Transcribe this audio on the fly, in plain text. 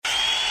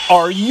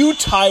Are you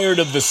tired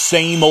of the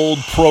same old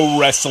pro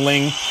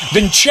wrestling?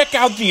 Then check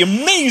out the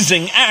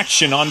amazing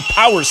action on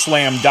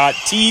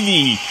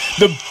Powerslam.tv,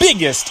 the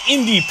biggest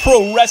indie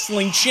pro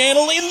wrestling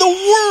channel in the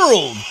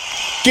world.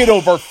 Get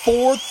over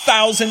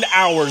 4,000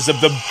 hours of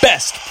the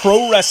best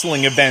pro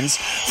wrestling events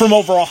from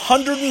over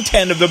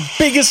 110 of the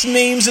biggest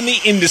names in the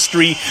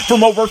industry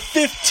from over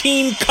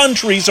 15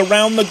 countries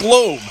around the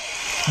globe.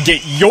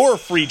 Get your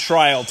free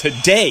trial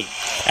today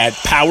at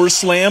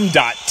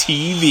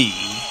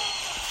Powerslam.tv.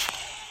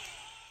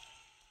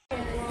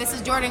 This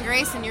is Jordan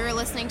Grace, and you're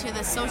listening to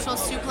the Social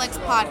Suplex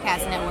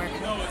Podcast Network.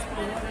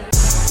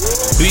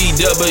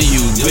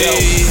 BWB,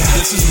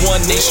 this is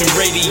One Nation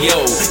Radio.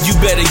 You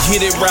better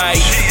get it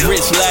right.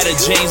 Rich Latta,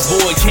 James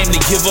Boyd came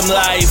to give them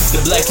life. The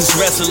Blackest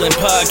Wrestling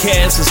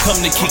Podcast has come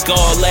to kick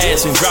all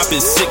ass and drop it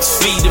 6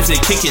 feet if they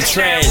kicking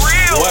trash.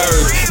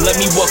 Word, let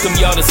me welcome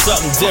y'all to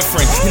something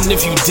different. And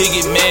if you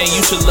dig it, man, you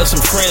should let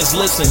some friends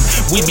listen.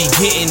 We be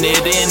getting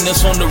it in,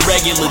 this on the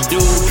regular,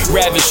 dude.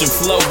 Ravish and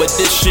flow, but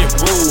this shit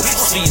rule.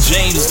 See,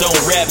 James don't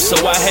rap, so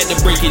I had to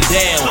break it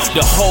down.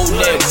 The whole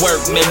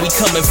network, man, we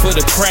coming for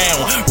the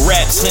crown.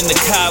 Raps in the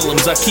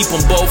columns, I keep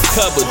them both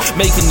covered.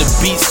 Making the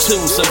beats too,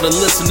 so the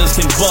listeners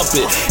can bump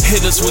it.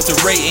 Hit us with the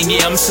rating,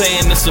 yeah, I'm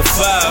saying it's a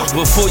 5.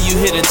 Before you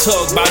hit it,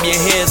 talk, bob your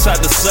head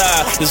side to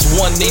side. It's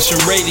One Nation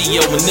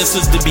Radio, and this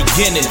is the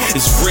beginning.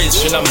 It's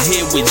Rich, and I'm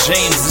here with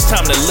James. It's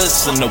time to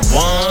listen to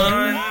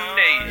One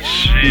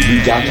Nation.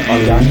 You got to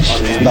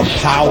unleash the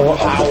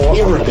power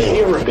of the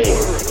pyramid.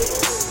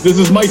 This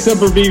is Mike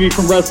Sempervive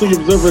from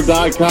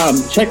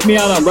WrestlingObserver.com. Check me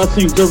out on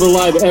Wrestling Observer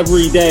Live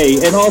every day.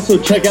 And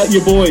also check out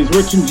your boys,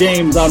 Rich and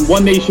James, on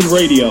One Nation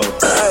Radio. This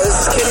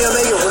is Kenny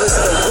Omega. We're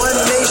listening to One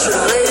Nation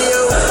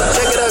Radio.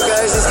 Check it out,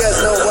 guys. These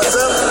guys know what's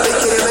up. Big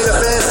Kenny Omega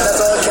fans, and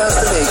that's all that counts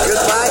to me.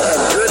 Goodbye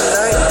and good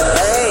night.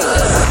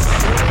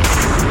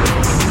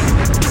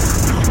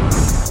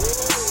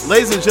 Bang.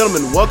 Ladies and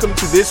gentlemen, welcome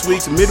to this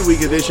week's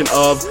midweek edition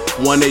of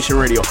One Nation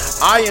Radio.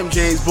 I am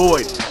James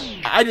Boyd.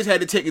 I just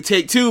had to take a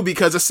take two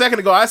because a second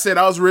ago I said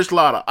I was Rich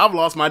Latta. I've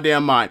lost my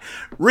damn mind.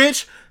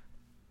 Rich,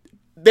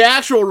 the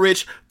actual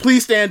Rich,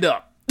 please stand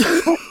up.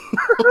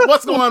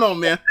 What's going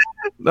on, man?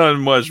 Nothing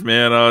much,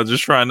 man.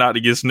 Just trying not to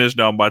get snitched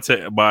on by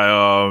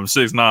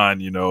 6ix9ine,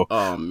 you know.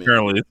 Oh, man.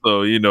 Apparently,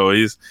 so you know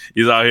he's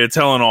out here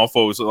telling all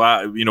folks. So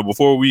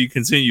before we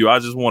continue, I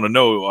just want to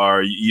know: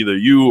 are either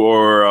you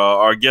or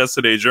our guest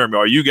today, Jeremy,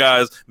 are you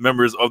guys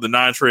members of the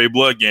Nine Trey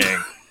Blood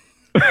Gang?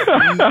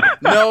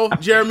 No,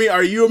 Jeremy,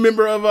 are you a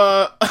member of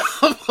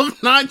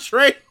Nine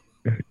Trey?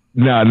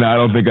 No, I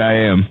don't think I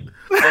am.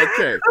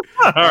 Okay,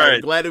 all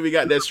right. Glad that we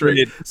got that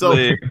straight. So,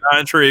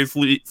 Nine Trey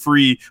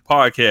free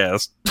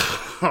podcast.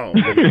 Oh,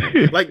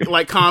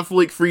 like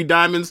conflict free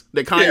diamonds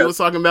that Kanye was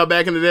talking about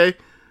back in the day.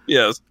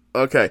 Yes.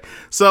 Okay.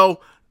 So,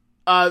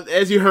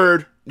 as you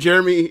heard,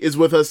 Jeremy is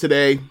with us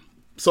today.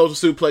 Social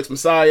Suplex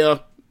Messiah.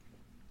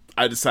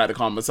 I decided to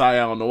call him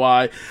Messiah. I don't know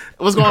why.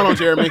 What's going on,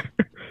 Jeremy?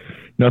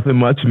 Nothing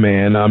much,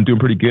 man. I'm doing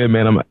pretty good,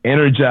 man. I'm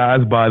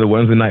energized by the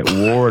Wednesday Night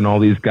War and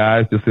all these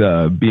guys just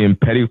being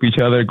petty with each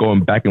other,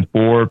 going back and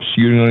forth,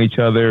 shooting on each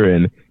other,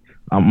 and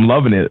I'm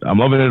loving it. I'm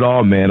loving it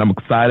all, man. I'm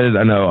excited.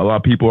 I know a lot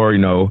of people are,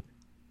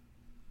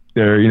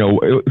 they're,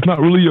 it's not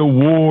really a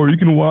war. You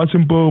can watch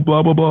them, blah,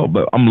 blah, blah, blah.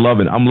 But I'm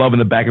loving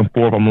the back and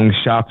forth. I'm loving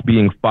shots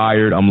being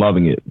fired. I'm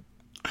loving it.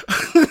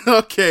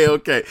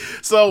 Okay.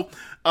 So,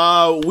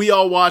 we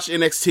all watched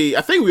NXT.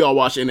 I think we all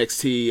watched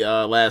NXT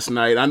last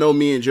night. I know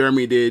me and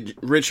Jeremy did.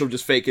 Rich will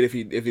just fake it if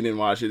he didn't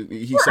watch it.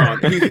 He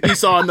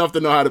saw enough to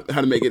know how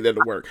to make it to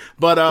work.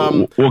 But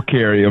we'll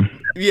carry him.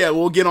 Yeah,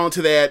 we'll get on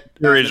to that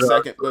in a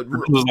second. But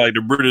it was like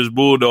the British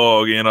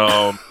Bulldog and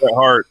Bret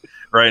Hart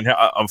right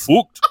now. I'm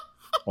fooked.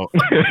 Oh.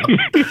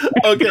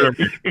 Okay.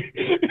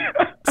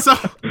 So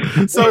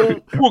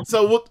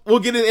we'll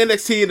get in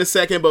NXT in a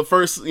second, but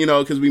first,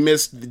 because we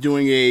missed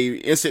doing a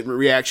instant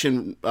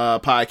reaction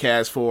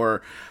podcast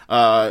for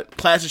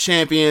Clash of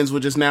Champions,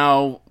 which is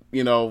now,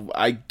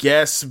 I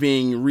guess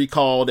being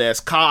recalled as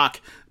Cock,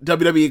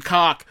 WWE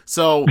Cock.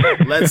 So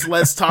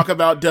let's talk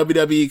about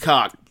WWE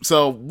Cock.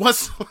 So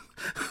what's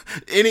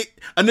any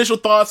initial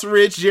thoughts,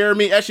 Rich,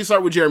 Jeremy? Actually,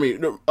 start with Jeremy.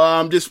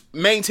 Just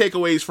main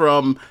takeaways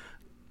from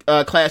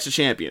Clash of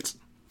Champions.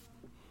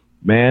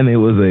 Man, it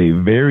was a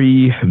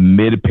very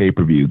mid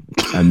pay-per-view.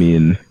 I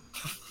mean,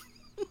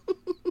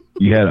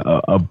 you had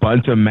a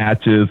bunch of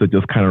matches that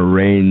just kind of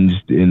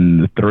ranged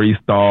in the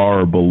 3-star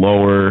or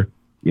below.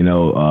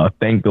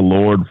 Thank the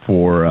Lord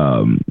for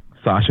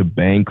Sasha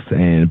Banks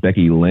and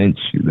Becky Lynch.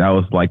 That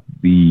was like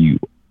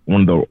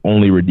one of the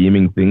only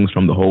redeeming things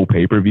from the whole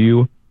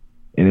pay-per-view.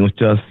 And it was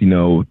just,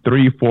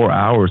 3-4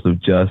 hours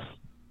of just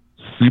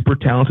super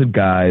talented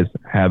guys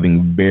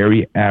having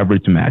very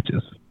average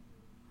matches.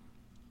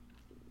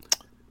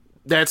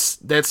 That's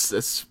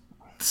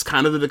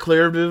kind of the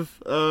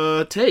declarative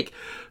take.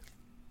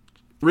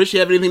 Rich,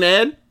 you have anything to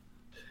add?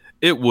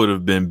 It would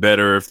have been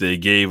better if they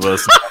gave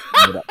us.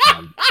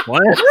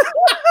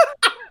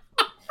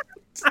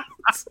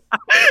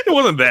 It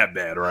wasn't that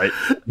bad, right?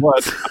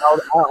 But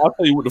I'll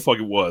tell you what the fuck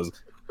it was.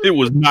 It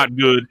was not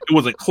good. It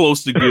wasn't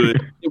close to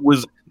good. It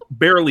was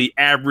barely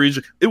average.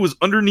 It was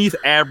underneath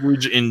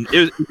average, and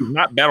it was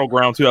not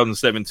Battleground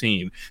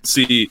 2017.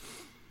 See,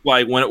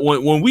 like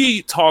when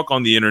we talk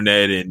on the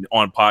internet and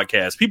on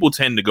podcasts, people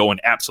tend to go in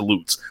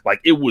absolutes.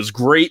 Like it was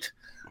great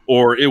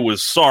or it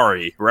was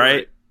sorry,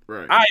 right?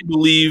 Right. I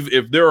believe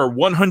if there are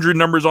 100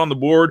 numbers on the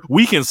board,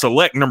 we can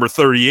select number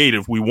 38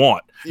 if we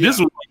want. Yeah. This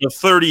was like a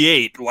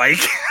 38, like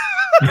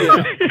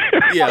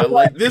yeah,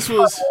 like this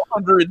was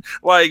 100.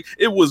 Like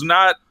it was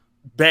not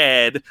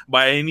bad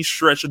by any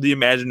stretch of the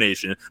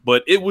imagination,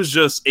 but it was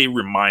just a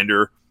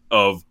reminder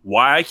of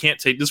why I can't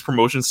take this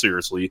promotion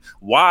seriously,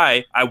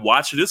 why I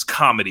watch it as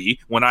comedy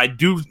when I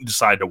do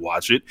decide to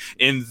watch it,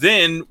 and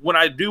then when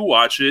I do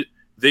watch it,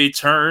 they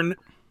turn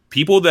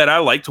people that I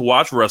like to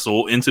watch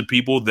wrestle into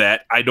people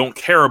that I don't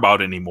care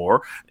about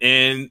anymore,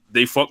 and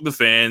they fuck the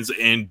fans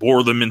and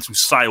bore them into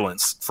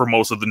silence for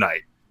most of the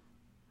night.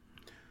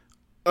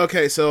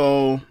 Okay,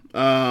 so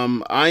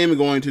I am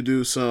going to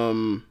do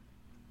some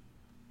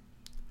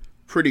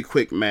pretty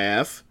quick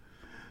math,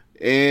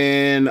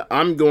 and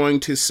I'm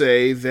going to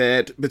say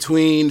that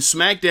between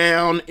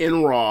SmackDown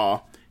and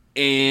Raw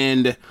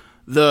and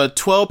the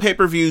 12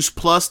 pay-per-views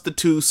plus the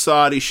 2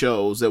 Saudi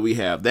shows that we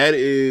have, that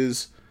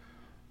is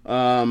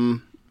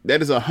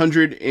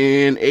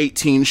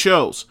 118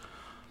 shows.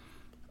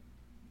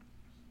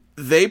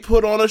 They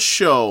put on a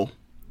show,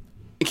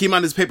 and keep in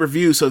mind this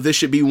pay-per-view, so this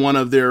should be one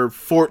of their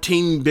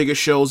 14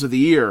 biggest shows of the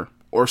year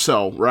or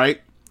so,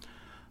 right?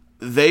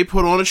 They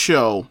put on a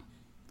show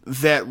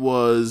that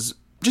was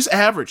just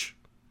average.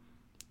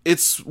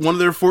 It's one of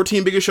their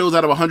 14 biggest shows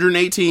out of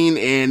 118,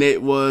 and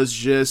it was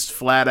just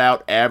flat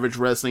out average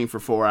wrestling for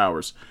 4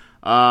 hours.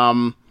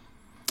 That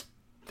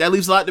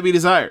leaves a lot to be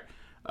desired.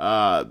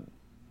 Yeah,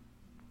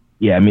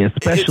 I mean,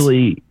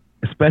 especially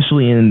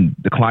in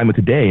the climate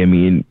today. I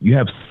mean, you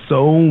have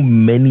so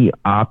many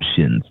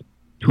options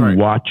to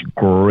watch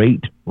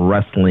great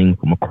wrestling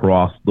from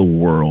across the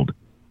world,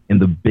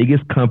 and the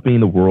biggest company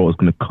in the world is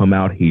going to come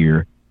out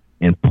here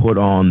and put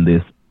on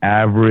this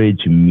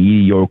average,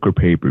 mediocre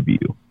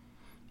pay-per-view.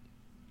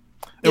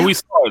 And we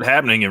saw it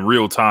happening in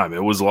real time.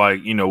 It was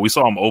like, we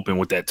saw them open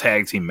with that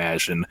tag team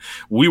match, and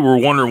we were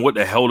wondering what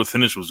the hell the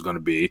finish was going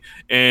to be.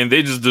 And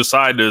they just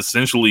decided to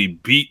essentially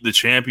beat the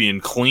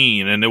champion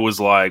clean. And it was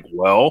like,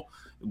 well,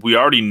 we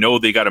already know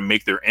they got to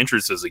make their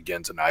entrances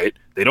again tonight.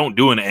 They don't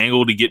do an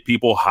angle to get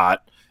people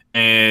hot.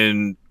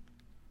 And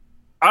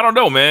I don't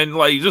know, man.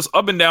 Like, just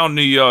up and down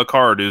the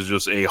card is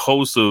just a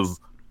host of,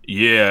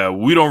 yeah,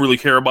 we don't really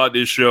care about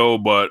this show,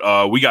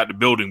 but we got the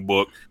building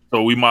book,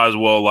 so we might as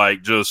well,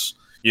 like, just,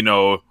 we're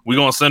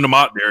going to send them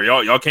out there.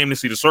 Y'all came to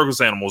see the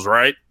circus animals,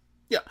 right?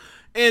 Yeah.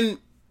 And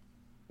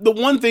the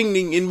one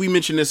thing, and we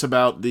mentioned this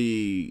about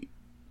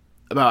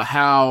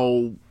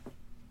how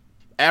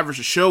average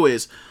the show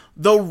is,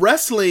 the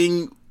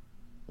wrestling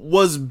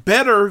was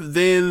better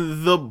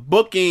than the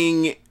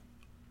booking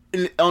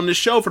on the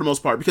show for the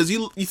most part, because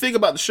you think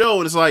about the show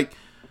and it's like,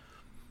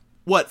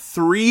 what,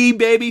 3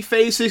 baby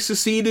faces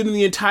succeeded in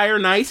the entire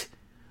night?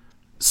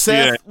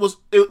 Seth was,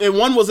 and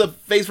one was a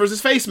face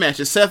versus face match.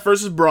 It's Seth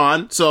versus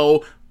Braun,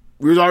 so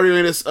we was already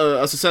in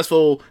a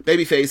successful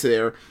baby face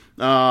there.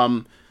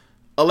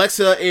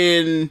 Alexa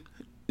and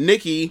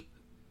Nikki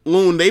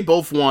Loon, they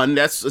both won.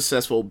 That's a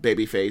successful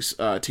baby face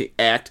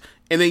act.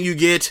 And then you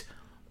get,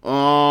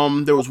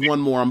 there was one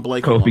more I'm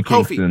blanking on.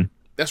 Kofi.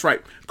 That's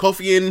right.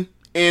 Kofi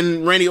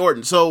and Randy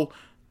Orton. So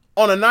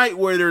on a night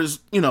where there's,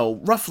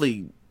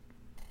 roughly,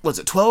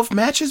 12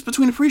 matches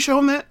between the pre-show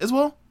and that as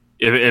well?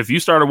 If you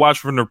started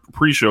watching from the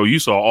pre-show, you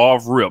saw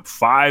off rip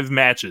 5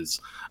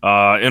 matches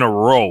in a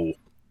row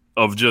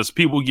of just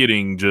people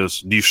getting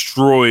just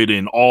destroyed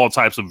in all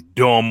types of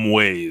dumb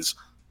ways.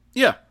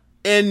 Yeah.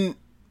 And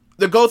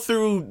to go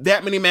through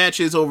that many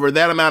matches over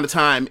that amount of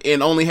time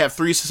and only have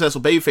 3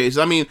 successful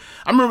babyfaces. I mean,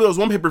 I remember there was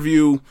one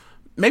pay-per-view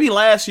maybe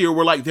last year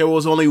where like there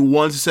was only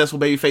 1 successful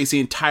babyface the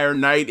entire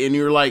night, and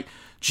you're like,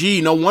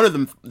 gee, no one of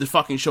them the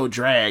fucking show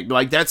dragged.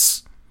 Like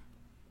that's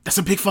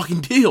a big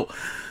fucking deal.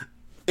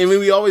 And when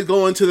we always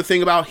go into the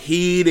thing about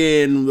heat,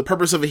 and the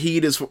purpose of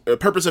heat is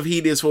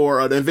for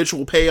an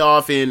eventual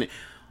payoff, and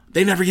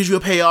they never give you a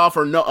payoff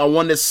or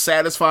one that's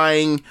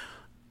satisfying,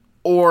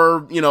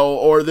 or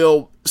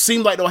they'll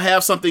seem like they'll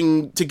have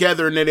something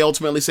together and then they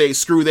ultimately say,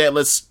 screw that,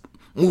 let's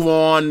move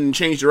on and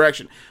change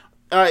direction.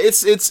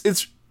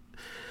 It's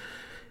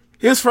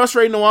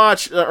frustrating to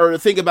watch or to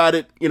think about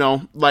it.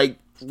 Like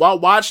while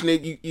watching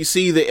it, you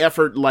see the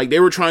effort. Like they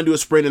were trying to do a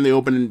sprint in the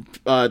opening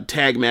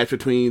tag match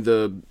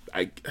between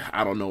I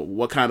don't know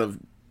what kind of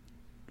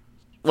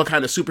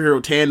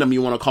superhero tandem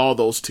you want to call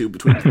those two,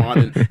 between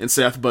Braun and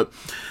Seth, but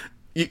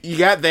you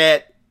got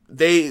that.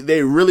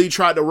 They really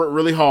tried to work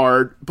really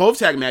hard. Both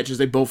tag matches,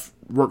 they both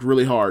worked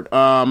really hard.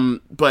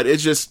 But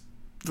it's just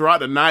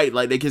throughout the night,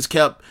 like they just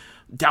kept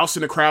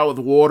dousing the crowd with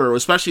water,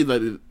 especially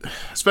when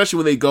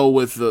they go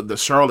with the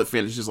Charlotte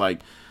finish. It's like,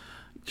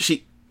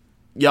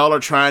 y'all are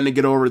trying to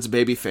get over its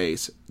baby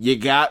face. You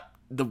got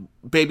the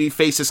baby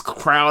faces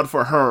crowd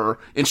for her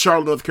in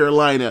Charlotte, North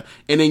Carolina,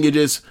 and then you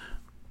just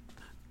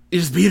he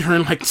just beat her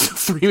in like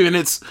 3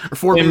 minutes or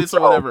 4 minutes or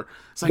whatever.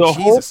 It's like, the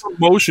Jesus. whole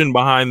promotion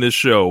behind this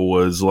show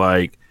was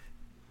like,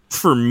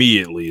 for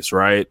me at least,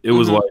 right? It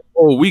was Mm-hmm. like,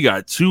 oh, we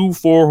got 2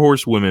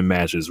 4-horsewomen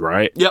matches,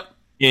 right? Yep.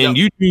 And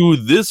you do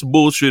this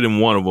bullshit in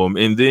one of them,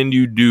 and then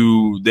you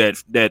do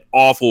that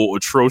awful,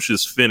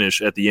 atrocious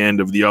finish at the end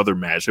of the other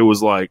match. It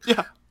was like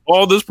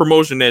all this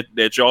promotion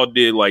that y'all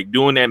did, like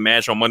doing that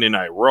match on Monday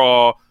Night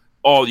Raw.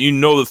 All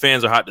the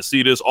fans are hot to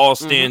see this. All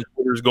Stan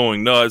Twitter's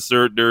going nuts.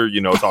 They're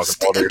talking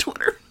all their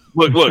Twitter.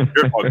 Look,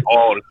 they're talking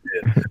all the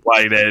shit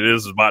like that.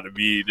 This is about to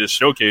be this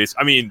showcase.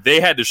 I mean,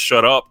 they had to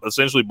shut up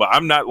essentially, but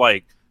I'm not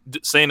like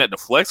saying that to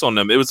flex on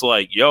them. It was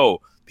like,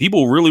 yo,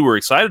 people really were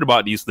excited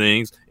about these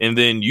things, and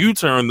then you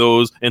turn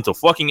those into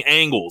fucking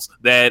angles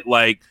that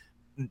will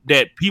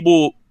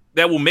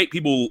make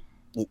people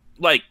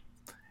like.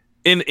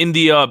 In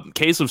the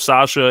case of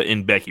Sasha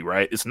and Becky,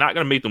 right? It's not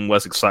going to make them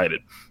less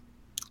excited.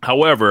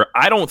 However,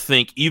 I don't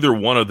think either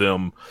one of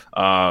them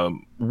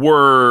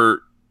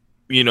were,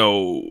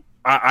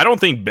 I don't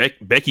think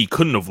Becky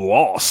couldn't have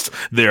lost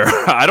there.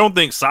 I don't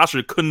think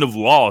Sasha couldn't have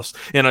lost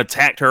and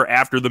attacked her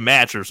after the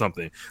match or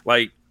something.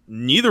 Like,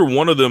 neither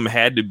one of them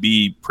had to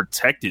be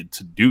protected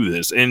to do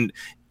this. And,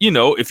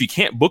 if you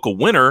can't book a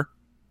winner,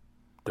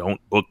 don't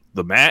book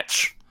the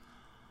match.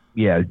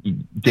 Yeah,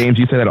 James,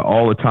 you say that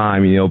all the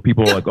time.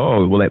 People are like,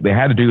 oh, well, they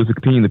had to do this to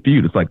continue the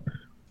feud. It's like,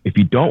 if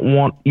you don't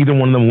want either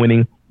one of them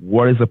winning,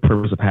 what is the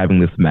purpose of having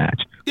this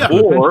match? Yeah,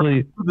 or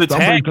the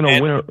tag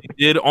gonna win.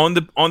 Did on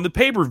the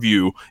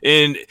pay-per-view,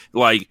 and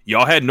like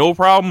y'all had no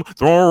problem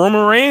throwing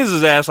Roman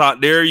Reigns' ass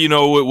out there,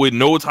 with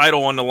no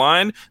title on the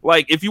line.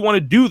 Like, if you want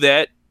to do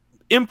that,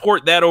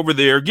 import that over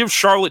there. Give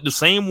Charlotte the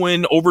same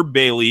win over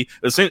Bayley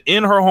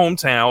in her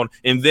hometown,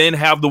 and then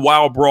have the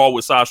wild brawl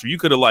with Sasha. You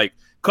could have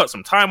cut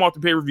some time off the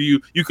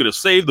pay-per-view. You could have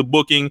saved the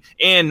booking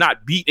and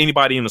not beat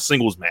anybody in a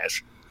singles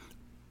match.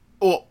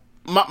 Well,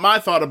 my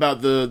thought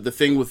about the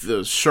thing with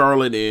the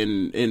Charlotte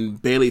and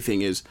Bayley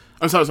thing is,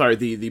 I'm sorry,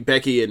 the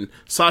Becky and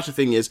Sasha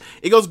thing is,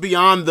 it goes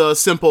beyond the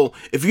simple,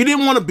 if you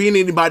didn't want to beat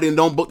anybody and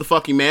don't book the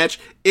fucking match,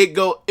 and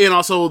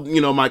also,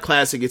 my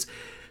classic is,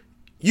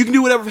 you can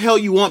do whatever the hell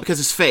you want because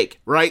it's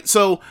fake, right?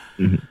 So,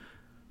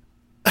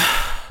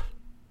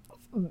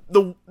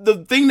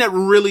 the thing that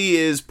really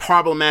is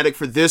problematic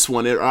for this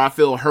one, or I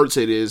feel hurts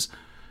it, is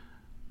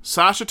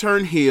Sasha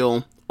turned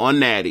heel on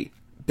Natty.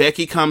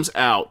 Becky comes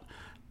out.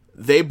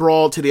 They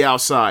brawl to the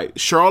outside.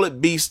 Sasha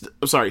beats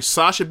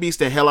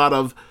the hell out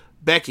of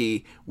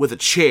Becky with a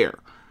chair.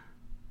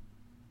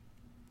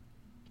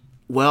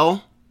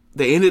 Well,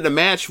 they ended the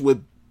match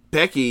with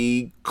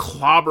Becky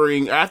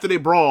clobbering. After they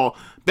brawl,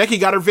 Becky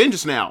got her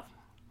vengeance now,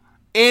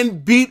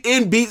 and beat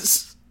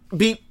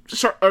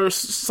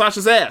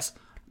Sasha's ass.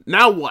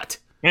 Now what?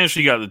 And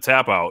she got the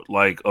tap out,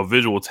 like a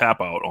visual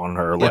tap out on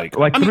her,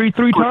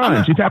 three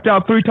times. She tapped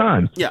out 3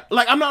 times. Yeah,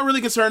 I'm not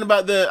really concerned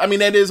about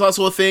that is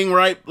also a thing,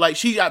 right? Like,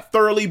 she got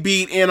thoroughly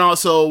beat, and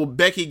also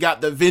Becky got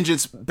the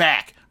vengeance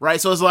back,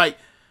 right? So it's like,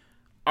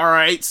 all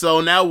right,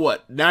 so now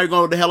what? Now you're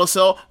going to the Hell in a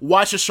Cell?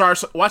 Watch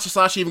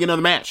Sasha even get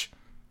another match.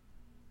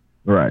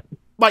 Right.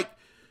 Like,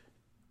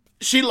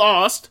 she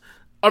lost.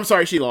 I'm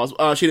sorry, she lost.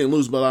 She didn't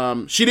lose,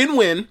 but she didn't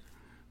win.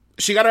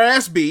 She got her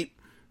ass beat,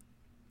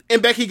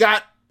 and Becky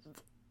got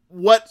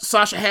what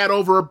Sasha had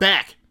over her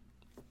back.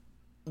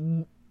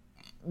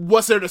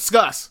 What's there to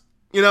discuss?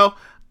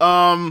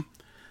 I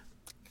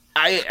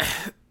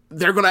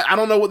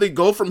don't know what they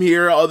go from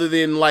here other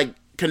than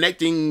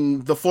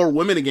connecting the 4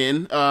 women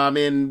again.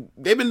 And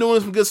they've been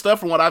doing some good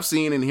stuff from what I've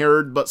seen and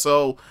heard,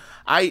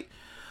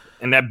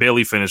 and that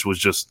Bayley finish was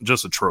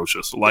just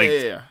atrocious.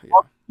 Yeah.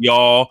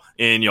 Y'all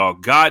and y'all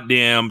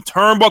goddamn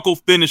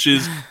turnbuckle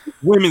finishes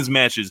women's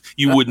matches.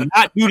 You would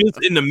not do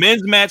this in the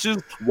men's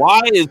matches.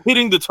 Why is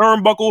hitting the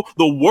turnbuckle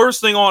the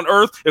worst thing on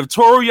earth? If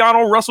Toru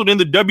Yano wrestled in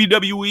the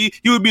WWE,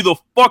 he would be the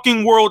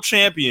fucking world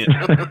champion.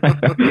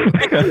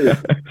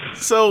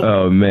 So,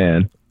 oh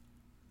man,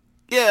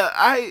 yeah,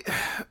 I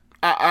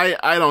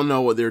don't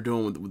know what they're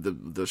doing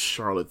with the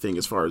Charlotte thing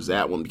as far as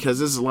that one, because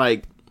this is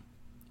like,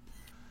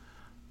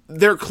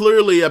 they're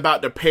clearly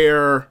about to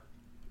pair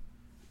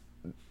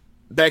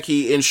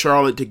Becky and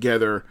Charlotte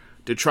together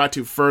to try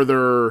to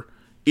further,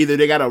 either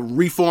they got to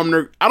reform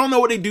their, I don't know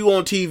what they do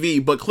on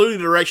TV, but clearly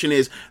the direction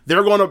is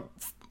they're going to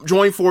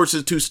join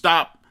forces to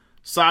stop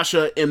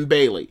Sasha and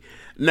Bayley.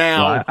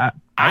 Now, well,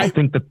 I don't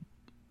think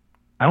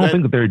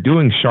that they're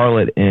doing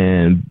Charlotte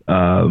and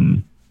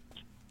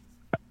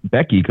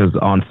Becky, because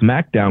on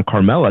SmackDown,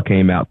 Carmella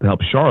came out to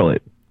help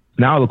Charlotte.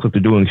 Now it looks like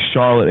they're doing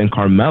Charlotte and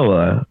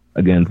Carmella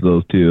against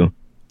those two.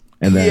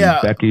 And then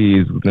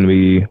Becky's going to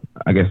be,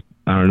 I guess,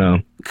 I don't know.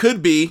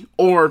 Could be,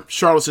 or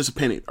Charlotte's just a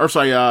penny. Or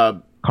sorry,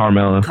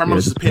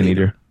 Carmella's just a penny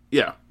eater.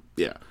 Yeah.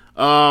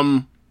 I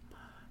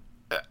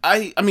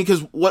mean,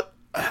 because what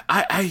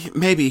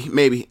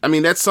maybe. I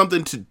mean, that's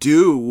something to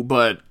do,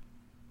 but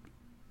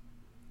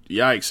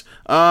yikes.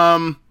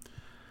 I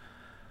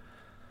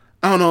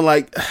don't know.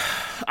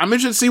 I'm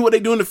interested to see what they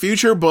do in the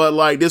future,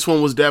 but this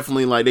one was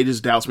definitely they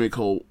just doused me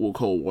with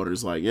cold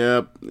waters.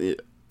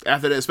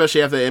 After that,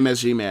 especially after the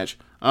MSG match.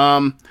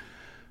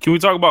 Can we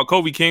talk about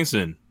Kofi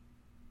Kingston?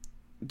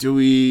 Do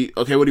we?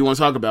 Okay, what do you want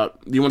to talk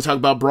about? Do you want to talk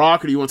about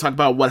Brock, or do you want to talk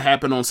about what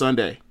happened on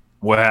Sunday?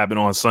 What happened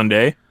on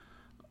Sunday?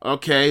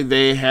 Okay,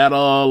 they had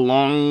a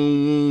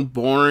long,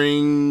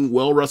 boring,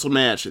 well-wrestled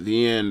match at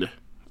the end.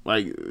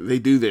 Like, they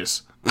do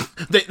this.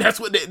 That's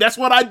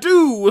what I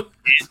do.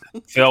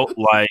 It felt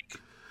like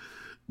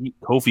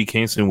Kofi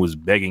Kingston was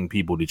begging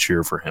people to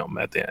cheer for him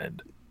at the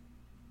end.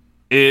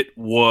 It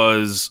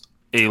was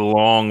a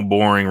long,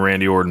 boring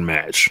Randy Orton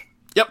match.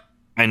 Yep.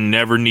 I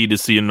never need to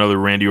see another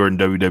Randy Orton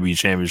WWE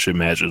Championship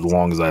match as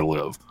long as I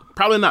live.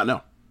 Probably not,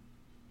 no.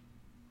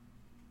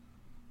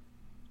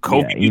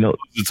 Kofi loses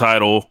the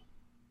title.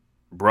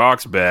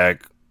 Brock's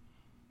back.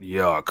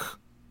 Yuck.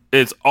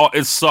 It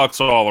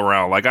sucks all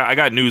around. Like, I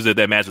got news that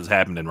match was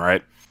happening,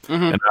 right?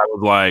 Mm-hmm. And I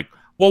was like,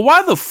 well,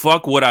 why the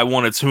fuck would I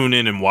want to tune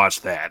in and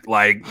watch that?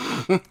 Like,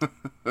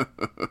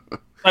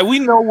 we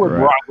know what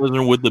Brock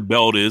Lesnar with the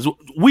belt is.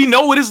 We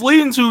know what it's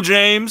leading to,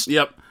 James.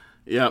 Yep.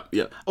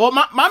 Well,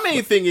 my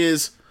main thing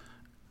is,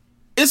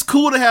 it's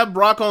cool to have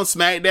Brock on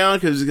SmackDown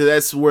because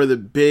that's where they're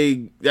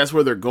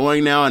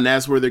going now, and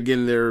that's where they're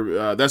getting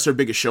that's their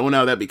biggest show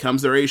now. That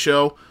becomes their A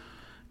show.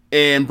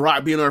 And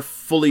Brock being there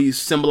fully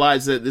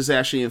symbolizes that this is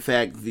actually, in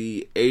fact,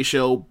 the A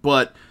show.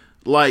 But,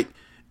 like,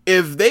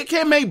 if they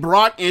can't make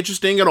Brock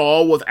interesting at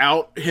all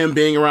without him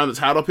being around the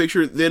title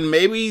picture, then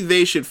maybe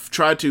they should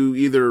try to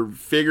either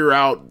figure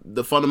out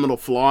the fundamental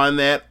flaw in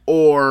that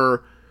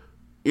or,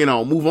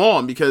 move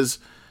on, because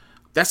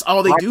that's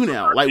all they do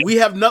now. Like, we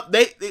have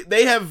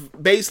they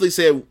have basically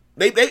said,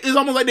 it's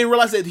almost like they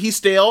realize that he's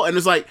stale, and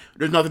it's like,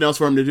 there's nothing else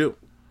for him to do.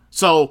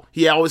 So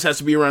he always has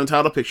to be around the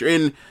title picture.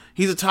 And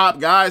he's a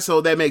top guy,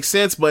 so that makes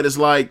sense. But it's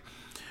like,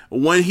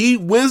 when he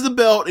wins the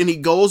belt and he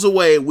goes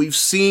away, we've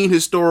seen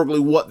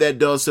historically what that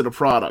does to the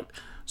product.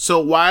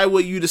 So why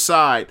would you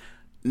decide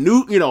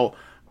new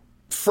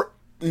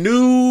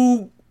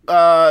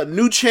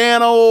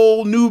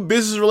channel, new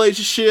business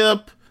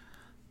relationship,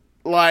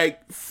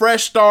 like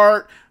fresh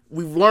start?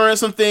 We've learned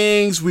some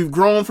things. We've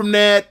grown from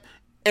that.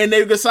 And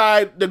they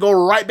decide to go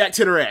right back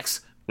to their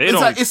ex.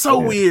 It's so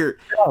weird.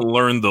 They don't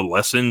learn the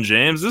lesson,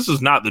 James. This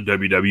is not the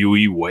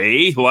WWE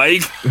way.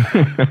 Like,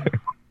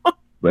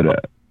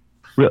 but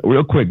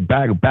real quick,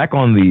 back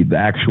on the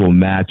actual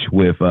match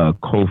with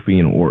Kofi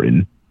and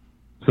Orton.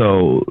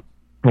 So,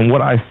 from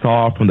what I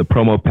saw from the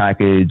promo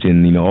package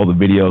and all the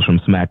videos from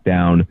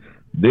SmackDown,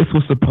 this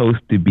was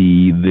supposed to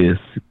be this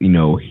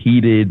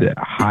heated,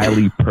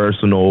 highly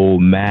personal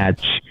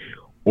match.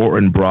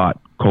 Orton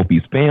brought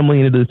Kofi's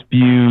family into this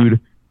feud,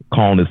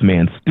 calling this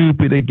man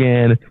stupid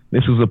again.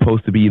 This was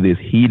supposed to be this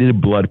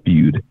heated blood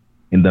feud.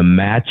 And the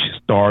match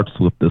starts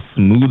with the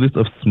smoothest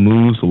of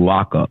smooths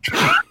lockup.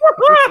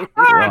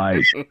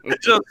 Like,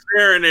 just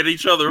staring at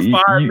each other 5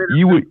 minutes.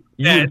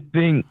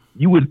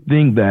 You would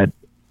think that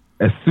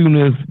as soon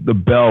as the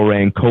bell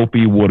rang,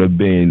 Kofi would have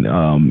been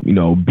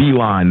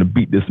beeline to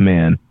beat this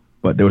man.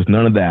 But there was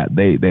none of that.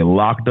 They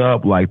locked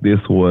up like this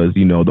was,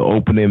 the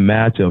opening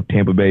match of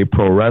Tampa Bay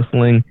Pro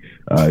Wrestling.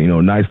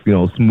 Nice,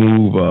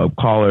 smooth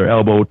collar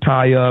elbow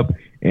tie up,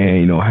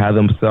 and had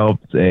themselves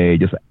a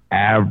just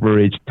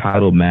average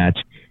title match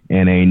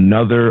and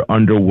another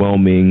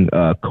underwhelming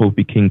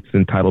Kofi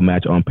Kingston title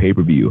match on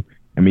pay-per-view.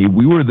 I mean,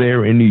 we were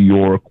there in New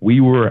York. We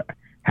were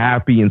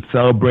happy and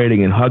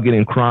celebrating and hugging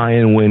and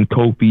crying when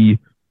Kofi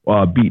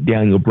beat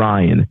Daniel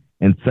Bryan.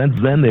 And since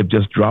then, they've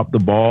just dropped the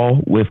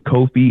ball with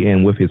Kofi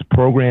and with his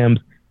programs.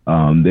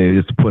 They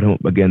just put him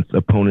against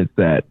opponents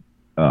that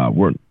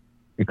weren't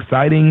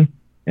exciting.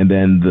 And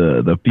then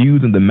the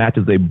feuds and the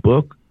matches they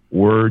book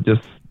were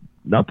just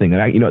nothing.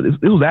 And this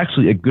was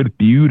actually a good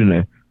feud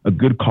and a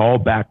good call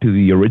back to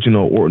the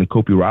original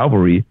Orton-Kofi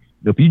rivalry.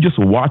 If you just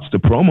watch the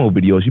promo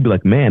videos, you'd be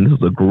like, man, this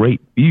is a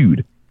great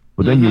feud.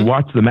 But then you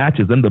watch the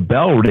matches, then the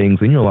bell rings,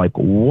 and you're like,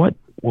 what?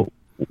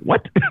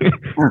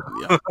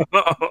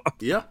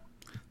 Yeah.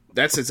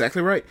 That's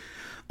exactly right.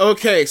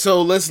 Okay,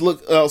 so let's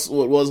look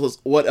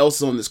what else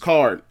is on this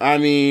card. I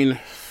mean,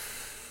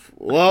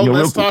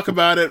 let's talk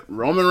about it.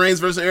 Roman Reigns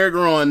versus Eric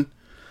Rowan.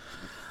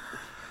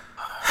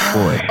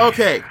 Boy.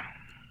 Okay,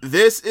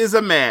 this is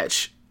a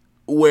match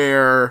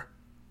where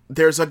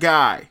there's a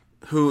guy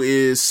who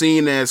is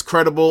seen as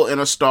credible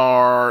and a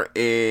star,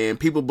 and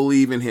people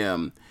believe in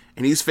him,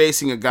 and he's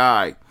facing a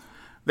guy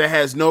that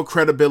has no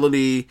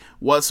credibility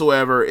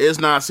whatsoever, is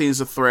not seen as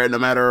a threat, no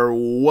matter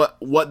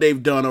what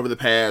they've done over the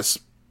past,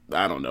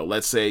 I don't know,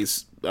 let's say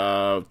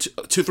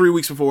 2-3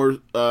 weeks before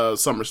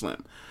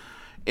SummerSlam.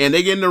 And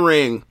they get in the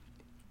ring,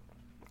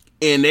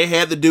 and they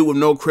had the dude with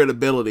no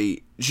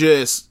credibility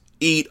just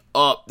eat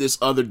up this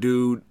other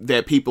dude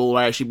that people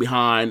are actually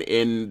behind,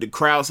 and the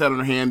crowd sat on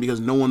their hand because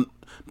no one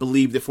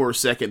believed it for a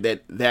second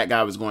that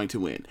guy was going to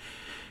win.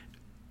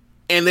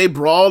 And they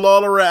brawled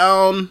all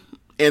around.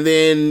 And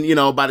then,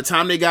 by the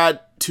time they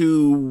got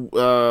to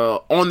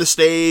on the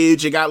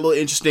stage, it got a little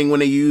interesting when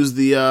they used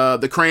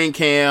the crane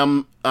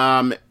cam.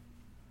 And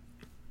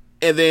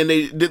then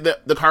they did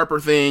the Harper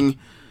thing.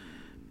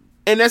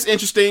 And that's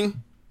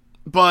interesting.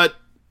 But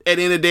at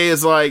the end of the day,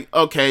 it's like,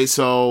 okay,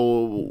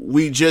 so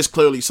we just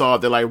clearly saw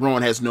that, like,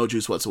 Rowan has no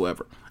juice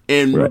whatsoever.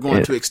 and we're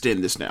going to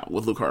extend this now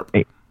with Luke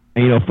Harper.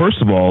 And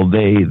first of all,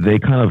 they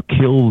kind of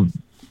killed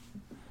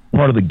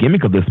part of the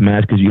gimmick of this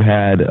match because you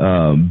had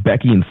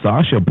Becky and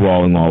Sasha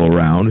brawling all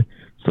around.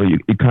 So you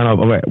kind of,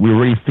 okay, we're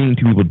already seeing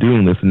two people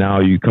doing this. Now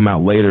you come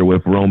out later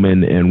with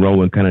Roman and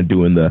Rowan kind of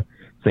doing the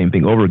same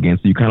thing over again.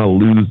 So you kind of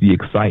lose the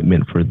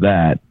excitement for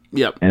that.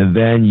 Yep. And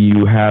then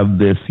you have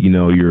this,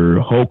 your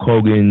Hulk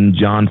Hogan,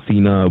 John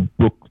Cena,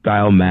 Book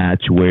style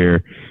match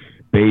where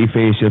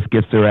babyface just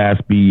gets their ass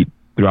beat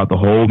throughout the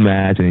whole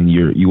match, and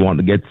you want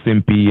to get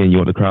simpy and you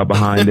want the crowd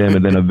behind them,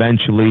 and then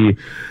eventually,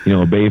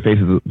 babyface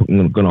is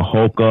going to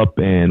Hulk up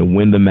and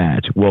win the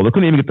match. Well, they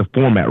couldn't even get the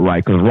format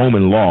right because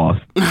Roman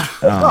lost.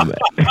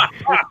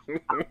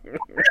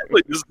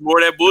 Just more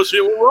of that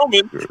bullshit with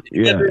Roman.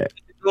 Yeah.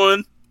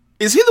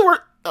 Is he the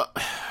worst?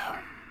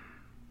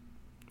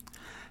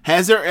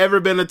 Has there ever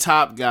been a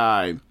top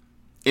guy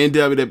in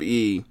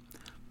WWE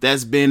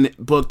that's been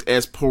booked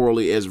as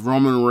poorly as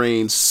Roman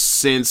Reigns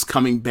since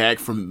coming back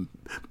from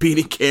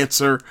beating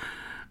cancer?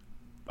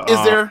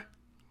 Is there?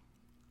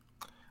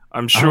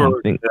 I'm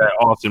sure that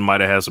Austin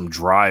might have had some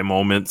dry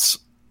moments,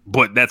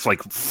 but that's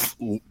like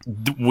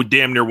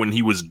damn near when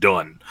he was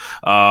done.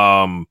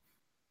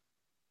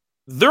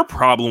 Their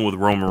problem with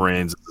Roman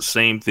Reigns is the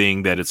same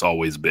thing that it's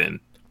always been.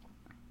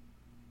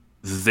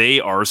 They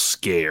are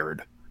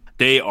scared.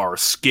 They are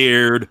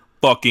scared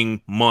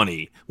fucking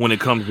money when it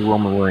comes to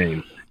Roman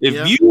Reigns.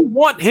 If you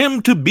want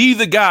him to be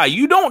the guy,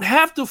 you don't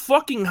have to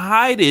fucking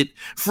hide it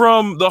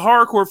from the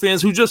hardcore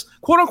fans who just,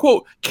 quote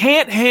unquote,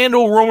 can't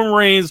handle Roman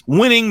Reigns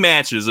winning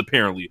matches,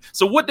 apparently.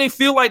 So what they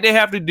feel like they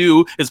have to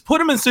do is put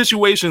him in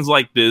situations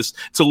like this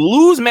to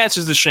lose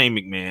matches to Shane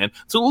McMahon,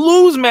 to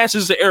lose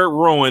matches to Eric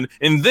Rowan,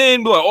 and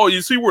then be like, oh,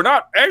 you see, we're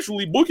not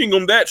actually booking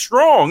him that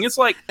strong. It's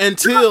like,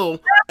 until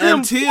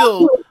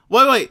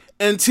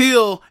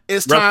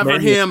it's time for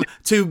him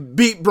to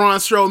beat Braun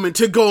Strowman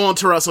to go on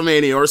to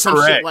WrestleMania or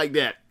some shit like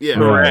that. Yeah.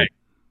 Correct.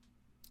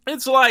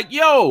 It's like,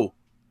 yo,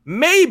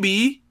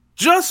 maybe,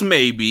 just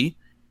maybe,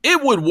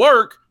 it would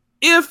work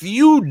if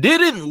you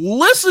didn't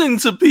listen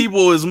to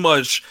people as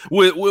much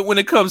when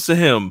it comes to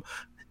him.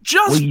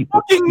 Just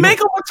make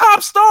him a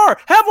top star.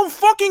 Have him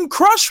fucking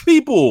crush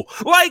people.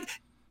 Like,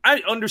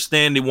 I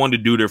understand they wanted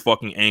to do their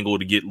fucking angle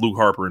to get Luke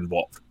Harper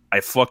involved.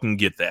 I fucking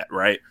get that,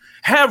 right?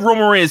 Have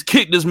Roman Reigns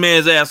kick this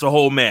man's ass the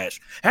whole match.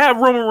 Have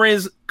Roman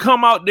Reigns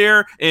come out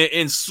there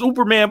and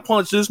Superman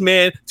punch this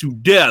man to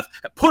death.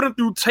 Put him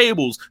through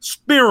tables,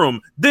 spear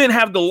him, then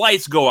have the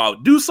lights go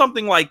out. Do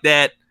something like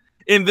that.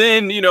 And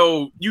then,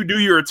 you do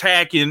your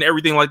attack and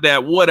everything like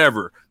that,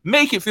 whatever.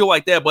 Make it feel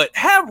like that, but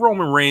have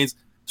Roman Reigns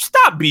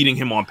stop beating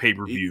him on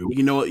pay-per-view.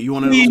 You know what? You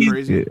want to know what's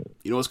crazy?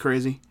 You know what's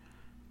crazy?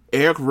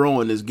 Eric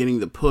Rowan is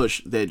getting the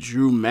push that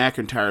Drew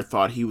McIntyre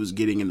thought he was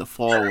getting in the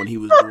fall when he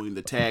was doing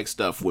the tag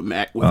stuff with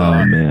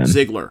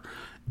Ziggler.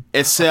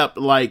 Except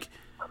they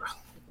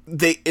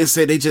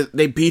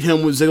beat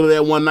him with Ziggler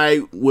that one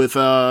night with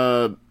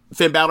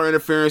Finn Balor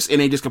interference,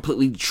 and they just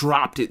completely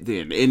dropped it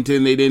then. And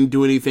then they didn't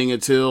do anything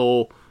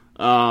until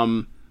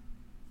Roman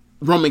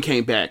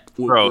came back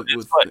with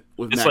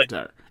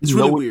McIntyre. It's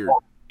really weird.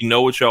 You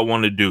know what y'all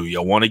want to do.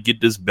 Y'all want to get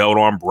this belt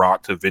on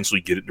Brock to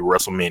eventually get it to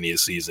WrestleMania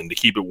season to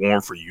keep it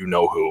warm for you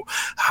know who.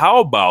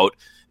 How about,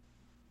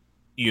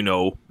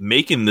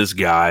 making this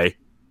guy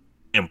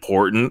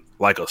important,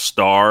 like a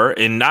star,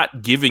 and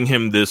not giving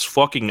him this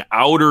fucking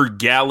outer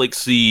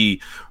galaxy,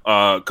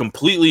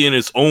 completely in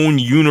its own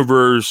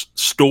universe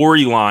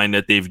storyline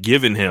that they've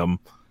given him,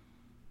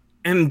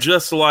 and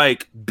just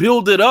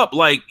build it up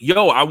like,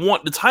 yo, I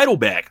want the title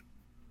back.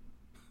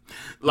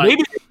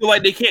 Maybe they feel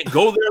like they can't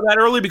go there that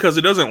early because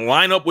it doesn't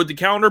line up with the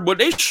calendar, but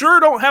they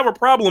sure don't have a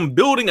problem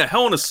building a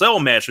Hell in a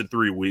Cell match in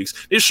 3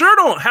 weeks. They sure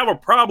don't have a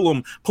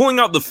problem pulling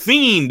out the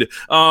Fiend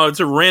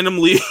to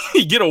randomly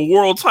get a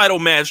world title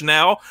match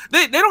now.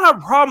 They don't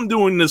have a problem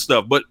doing this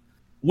stuff, but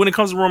when it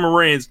comes to Roman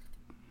Reigns,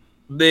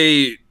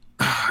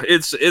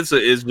 it's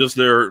just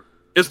their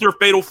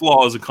fatal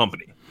flaw as a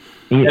company.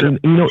 It's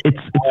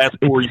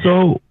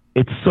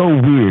so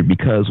weird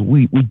because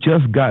we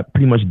just got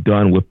pretty much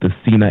done with the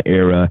Cena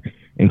era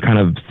and kind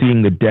of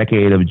seeing the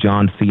decade of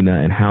John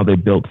Cena and how they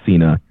built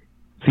Cena.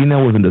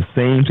 Cena was in the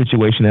same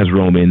situation as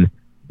Roman.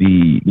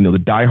 The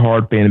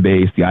diehard fan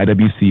base, the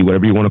IWC,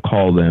 whatever you want to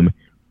call them,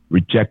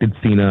 rejected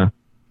Cena,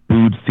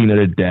 booed Cena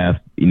to death.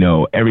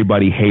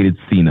 Everybody hated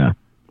Cena.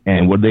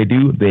 And what did they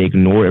do? They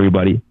ignored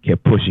everybody,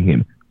 kept pushing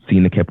him.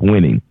 Cena kept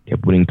winning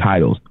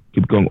titles,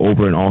 kept going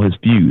over in all his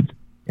feuds.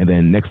 And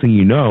then next thing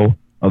you know,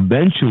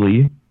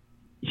 eventually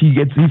he's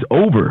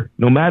over.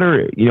 No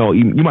matter,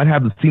 you might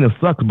have the Cena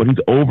sucks, but he's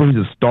over. He's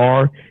a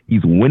star.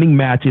 He's winning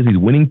matches. He's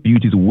winning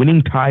feuds. He's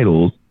winning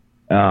titles.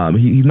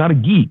 He's not a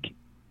geek.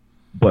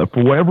 But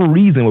for whatever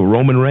reason with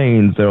Roman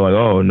Reigns, they're like,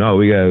 oh no,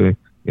 we gotta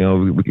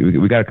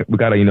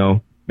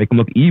make him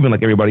look even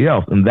like everybody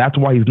else. And that's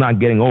why he's not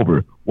getting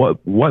over.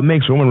 What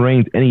makes Roman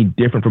Reigns any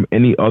different from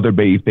any other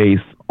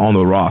babyface on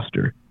the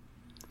roster?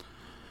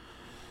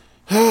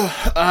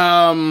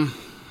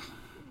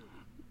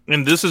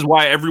 And this is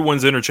why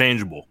everyone's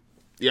interchangeable.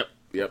 Yep.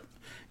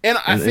 And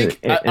I think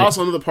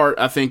also another part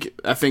I think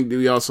that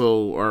we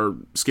also are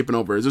skipping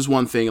over is this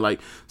one thing, like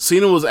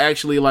Cena was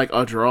actually like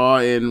a draw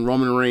and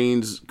Roman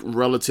Reigns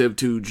relative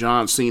to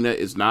John Cena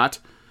is not.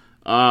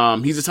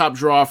 He's a top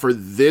draw for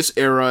this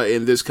era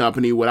in this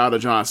company without a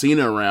John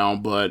Cena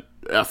around, but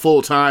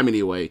full time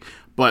anyway.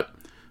 But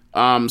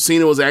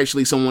Cena was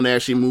actually someone that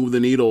actually moved the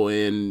needle,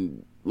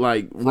 and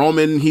like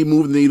Roman, he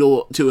moved the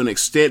needle to an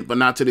extent, but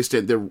not to the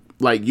extent that,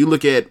 like, you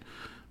look at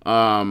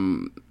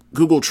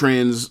Google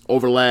Trends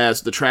over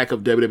the track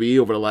of WWE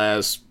over the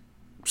last,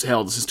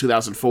 since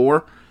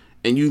 2004,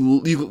 and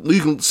you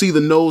can see the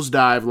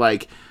nosedive.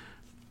 Like,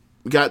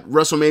 got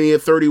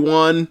WrestleMania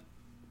 31,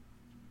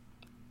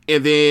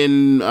 and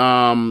then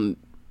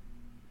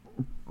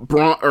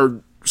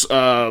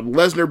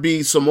Lesnar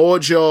beat Samoa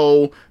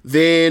Joe,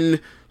 then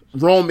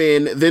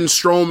Roman, then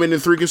Strowman in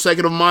 3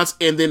 consecutive months,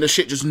 and then the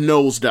shit just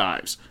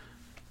nosedives.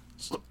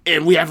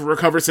 And we haven't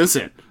recovered since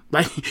then.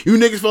 Like, you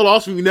niggas fell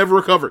off and we never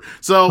recovered.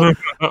 So,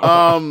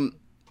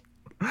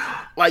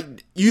 like,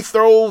 you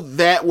throw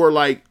that where,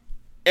 like,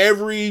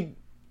 every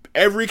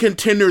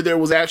contender there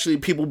was actually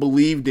people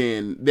believed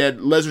in that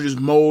Lesnar just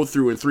mowed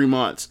through in 3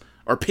 months,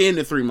 or pinned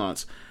in 3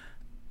 months.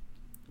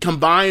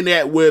 Combine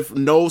that with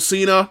no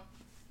Cena,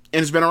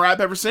 and it's been a wrap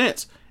ever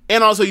since.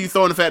 And also you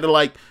throw in the fact that,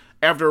 like,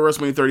 after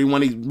WrestleMania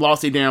 31, he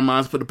lost their damn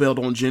minds, put the belt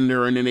on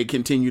Jinder, and then they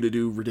continue to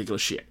do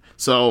ridiculous shit.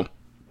 So,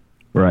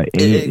 right,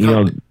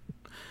 and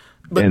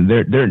and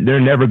they're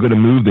never going to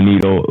move the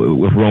needle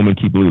with Roman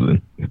keep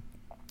losing.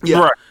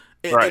 Yeah,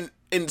 right.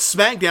 And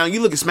SmackDown,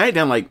 you look at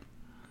SmackDown, like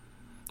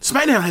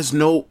SmackDown has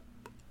no.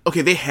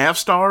 Okay, they have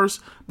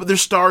stars, but they're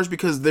stars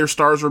because their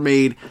stars were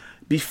made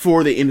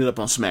before they ended up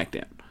on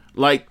SmackDown.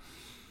 Like,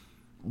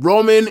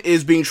 Roman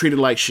is being treated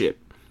like shit.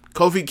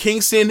 Kofi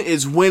Kingston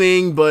is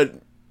winning, but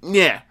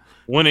yeah.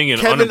 Winning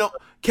and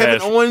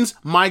Kevin Owens,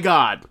 my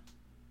God.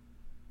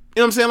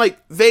 You know what I'm saying? Like,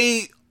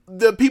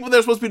 the people that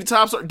are supposed to be the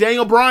top star,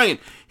 Daniel Bryan,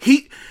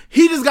 he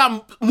just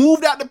got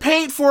moved out the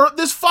paint for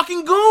this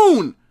fucking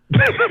goon.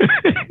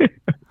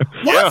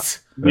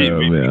 What? Yeah.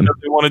 Because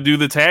they want to do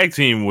the tag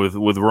team with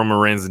Roman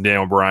Reigns and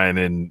Daniel Bryan,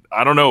 and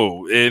I don't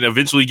know, and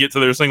eventually get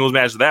to their singles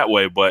match that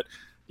way. But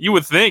you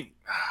would think,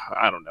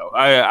 I don't know.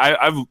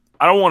 I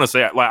don't want to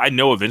say, like, I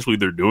know eventually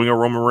they're doing a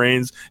Roman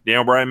Reigns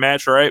Daniel Bryan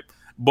match, right?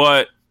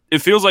 But it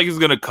feels like it's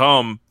going to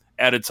come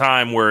at a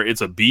time where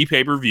it's a B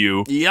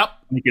pay-per-view. Yep.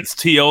 Like it's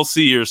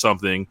TLC or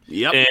something.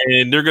 Yep.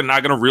 And they're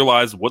not going to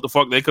realize what the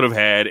fuck they could have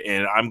had,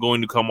 and I'm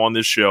going to come on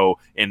this show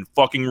and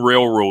fucking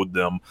railroad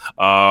them.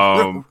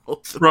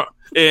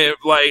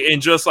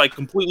 And just like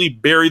completely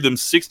bury them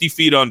 60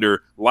 feet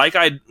under, like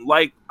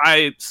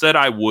I said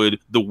I would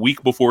the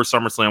week before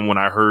SummerSlam when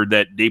I heard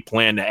that they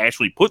planned to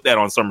actually put that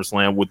on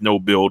SummerSlam with no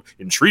build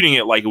and treating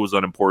it like it was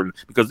unimportant,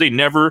 because they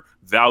never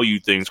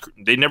valued things.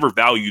 They never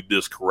valued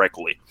this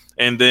correctly.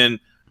 And then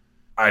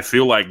I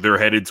feel like they're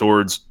headed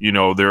towards,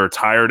 their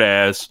tired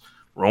ass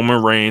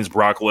Roman Reigns,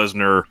 Brock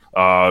Lesnar,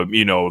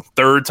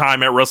 third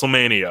time at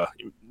WrestleMania,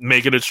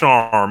 make it a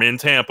charm in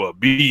Tampa,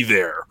 be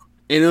there.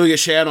 And it'll get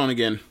shat on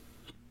again.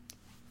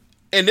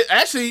 And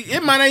actually,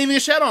 it might not even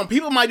get shat on.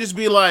 People might just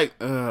be like,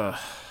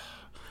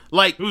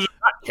 like, who's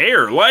not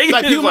care?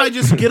 Like people might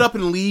just get up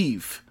and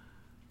leave.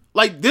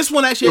 Like, this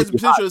one actually has the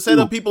potential to set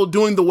up people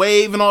doing the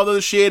wave and all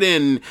this shit,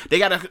 and they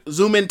gotta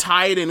zoom in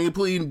tight and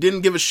completely didn't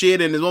give a shit,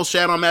 and there's no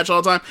shat on match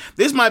all the time.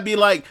 This might be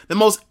like the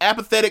most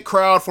apathetic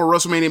crowd for a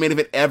WrestleMania main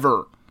event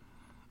ever.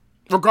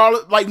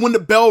 Regardless, like when the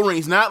bell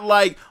rings, not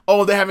like,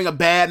 oh, they're having a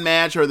bad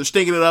match or they're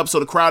stinking it up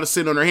so the crowd is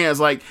sitting on their hands.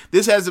 Like,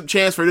 this has a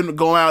chance for them to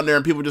go out there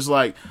and people just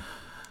like,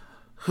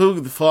 who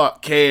the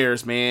fuck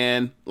cares,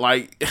 man?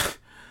 Like,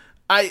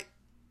 I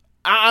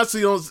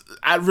honestly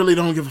really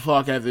don't give a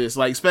fuck after this.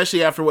 Like,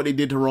 especially after what they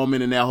did to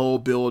Roman and that whole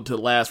build to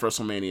last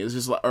WrestleMania. It's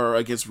just like, or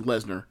against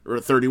Lesnar or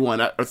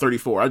 31 or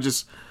 34.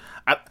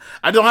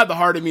 I don't have the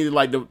heart in me to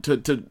like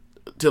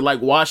to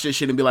like watch this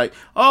shit and be like,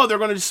 oh, they're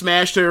gonna just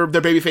smash their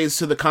baby faces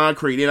to the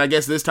concrete, and I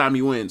guess this time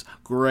he wins.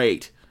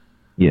 Great.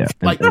 Yeah.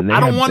 Like, I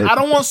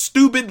don't want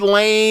stupid,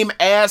 lame,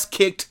 ass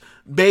kicked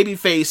baby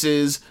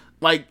faces.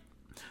 Like,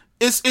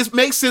 it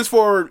makes sense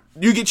for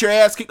you get your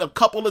ass kicked a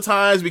couple of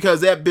times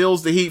because that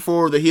builds the heat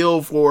for the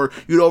heel for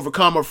you to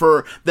overcome, or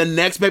for the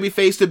next baby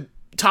face to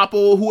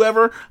topple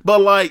whoever.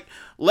 But like,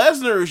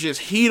 Lesnar is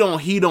just heat on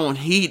heat on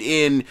heat.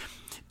 And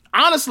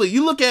honestly,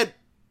 you look at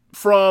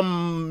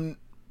from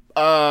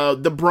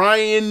the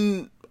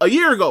Bryan a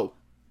year ago,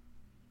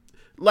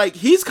 like,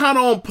 he's kind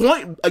of on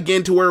point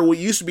again to where we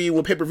used to be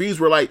when pay-per-views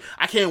were like,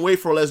 I can't wait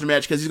for a Lesnar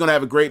match because he's going to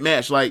have a great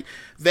match. Like,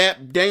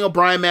 that Daniel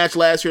Bryan match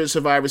last year at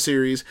Survivor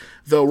Series,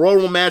 the Royal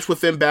Rumble match with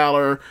Finn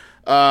Balor,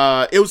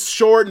 it was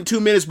short in 2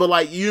 minutes, but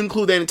like, you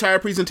include that entire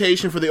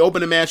presentation for the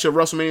opening match of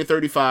WrestleMania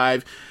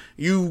 35.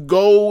 You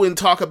go and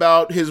talk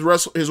about his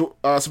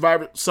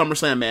Survivor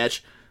SummerSlam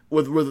match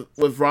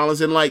with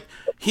Rollins, and like,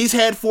 he's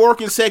had 4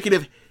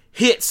 consecutive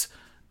hits.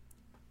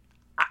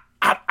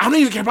 I don't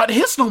even care about the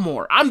hits no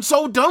more. I'm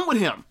so done with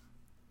him.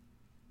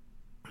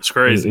 It's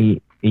crazy.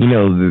 They're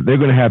going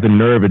to have the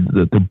nerve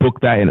to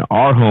book that in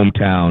our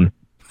hometown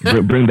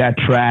bring that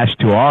trash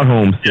to our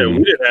home state. Yeah,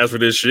 we didn't ask for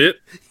this shit.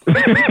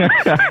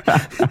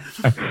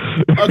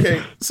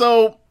 Okay,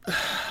 so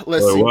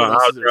let's see. Well,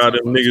 I'll try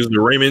them niggas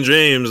to Raymond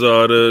James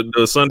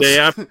the Sunday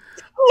after.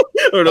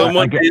 Or the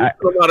Monday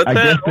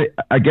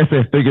I guess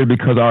they figured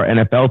because our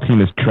NFL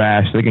team is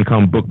trash, they can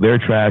come book their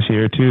trash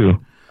here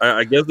too.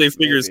 I guess they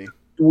figured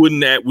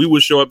we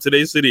would show up to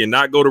their city and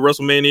not go to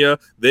WrestleMania.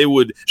 They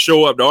would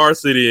show up to our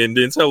city and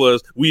then tell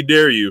us, "We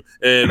dare you,"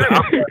 and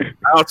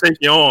I'll take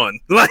you on.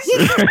 Like,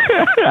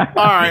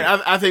 all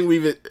right, I think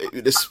we've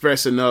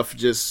expressed enough,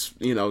 just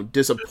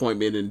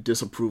disappointment and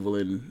disapproval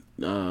in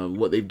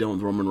what they've done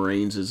with Roman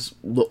Reigns'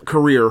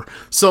 career.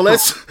 So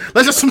let's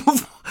just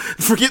move.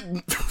 Forget,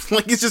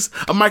 like, it's just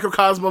a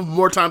microcosm of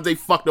more times they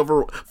fucked up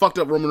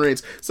Roman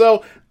Reigns.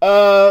 So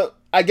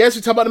I guess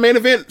we talk about the main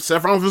event: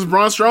 Seth Rollins versus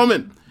Braun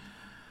Strowman.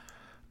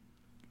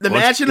 The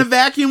match in a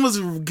vacuum was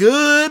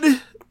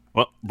good.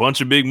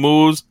 Bunch of big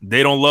moves.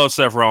 They don't love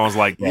Seth Rollins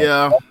like that.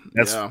 Yeah.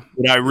 That's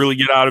what I really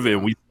get out of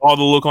it. We saw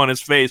the look on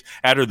his face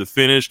after the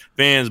finish.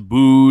 Fans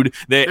booed.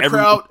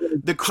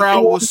 The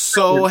crowd was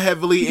so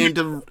heavily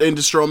into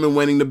Strowman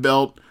winning the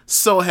belt.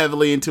 So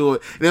heavily into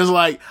it. And it was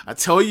like, I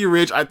tell you,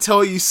 Rich, I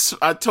tell you,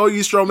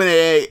 Strowman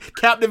had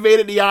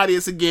captivated the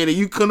audience again, and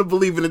you couldn't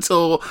believe it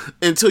until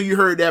you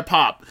heard that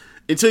pop.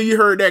 Until you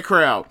heard that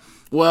crowd.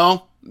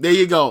 Well, there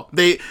you go.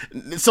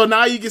 So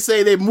now you can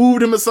say they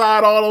moved him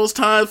aside all those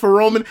times for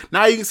Roman.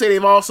 Now you can say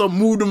they've also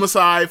moved him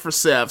aside for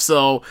Seth.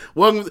 So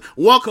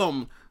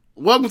welcome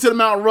to the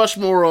Mount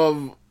Rushmore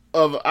of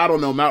I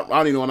don't know, I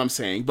don't even know what I'm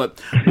saying,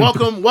 but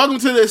welcome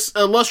to this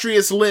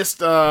illustrious list,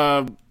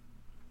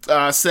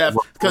 Seth,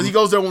 because he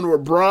goes there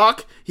with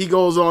Brock, he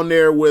goes on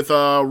there with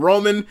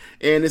Roman,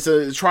 and it's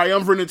a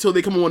triumvirate until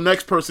they come on the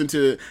next person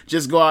to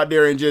just go out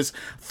there and just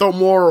throw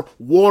more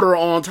water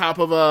on top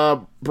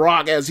of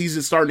Brock as he's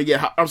just starting to get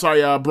hot. I'm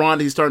sorry, Braun,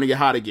 he's starting to get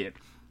hot again.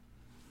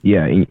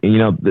 Yeah, and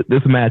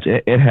this match,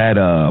 it had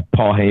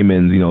Paul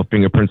Heyman's,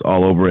 fingerprints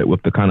all over it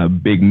with the kind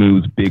of big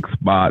moves, big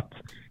spots,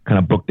 kind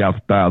of booked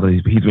out style that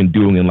he's been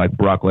doing in like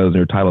Brock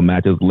Lesnar title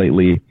matches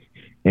lately.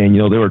 And,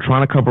 they were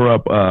trying to cover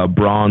up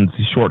Braun's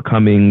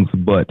shortcomings,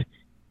 but,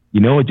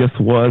 it just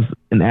was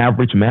an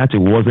average match. It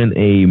wasn't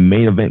a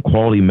main event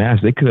quality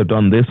match. They could have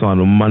done this on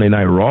a Monday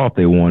Night Raw if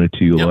they wanted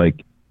to. Yep.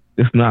 Like,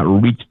 it's not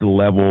reached the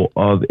level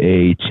of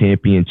a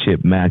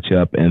championship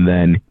matchup. And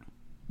then,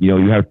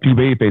 you have two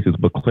babyfaces,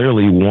 but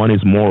clearly one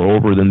is more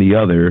over than the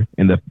other.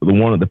 And the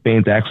one that the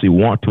fans actually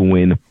want to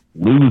win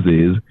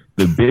loses.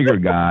 The bigger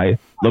guy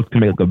looks to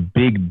make like a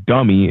big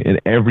dummy in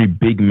every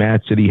big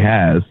match that he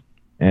has.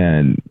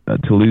 And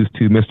to lose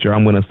to Mr.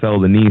 I'm going to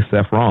sell the knee,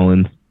 Seth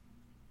Rollins.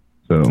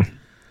 So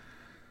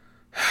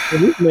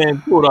this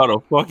man pulled out a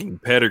fucking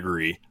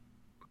pedigree.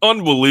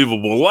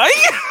 Unbelievable. Like,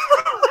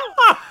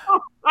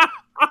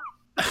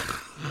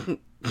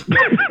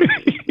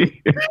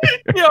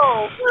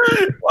 yo,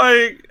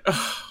 like,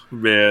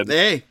 man.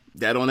 Hey,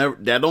 that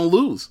don't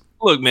lose.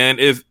 Look, man,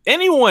 if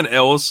anyone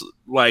else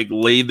like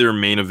laid their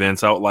main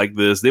events out like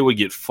this, they would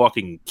get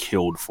fucking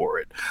killed for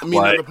it. I mean,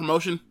 like, the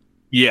promotion?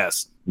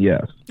 Yes.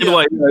 Yes. It'd be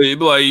like,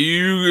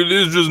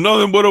 there's just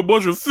nothing but a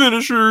bunch of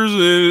finishers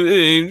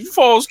and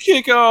false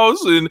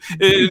kickouts and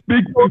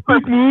big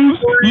moves.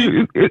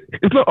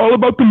 It's not all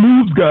about the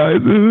moves,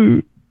 guys.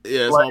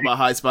 Yeah, it's all about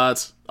high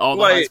spots. All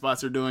the high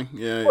spots are doing.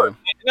 Yeah. And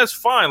that's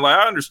fine. Like,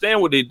 I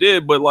understand what they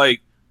did, but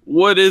like,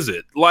 what is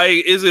it?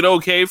 Like, is it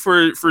okay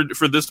for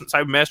this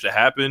type of match to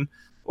happen?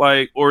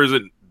 Like, or is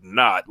it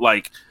not?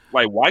 Like,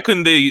 why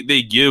couldn't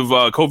they give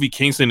Kofi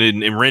Kingston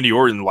and Randy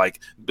Orton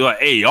be like,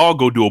 hey, y'all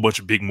go do a bunch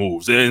of big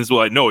moves, and it's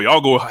like, no,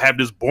 y'all go have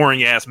this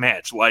boring ass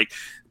match. Like,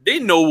 they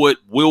know what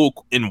will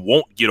and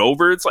won't get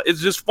over. It's like,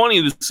 it's just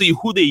funny to see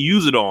who they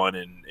use it on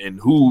and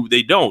who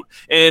they don't.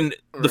 And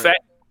the fact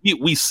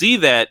we see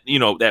that,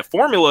 that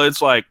formula,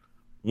 it's like,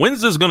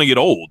 when's this gonna get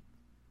old?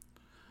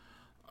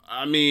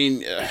 I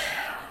mean,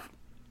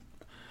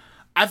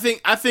 I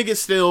think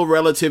it's still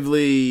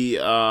relatively.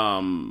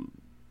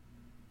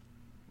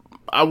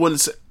 I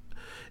wouldn't say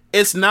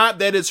it's not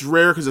that it's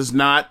rare because it's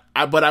not.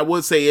 But I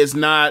would say it's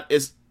not.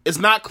 It's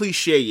not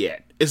cliche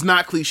yet. It's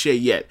not cliche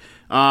yet.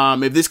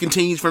 If this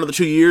continues for another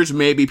 2 years,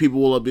 maybe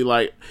people will be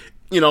like,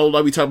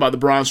 like we talk about the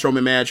Braun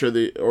Strowman match, or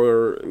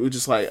we're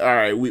just like, all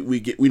right, we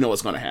know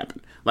what's going to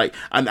happen. Like,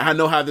 I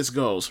know how this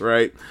goes,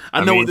 right?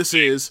 I know what this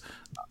is.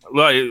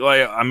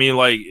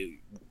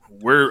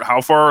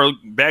 How far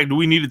back do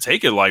we need to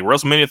take it? Like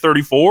WrestleMania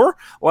 34,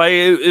 like,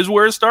 is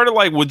where it started.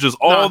 Like, with just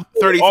all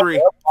 33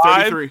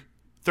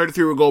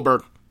 with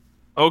Goldberg.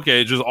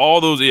 Okay, just all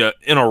those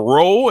in a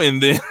row,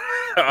 and then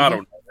I don't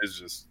know. It's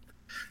just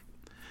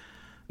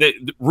the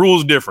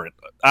rules different.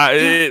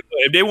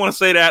 If they want to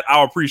say that,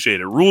 I'll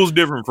appreciate it. Rules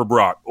different for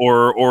Brock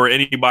or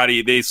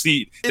anybody they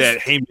see that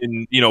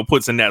Heyman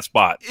puts in that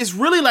spot. It's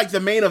really like the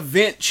main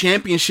event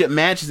championship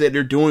matches that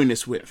they're doing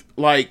this with.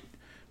 Like,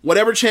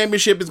 whatever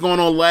championship is going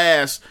on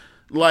last,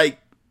 like,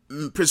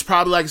 it's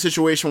probably like a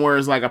situation where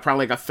it's like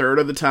probably like a third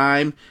of the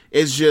time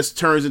it just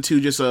turns into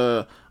just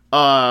a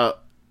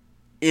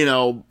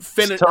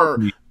finish or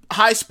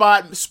high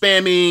spot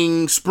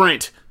spamming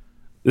sprint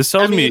This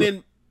tells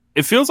me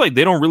it feels like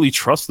they don't really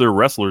trust their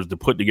wrestlers to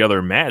put together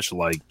a match.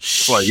 Like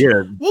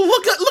yeah. Well,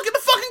 look at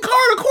the fucking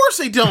card. Of course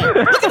they don't.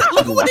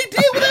 Look at what they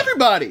did with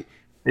everybody.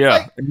 Yeah,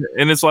 like,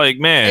 and it's like,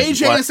 man,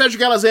 AJ and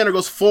Cedric Alexander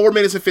goes 4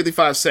 minutes and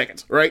 55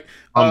 seconds, right?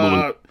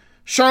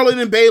 Charlotte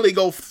and Bayley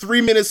go 3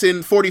 minutes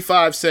and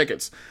 45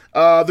 seconds.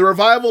 The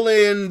Revival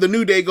and the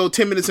New Day go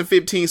 10 minutes and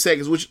 15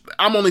 seconds, which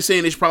I'm only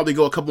saying they should probably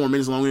go a couple more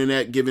minutes longer than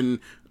that, given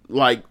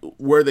like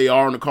where they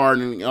are on the card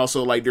and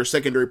also like their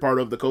secondary part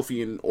of the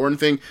Kofi and Orton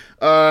thing.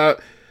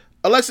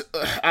 Alexa,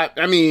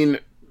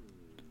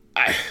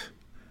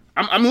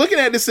 I'm looking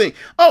at this thing.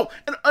 Oh,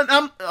 and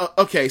I'm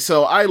okay.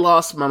 So I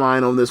lost my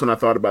mind on this when I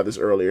thought about this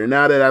earlier.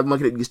 Now that I'm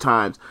looking at these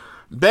times,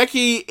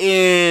 Becky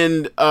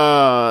and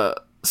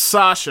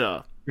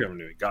Sasha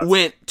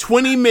went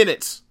 20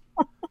 minutes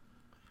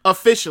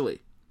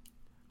officially.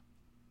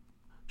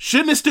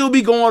 Shouldn't it still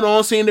be going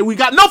on, saying that we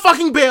got no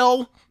fucking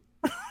bell?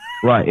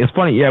 Right. It's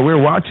funny. Yeah, we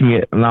were watching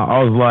it, and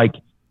I was like,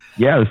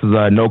 yeah, this is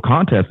a no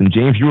contest. And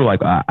James, you were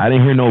like, I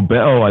didn't hear no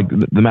bell. Like,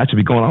 the match would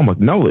be going on. I'm like,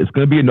 no, it's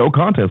going to be a no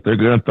contest. They're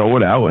going to throw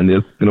it out, and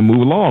it's going to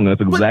move along. And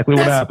that's exactly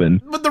what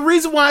happened. But the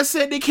reason why I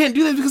said they can't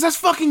do that is because that's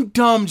fucking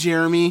dumb,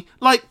 Jeremy.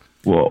 Like,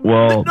 this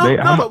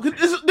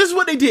is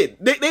what they did.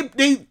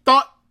 They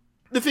thought,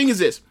 the thing is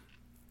this.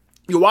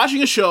 You're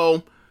watching a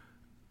show,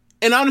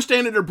 and I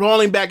understand that they're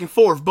brawling back and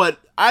forth, but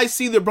I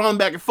see they're brawling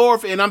back and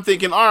forth, and I'm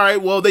thinking, all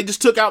right, well, they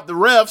just took out the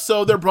ref,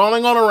 so they're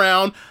brawling on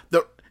around.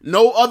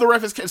 No other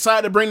ref has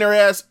decided to bring their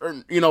ass,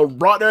 or,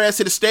 brought their ass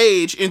to the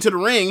stage, into the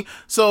ring.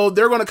 So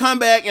they're going to come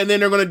back, and then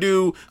they're going to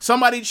do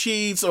somebody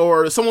cheats,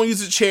 or someone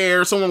uses a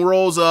chair, someone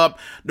rolls up,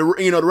 the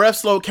ref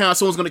slow count,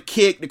 someone's going to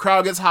kick, the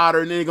crowd gets hotter,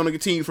 and then they're going to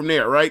continue from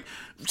there, right?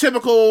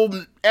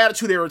 Typical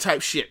Attitude Era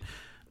type shit.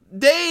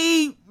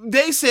 They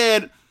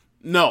said,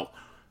 no,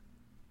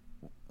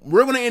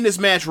 we're going to end this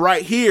match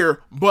right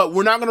here, but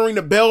we're not going to ring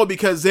the bell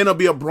because then it'll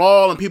be a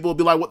brawl, and people will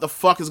be like, what the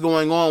fuck is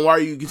going on? Why are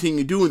you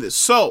continuing doing this?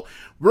 So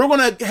we're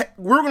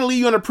gonna leave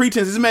you under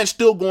pretense this match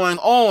still going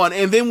on,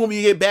 and then when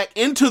we get back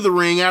into the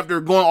ring after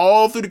going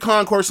all through the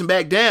concourse and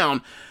back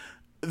down,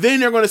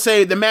 then they're gonna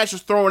say the match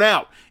is thrown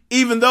out,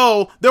 even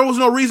though there was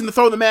no reason to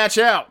throw the match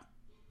out.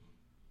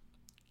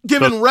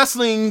 Given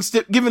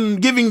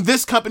giving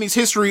this company's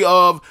history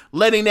of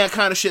letting that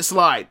kind of shit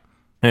slide.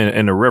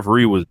 And the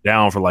referee was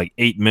down for like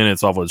 8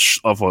 minutes off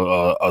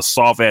a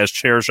soft ass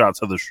chair shot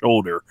to the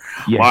shoulder.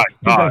 Yeah, my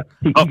God.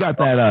 He got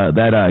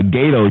that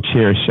Gato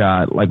chair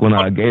shot, like when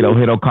Gato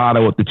hit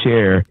Okada with the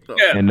chair,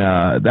 and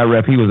that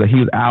ref he was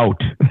out.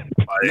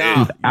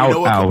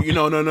 No.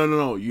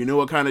 You know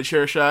what kind of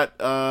chair shot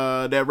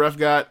that ref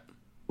got?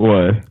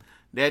 What?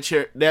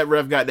 That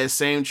ref got that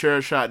same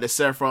chair shot that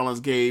Seth Rollins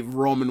gave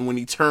Roman when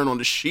he turned on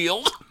the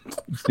Shield.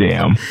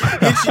 Damn.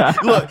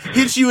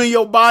 hits you in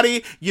your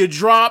body, you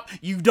drop,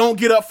 you don't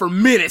get up for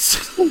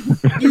minutes.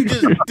 You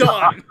just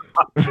done.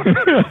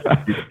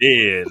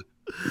 Yeah.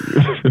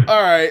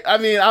 All right. I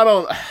mean, I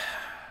don't.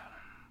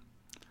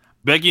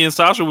 Becky and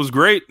Sasha was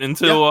great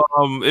until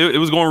it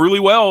was going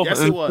really well.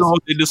 Yes, it was.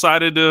 They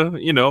decided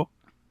to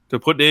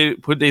put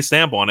their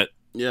stamp on it.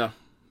 Yeah.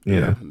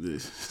 Yeah.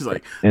 It's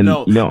like,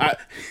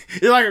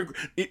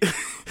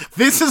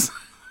 this is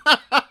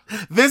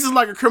this is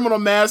like a criminal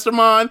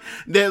mastermind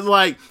that's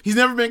like, he's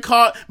never been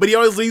caught, but he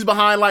always leaves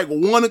behind like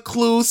one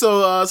clue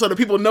so the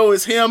people know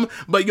it's him,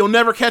 but you'll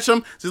never catch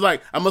him. So he's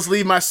like, I must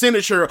leave my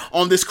signature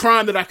on this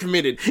crime that I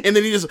committed, and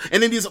then he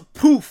just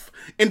poof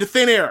into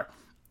thin air.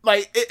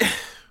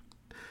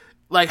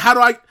 Like how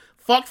do I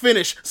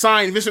finish,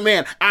 sign, Vince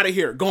McMahon, out of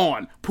here,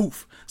 gone,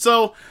 poof.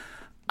 So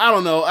I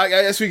don't know. I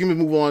guess we can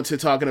move on to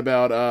talking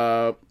about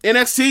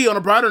NXT on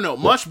a brighter note,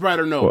 much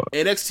brighter note.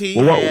 NXT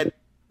had.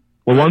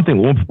 Well, one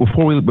thing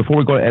before we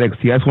go to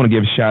NXT, I just want to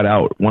give a shout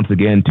out once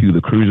again to the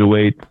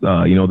cruiserweights.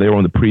 They were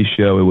on the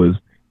pre-show. It was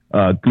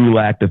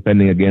Gulak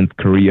defending against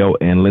Carrillo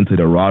and Lince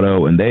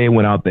Dorado, and they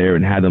went out there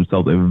and had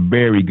themselves a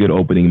very good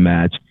opening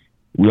match.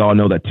 We all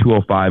know that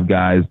 205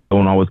 guys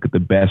don't always get the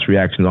best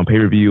reactions on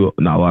pay-per-view.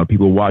 Not a lot of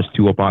people watch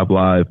 205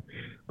 live.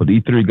 But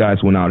these three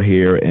guys went out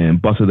here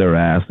and busted their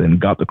ass and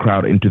got the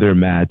crowd into their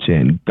match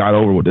and got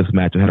over with this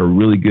match and had a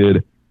really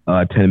good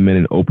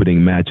 10-minute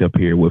opening match up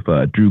here with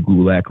Drew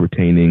Gulak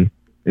retaining.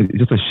 It's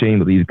just a shame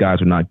that these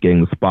guys are not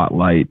getting the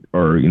spotlight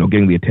or,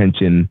 getting the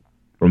attention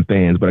from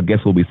fans. But I guess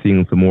we'll be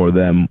seeing some more of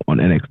them on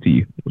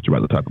NXT, which we're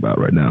about to talk about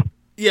right now.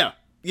 Yeah.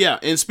 Yeah,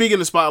 and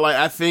speaking of spotlight,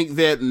 I think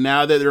that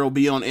now that there will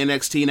be on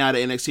NXT, now that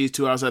NXT is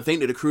 2 hours, I think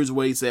that the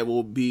cruiserweights that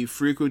will be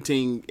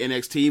frequenting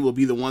NXT will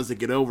be the ones that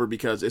get over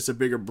because it's a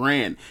bigger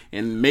brand,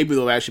 and maybe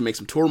they'll actually make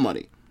some tour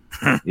money.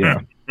 Yeah.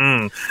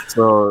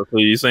 So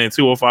you're saying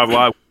 205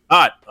 Live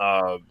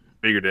not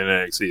bigger than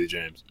NXT,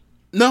 James?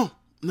 No.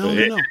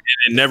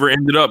 It never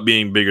ended up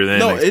being bigger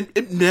than NXT. No,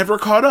 it never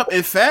caught up.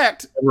 In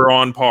fact, never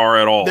on par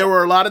at all. There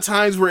were a lot of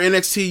times where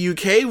NXT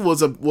UK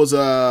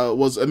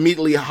was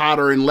immediately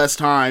hotter in less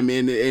time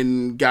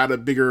and got a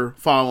bigger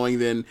following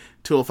than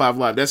 205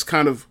 Live. That's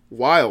kind of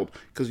wild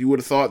because you would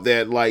have thought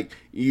that like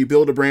you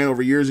build a brand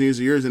over years and years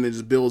and years and it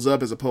just builds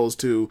up as opposed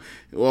to,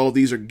 well,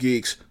 these are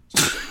geeks.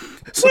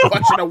 so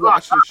I should have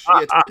watched the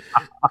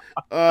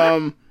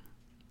shit.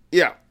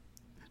 Yeah.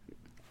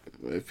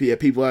 If you have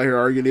people out here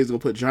arguing he's gonna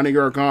put Johnny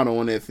Gargano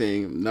on that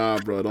thing, nah,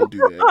 bro, don't do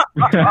that.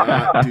 Do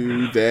not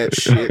do that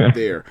shit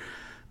there.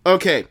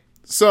 Okay,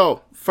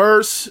 so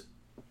first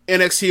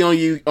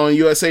NXT on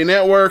USA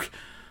Network.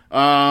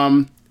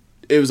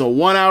 It was a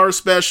 1 hour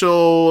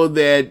special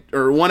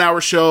 1 hour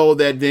show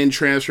that then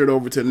transferred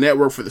over to the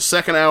network for the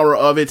second hour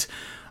of it.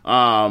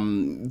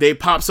 They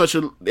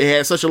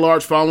had such a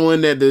large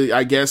following that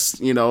I guess,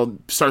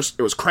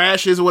 it was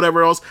crashes or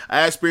whatever else.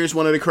 I experienced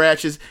one of the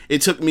crashes.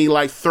 It took me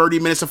like 30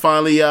 minutes to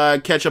finally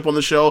catch up on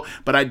the show,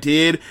 but I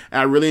did.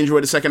 I really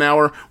enjoyed the second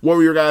hour. What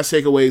were your guys'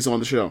 takeaways on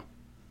the show?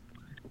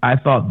 I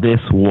thought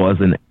this was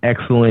an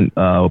excellent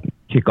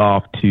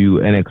kickoff to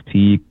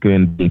NXT,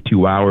 going to be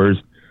 2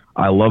 hours.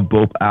 I love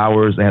both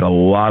hours. They had a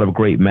lot of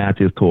great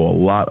matches, told a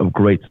lot of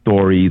great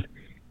stories,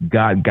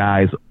 got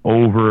guys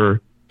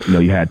over.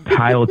 You had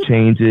title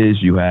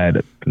changes, you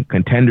had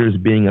contenders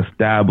being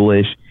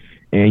established,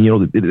 and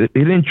they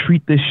didn't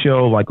treat this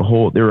show like a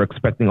whole. They were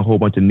expecting a whole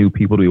bunch of new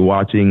people to be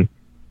watching.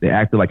 They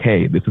acted like,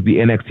 hey, this is the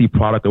NXT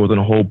product. There wasn't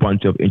a whole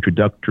bunch of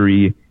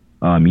introductory.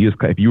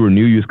 If you were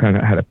new, you just kind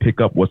of had to pick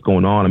up what's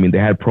going on. I mean, they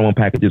had promo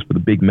packages for the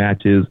big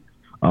matches,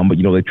 but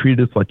they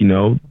treated us like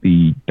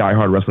the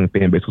diehard wrestling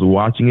fan base was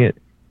watching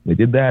it. They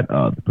did that.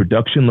 The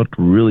production looked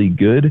really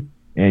good,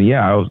 and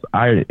yeah,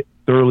 I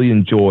thoroughly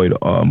enjoyed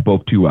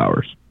both 2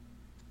 hours.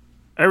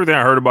 Everything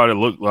I heard about it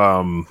looked,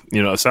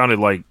 it sounded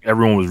like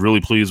everyone was really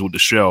pleased with the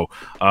show.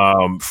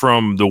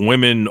 From the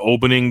women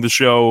opening the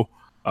show,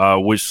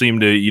 which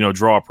seemed to,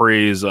 draw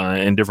praise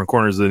in different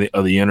corners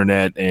of the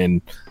internet,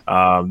 and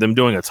them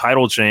doing a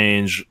title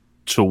change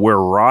to where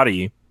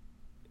Roddy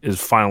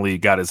is finally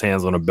got his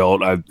hands on a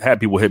belt. I've had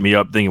people hit me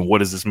up thinking, what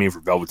does this mean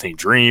for Velveteen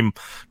Dream?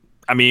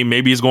 I mean,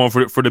 maybe he's going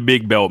for the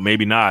big belt,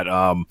 maybe not.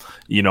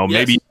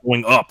 Maybe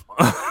going up.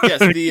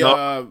 Yes,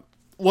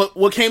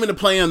 What came into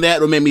play on that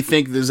what made me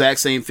think the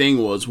exact same thing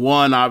was,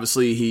 one,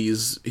 obviously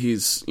he's he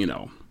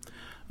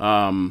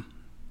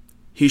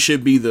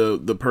should be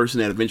the person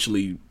that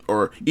eventually,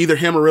 or either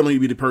him or really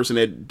be the person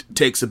that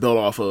takes the belt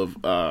off of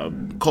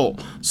Cole.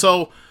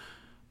 So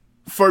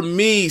for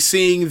me,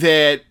 seeing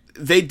that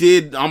they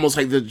did almost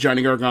like the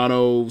Johnny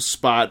Gargano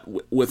spot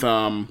with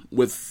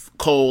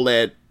Cole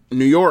at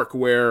New York,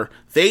 where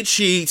they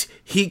cheat,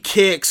 he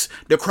kicks,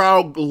 the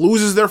crowd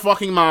loses their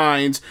fucking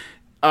minds.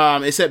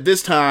 Except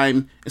this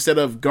time, instead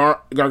of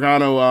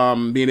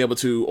Gargano being able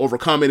to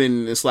overcome it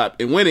and slap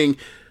and winning,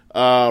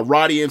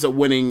 Roddy ends up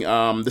winning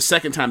the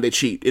second time they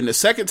cheat. In the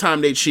second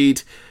time they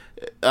cheat,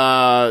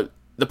 the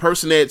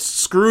person that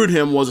screwed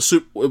him was a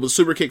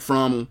super kick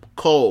from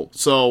Cole.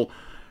 So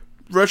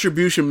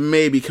retribution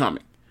may be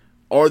coming,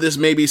 or this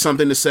may be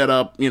something to set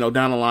up,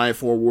 down the line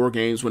for War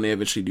Games when they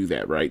eventually do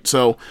that, right?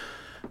 So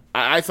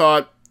I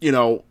thought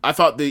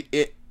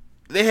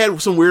they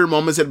had some weird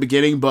moments at the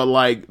beginning, but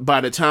like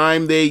by the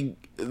time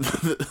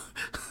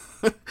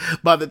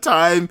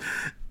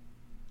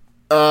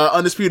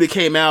Undisputed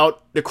came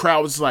out, the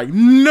crowd was like,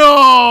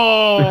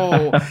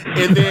 no!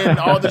 And then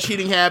all the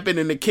cheating happened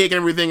and the kick and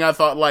everything. I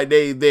thought like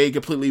they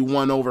completely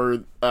won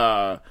over.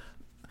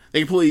 They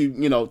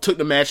completely took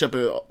the match up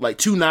like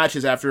 2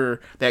 notches after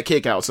that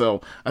kick out.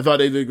 So I thought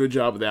they did a good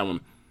job with that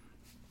one.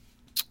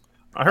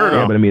 I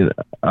heard. But I mean,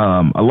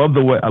 I love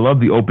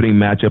the opening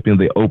matchup.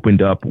 They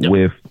opened up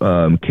with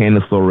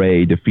Candice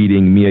LeRae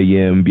defeating Mia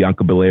Yim,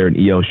 Bianca Belair, and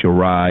Io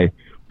Shirai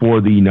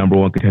for the number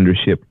 1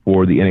 contendership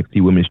for the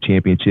NXT Women's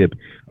Championship.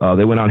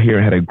 They went out here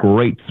and had a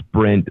great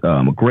sprint,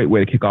 a great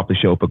way to kick off the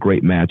show with a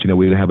great match. We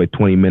would have a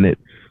 20-minute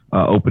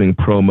opening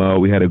promo.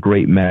 We had a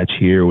great match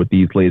here with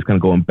these ladies kind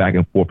of going back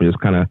and forth and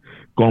just kind of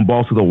going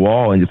balls to the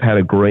wall, and just had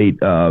a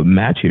great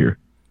match here.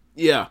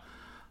 Yeah,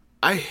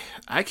 I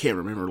can't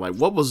remember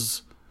what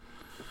was.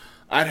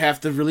 I'd have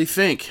to really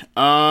think.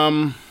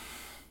 What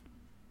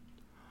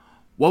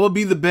would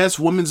be the best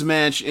women's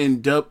match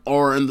in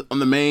on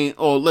the main?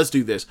 Oh, let's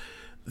do this.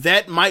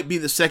 That might be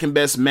the second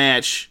best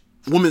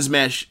women's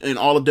match in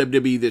all of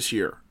WWE this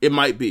year. It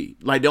might be.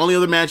 Like the only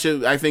other match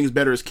I think is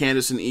better is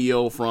Candice and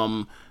Io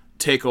from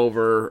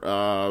TakeOver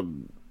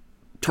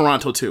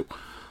Toronto 2.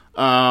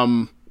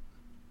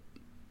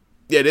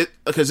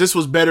 Because this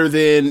was better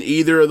than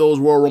either of those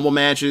Royal Rumble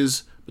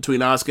matches between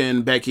Asuka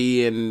and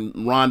Becky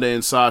and Ronda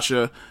and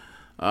Sasha.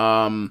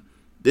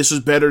 This was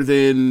better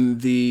than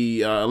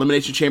the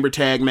Elimination Chamber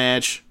tag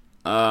match.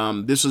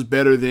 This was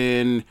better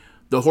than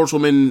the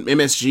Horsewoman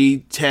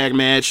MSG tag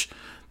match.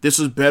 This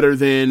was better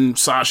than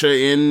Sasha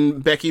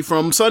and Becky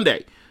from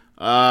Sunday.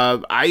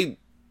 I'm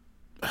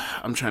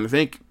trying to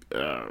think.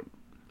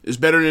 It's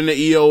better than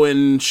the Io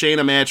and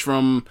Shayna match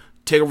from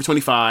TakeOver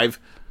 25.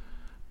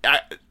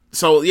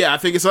 So yeah, I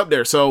think it's up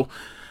there. So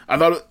I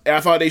thought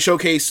they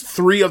showcased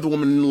 3 of the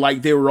women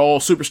like they were all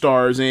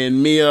superstars,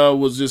 and Mia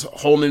was just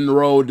holding the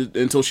road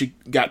until she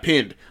got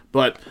pinned.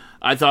 But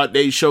I thought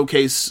they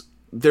showcased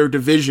their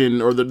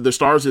division, or the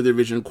stars of their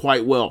division,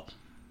 quite well.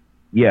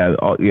 Yeah,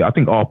 I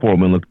think all 4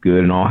 women looked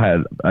good and all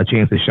had a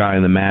chance to shine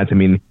in the match. I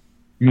mean,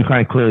 you can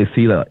kind of clearly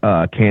see that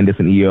Candice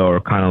and Io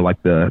are kind of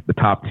like the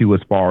top two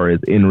as far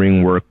as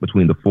in-ring work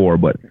between the four.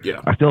 But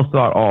I still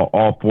thought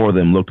all four of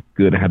them looked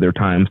good and had their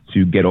times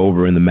to get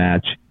over in the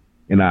match.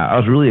 And I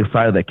was really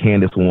excited that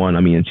Candice won.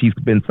 I mean, she's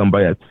been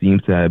somebody that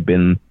seems to have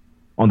been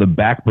on the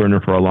back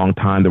burner for a long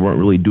time. They weren't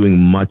really doing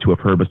much with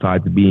her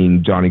besides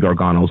being Johnny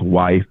Gargano's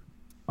wife.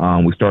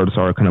 We started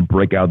to kind of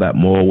break out that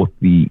mold with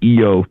the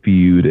Io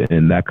feud,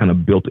 and that kind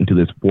of built into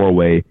this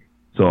four-way.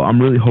 So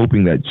I'm really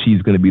hoping that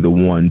she's going to be the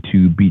one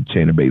to beat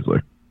Shayna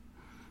Baszler.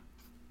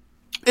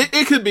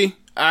 It could be.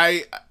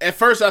 At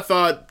first I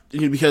thought,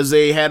 because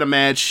they had a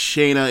match,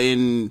 Shayna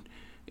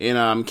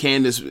and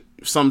Candice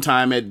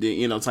sometime at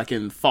it's like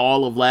in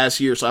fall of last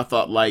year, so I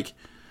thought like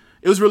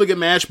it was a really good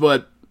match,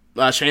 but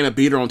Shayna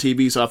beat her on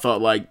TV, so I thought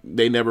like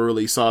they never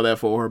really saw that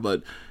for her.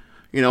 But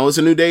it's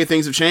a new day,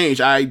 things have changed.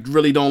 I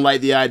really don't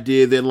like the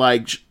idea that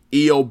like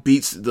Io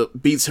beats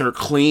her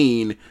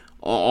clean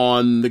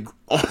on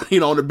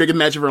the biggest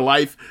match of her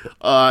life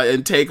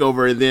and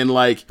Takeover, and then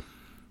like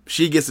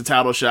she gets the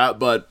title shot.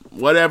 But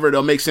whatever,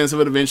 they'll make sense of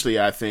it eventually.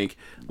 I think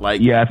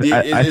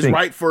it's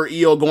right for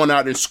Io going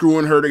out and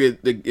screwing her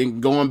and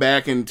going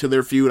back into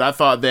their feud. I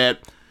thought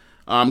that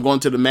going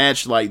to the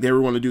match, like they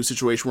were going to do a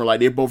situation where like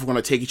they both were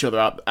going to take each other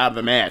out of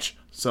the match.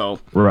 So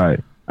right.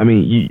 I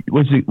mean,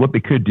 what they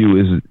could do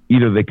is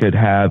either they could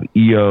have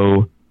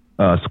Io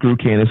screw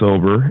Candice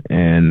over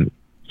and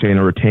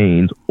Shayna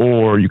retains,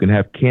 or you can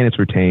have Candice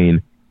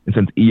retain, and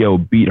since Io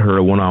beat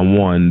her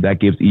one-on-one, that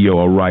gives Io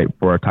a right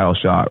for a title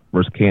shot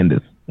versus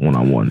Candice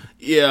one-on-one.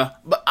 Yeah,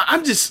 but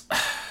I'm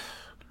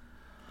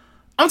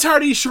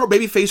tired of these short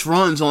babyface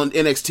runs on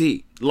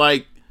NXT.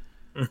 Like,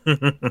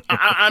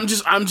 I'm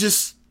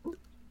just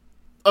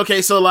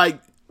okay. So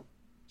like,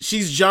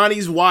 she's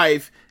Johnny's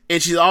wife,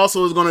 and she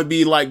also is going to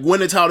be like win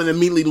the title and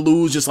immediately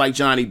lose, just like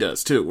Johnny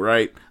does too,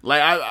 right?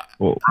 Like,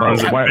 why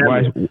does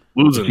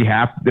she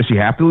have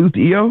to lose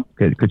to Io?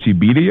 Could she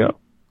beat Io?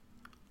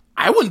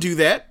 I wouldn't do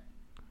that.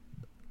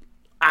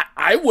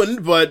 I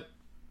wouldn't, but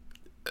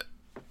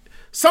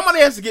somebody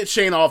has to get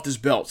Shayna off this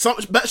belt.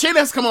 Shayna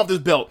has to come off this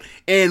belt,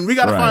 and we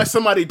got to find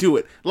somebody to do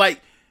it.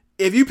 Like,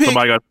 if you pick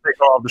somebody got to take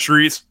her off the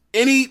streets.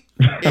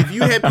 If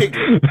you had picked,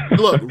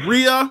 look,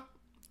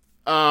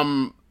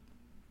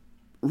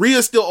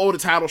 Rhea still owed a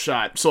title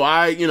shot, so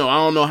I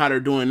don't know how they're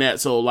doing that.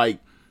 So like,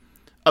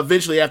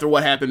 eventually after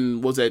what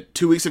happened, was that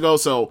 2 weeks ago?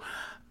 So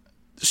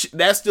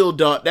that's still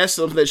done. That's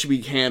something that should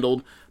be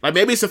handled. Like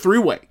maybe it's a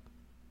 3-way.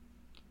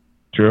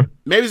 True.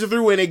 Maybe it's a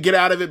 3-way and they get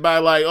out of it by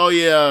like, oh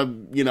yeah,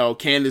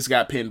 Candice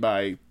got pinned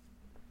by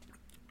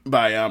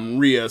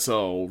Rhea,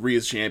 so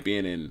Rhea's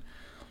champion, and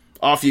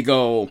off you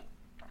go,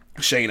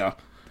 Shayna.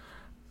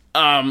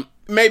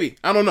 Maybe,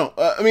 I don't know.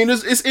 I mean,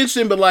 it's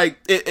interesting, but like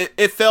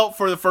it felt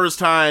for the first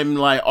time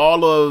like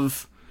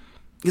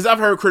because I've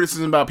heard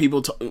criticism about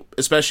people,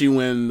 especially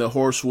when the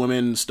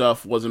horsewoman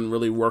stuff wasn't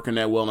really working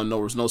that well, and there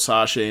was no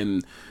Sasha,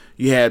 and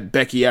you had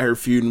Becky out here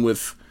feuding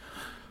with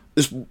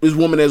this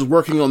woman that's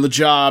working on the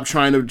job,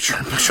 trying to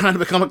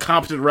become a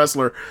competent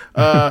wrestler,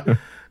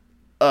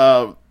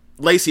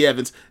 Lacey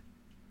Evans.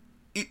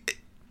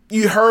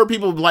 You heard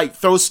people like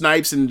throw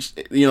snipes, and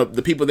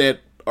the people that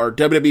are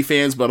WWE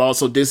fans, but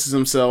also distance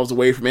themselves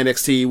away from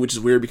NXT, which is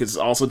weird because it's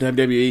also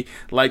WWE.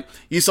 Like,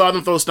 you saw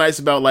them throw snipes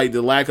about like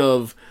the lack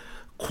of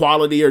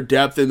quality or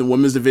depth in the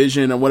women's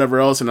division or whatever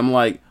else, and I'm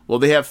like, well,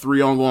 they have 3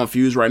 ongoing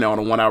feuds right now on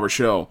a 1-hour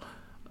show,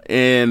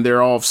 and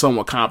they're all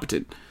somewhat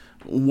competent.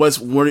 What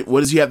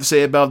does you have to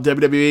say about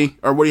WWE,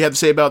 or what do you have to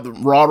say about the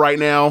Raw right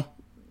now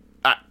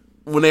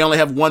when they only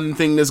have one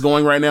thing that's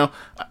going right now?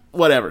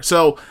 Whatever.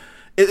 So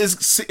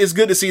it's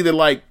good to see that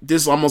like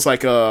this is almost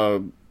like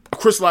a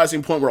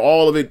crystallizing point where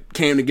all of it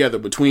came together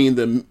between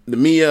the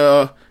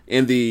Mia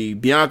and the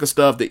Bianca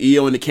stuff, the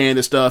Io and the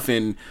Candice stuff,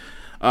 and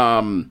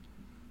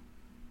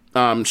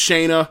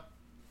Shayna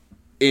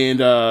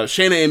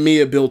and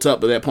Mia built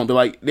up at that point. But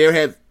like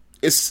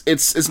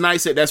it's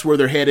nice that that's where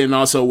they're headed, and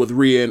also with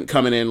Rhea and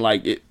coming in,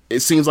 like it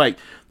seems like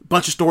a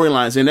bunch of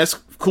storylines, and that's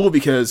cool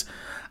because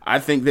I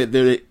think that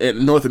they're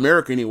in North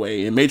America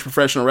anyway, in major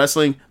professional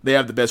wrestling, they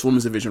have the best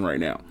women's division right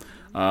now.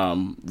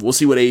 We'll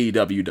see what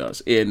AEW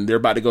does, and they're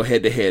about to go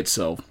head to head,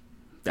 so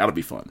that'll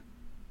be fun.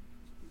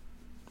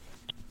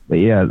 But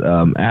yeah,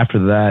 after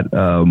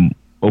that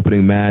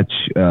opening match,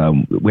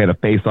 we had a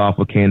face-off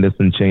with Candice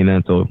and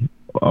Shayna, so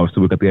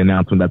obviously we got the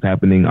announcement that's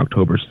happening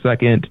October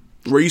 2nd.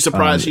 Were you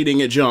surprised she didn't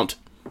get jumped?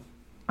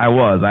 I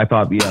was. I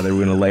thought, they were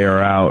going to lay her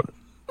out,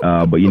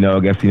 but I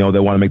guess they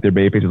want to make their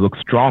babyfaces look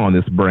strong on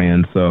this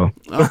brand, so.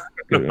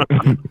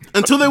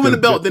 Until they win the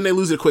belt, then they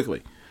lose it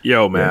quickly.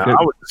 Yo, man, I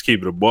would just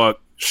keep it a buck.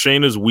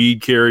 Shayna's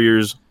weed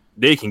carriers,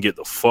 they can get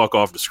the fuck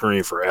off the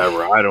screen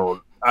forever. I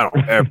don't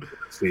ever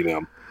see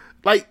them.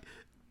 Like,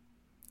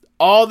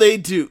 all they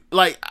do,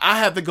 like, I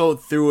have to go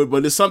through it,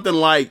 but it's something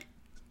like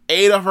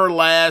 7 of her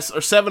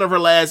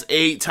last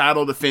 8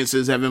 title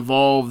defenses have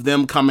involved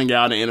them coming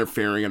out and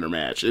interfering in her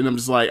match. And I'm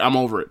just like, I'm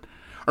over it.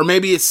 Or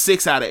maybe it's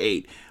 6 out of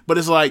 8. But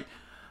it's like,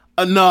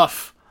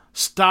 enough.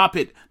 Stop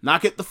it.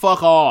 Knock it the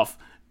fuck off.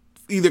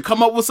 Either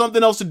come up with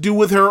something else to do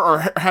with her, or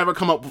have her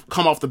come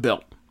off the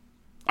belt.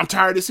 I'm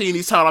tired of seeing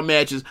these title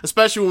matches,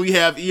 especially when we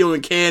have Io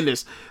and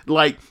Candice.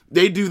 Like,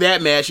 they do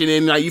that match, and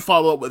then like, you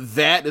follow up with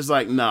that. It's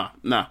like, nah,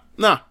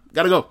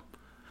 gotta go.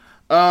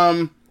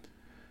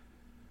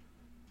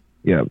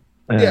 Yeah.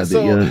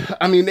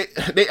 I mean,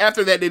 they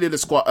after that, they did a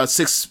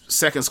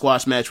 6-second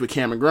squash match with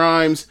Cameron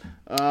Grimes.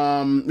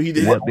 He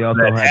did. They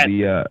also had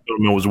the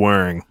gentleman was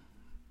wearing.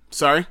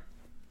 Sorry?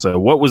 So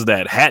what was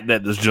that hat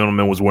that this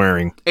gentleman was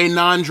wearing? A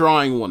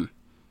non-drawing one.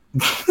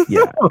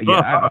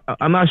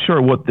 I'm not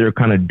sure what they're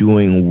kind of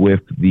doing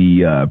with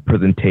the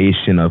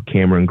presentation of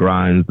Cameron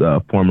Grimes,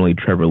 formerly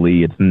Trevor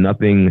Lee. It's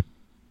nothing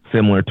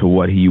similar to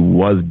what he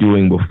was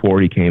doing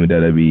before he came to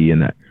WWE.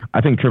 And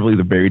I think Trevor Lee's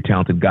a very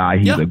talented guy.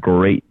 He's a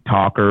great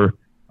talker.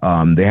 They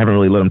haven't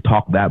really let him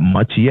talk that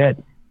much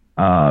yet.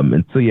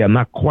 And so, I'm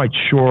not quite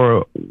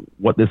sure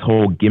what this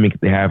whole gimmick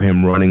they have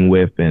him running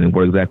with and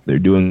what exactly they're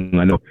doing.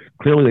 I know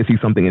clearly they see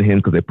something in him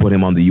because they put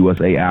him on the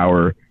USA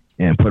Hour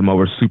and put him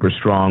over super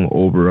strong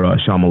over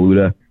Sean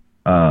Maluda.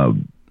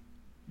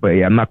 But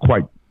I'm not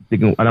quite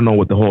thinking. I don't know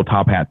what the whole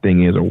top hat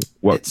thing is or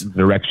what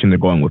direction they're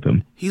going with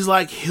him. He's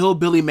like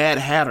Hillbilly Mad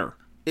Hatter.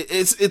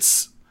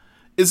 It's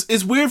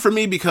weird for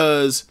me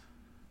because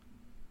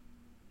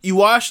you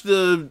watch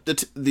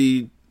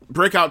the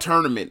breakout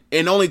tournament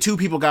and only 2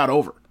 people got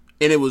over,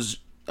 and it was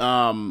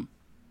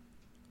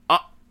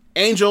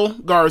Angel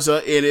Garza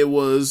and it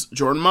was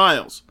Jordan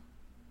Miles.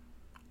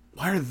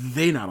 Why are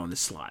they not on this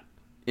slot?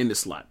 In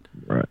this slot,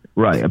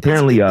 right.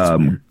 Apparently,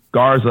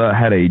 Garza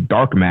had a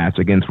dark match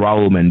against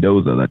Raul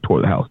Mendoza that tore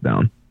the house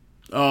down.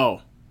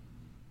 Oh,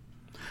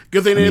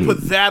 good thing they didn't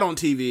put that on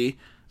TV.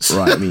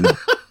 Right. I mean,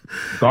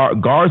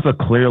 Garza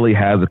clearly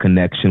has a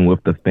connection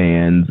with the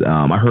fans.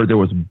 I heard there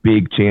was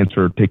big chance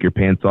for Take Your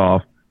Pants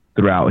Off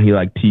throughout. He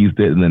teased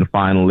it and then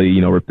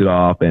finally, ripped it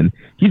off. And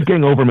he's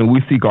getting over. I mean,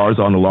 we see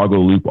Garza on the Largo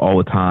Loop all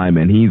the time,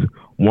 and he's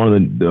one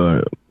of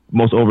the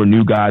most over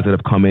new guys that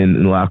have come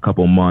in the last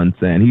couple of months.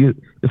 And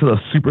this is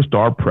a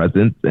superstar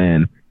presence.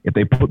 And if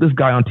they put this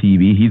guy on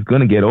TV, he's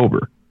going to get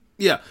over.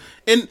 Yeah.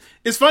 And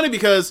it's funny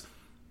because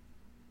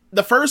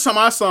the first time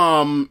I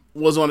saw him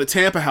was on a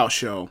Tampa House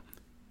show.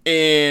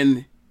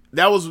 And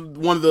that was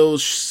one of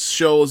those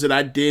shows that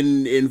I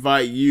didn't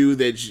invite you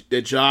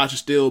that Josh is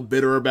still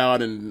bitter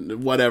about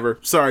and whatever.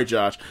 Sorry,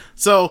 Josh.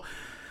 So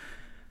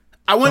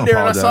I went there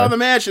and I saw the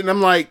match and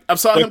I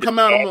saw him come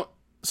out.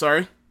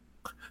 Sorry.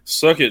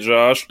 Suck it,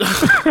 Josh.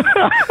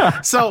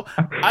 So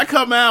I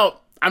come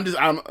out.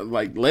 I'm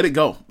like, let it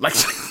go.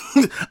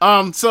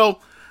 So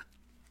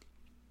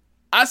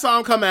I saw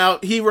him come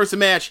out. He works the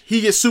match.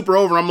 He gets super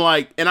over. I'm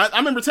like, and I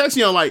remember texting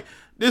you, like,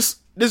 this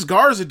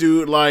Garza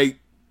dude, like,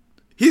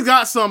 he's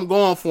got something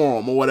going for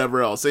him or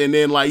whatever else. And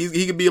then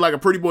he could be like a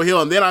pretty boy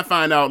heel. And then I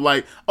find out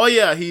oh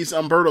yeah, he's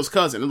Humberto's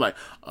cousin. It's like,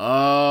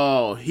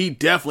 oh, he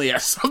definitely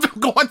has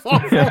something going for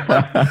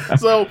him.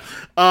 So,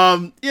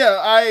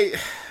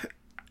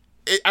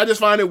 I just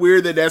find it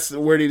weird that that's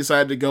where they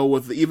decided to go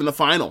with even the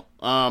final.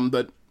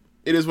 But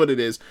it is what it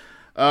is.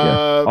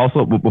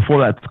 Also, before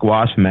that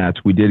squash match,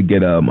 we did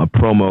get a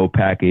promo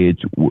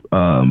package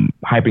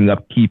hyping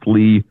up Keith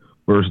Lee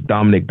versus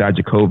Dominic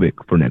Dijakovic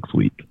for next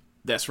week.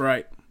 That's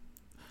right.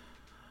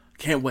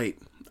 Can't wait.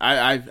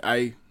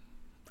 I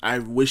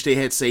wish they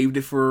had saved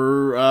it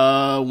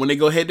for when they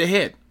go head to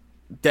head.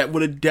 That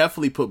would have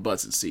definitely put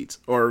butts in seats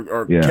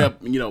or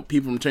kept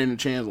people from changing the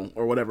channel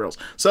or whatever else.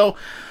 So,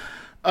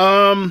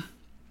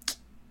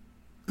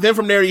 then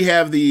from there you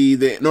have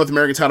the North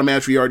American title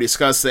match. We already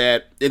discussed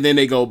that, and then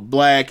they go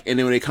black, and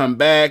then when they come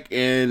back,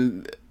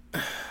 and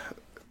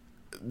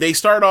they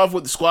start off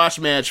with the squash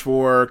match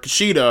for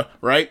Kushida,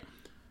 right?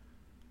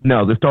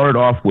 No, they started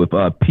off with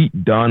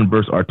Pete Dunne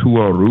versus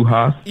Arturo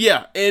Rujas.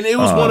 Yeah, and it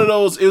was one of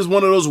those. It was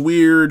one of those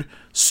weird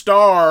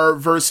star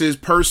versus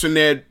person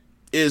that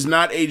is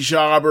not a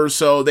jobber,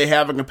 so they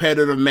have a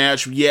competitive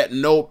match. Yet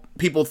no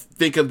people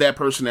think of that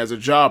person as a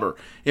jobber.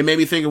 It made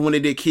me think of when they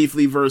did Keith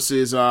Lee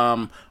versus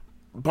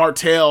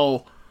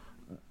Bartel,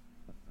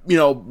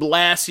 late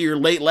last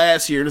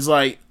year. And it's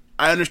like,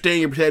 I understand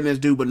you're protecting this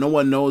dude, but no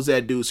one knows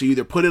that dude. So you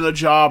either put in a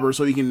jobber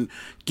so he can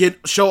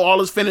show all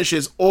his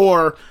finishes,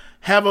 or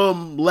have a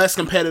less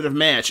competitive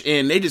match.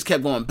 And they just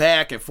kept going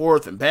back and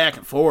forth and back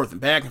and forth and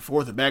back and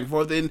forth and back and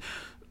forth. And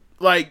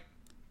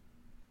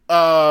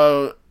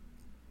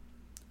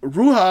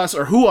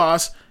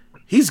Rujas,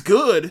 he's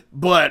good,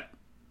 but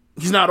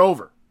he's not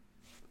over.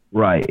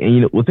 Right.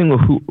 And the thing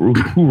with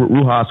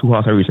Rujas,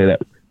 however you say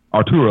that,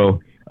 Arturo,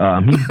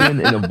 he's been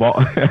in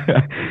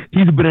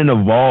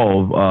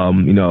Evolve,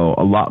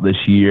 a lot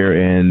this year,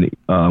 and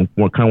kind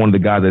of one of the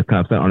guys that's kind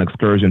of sent on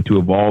excursion to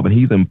Evolve, and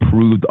he's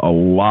improved a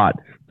lot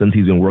since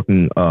he's been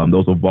working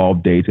those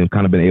Evolve dates and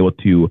kind of been able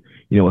to,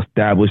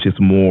 establish his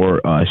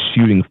more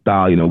shooting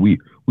style. We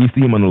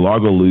see him on the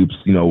Largo Loops,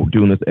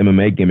 doing this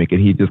MMA gimmick, and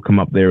he'd just come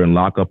up there and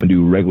lock up and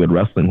do regular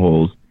wrestling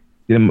holds.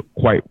 Didn't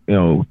quite,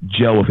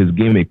 gel with his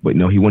gimmick, but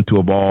he went to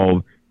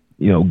Evolve.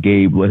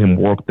 Gabe let him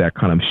work that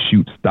kind of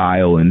shoot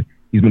style, and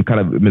he's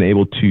been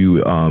able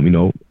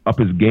to, up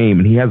his game,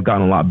 and he has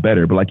gotten a lot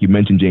better. But like you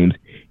mentioned, James,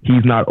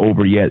 he's not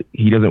over yet.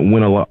 He doesn't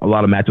win a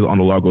lot of matches on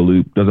the Largo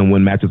Loop, doesn't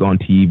win matches on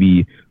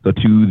TV. So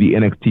to the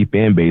NXT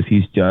fan base,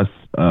 he's just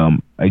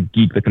a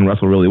geek that can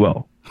wrestle really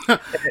well.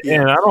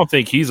 And I don't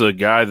think he's a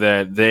guy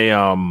that they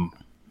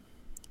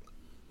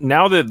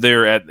now that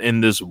they're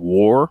in this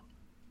war,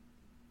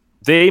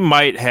 they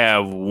might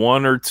have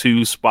one or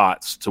two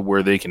spots to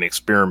where they can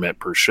experiment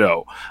per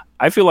show.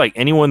 I feel like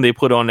anyone they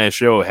put on that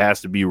show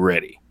has to be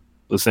ready.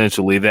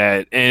 Essentially,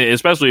 that, and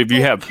especially if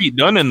you have Pete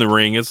Dunne in the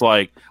ring, it's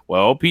like,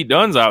 well, Pete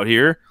Dunne's out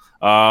here.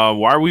 Why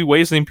are we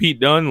wasting Pete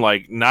Dunne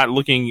like not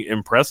looking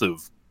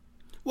impressive?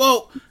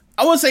 Well,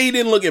 I wouldn't say he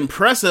didn't look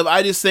impressive.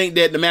 I just think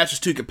that the match was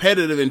too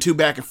competitive and too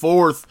back and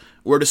forth,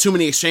 where there's too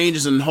many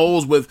exchanges and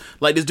holes with,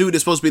 like, this dude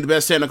is supposed to be the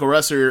best technical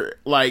wrestler,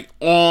 like,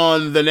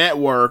 on the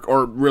network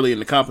or really in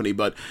the company,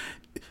 but.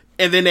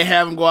 And then they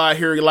have him go out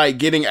here like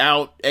getting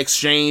out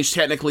exchanged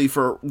technically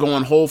for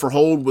going hold for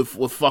hold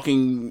with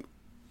fucking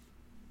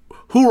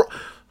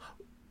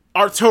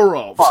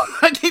Arturo.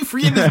 I keep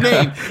forgetting his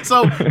name.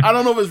 So I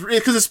don't know if it's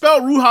because it's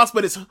spelled Rujas,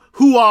 but it's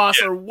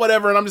Huas or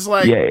whatever. And I'm just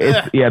like,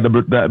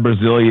 the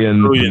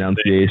Brazilian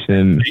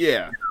pronunciation.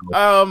 Yeah.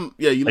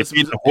 You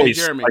listen to Hoist,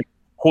 Jeremy. like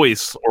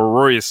Hoist or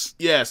Royce.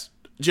 Yes.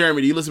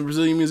 Jeremy, do you listen to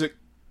Brazilian music?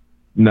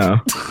 No.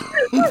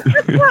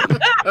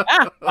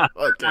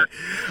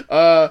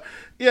 Okay.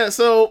 Yeah,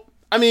 so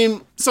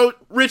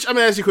Rich, I'm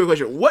gonna ask you a quick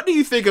question. What do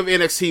you think of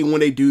NXT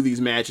when they do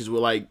these matches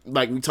with like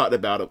we talked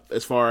about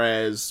as far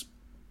as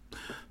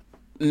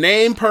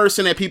name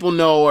person that people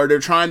know or they're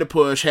trying to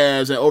push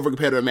has an over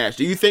competitive match?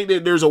 Do you think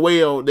that there's a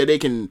way that they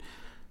can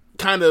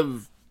kind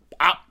of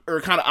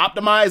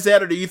optimize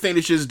that, or do you think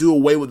they should just do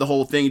away with the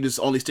whole thing and just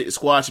only stick to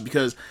squash?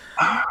 Because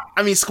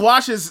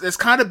squash is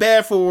kind of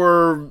bad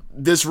for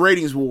this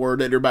ratings war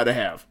that they're about to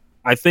have.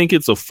 I think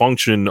it's a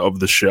function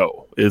of the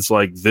show. It's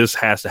like this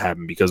has to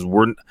happen because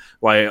we're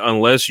like,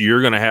 unless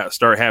you're gonna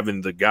start having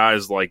the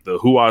guys like the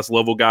Huas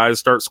level guys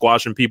start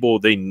squashing people,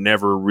 they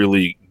never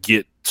really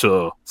get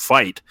to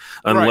fight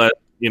unless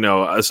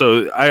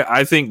So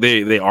I think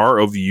they are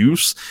of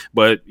use,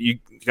 but you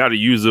got to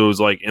use those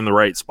like in the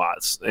right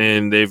spots,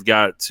 and they've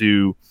got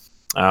to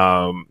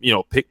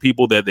pick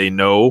people that they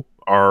know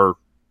are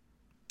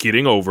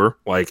getting over.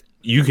 Like,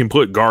 you can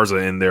put Garza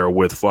in there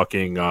with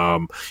fucking,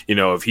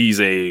 if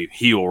he's a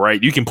heel,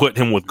 right? You can put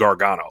him with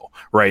Gargano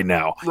right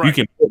now. Right. You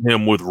can put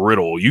him with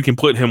Riddle. You can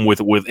put him with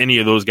any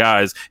of those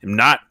guys,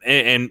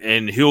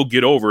 and he'll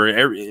get over.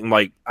 And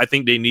like, I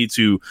think they need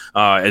to,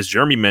 as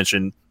Jeremy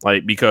mentioned,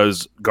 like,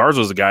 because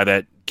Garza's a guy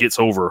that gets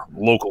over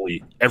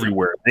locally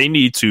everywhere. They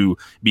need to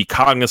be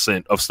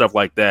cognizant of stuff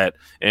like that.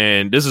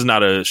 And this is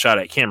not a shot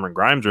at Cameron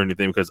Grimes or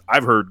anything, because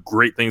I've heard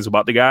great things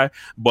about the guy,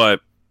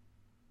 but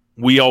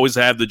we always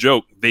have the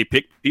joke, they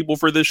pick people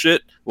for this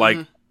shit. Like,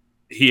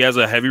 he has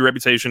a heavy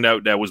reputation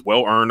that was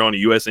well earned on the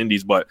U.S.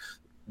 Indies, but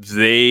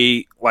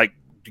they, like,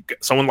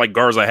 someone like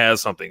Garza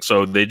has something.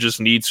 So they just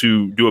need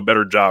to do a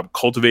better job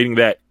cultivating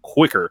that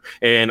quicker.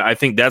 And I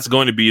think that's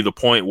going to be the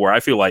point where I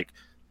feel like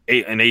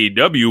an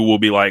AEW will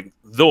be like,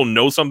 they'll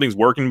know something's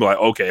working, but like,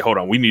 okay, hold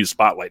on, we need to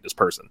spotlight this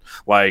person.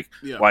 Like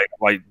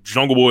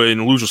Jungle Boy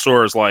and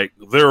Luchasaurus, like,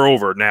 they're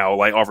over now,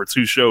 like, offer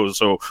 2 shows,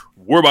 so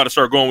we're about to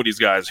start going with these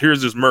guys.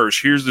 Here's this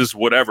merch, here's this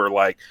whatever.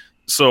 Like,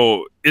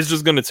 so it's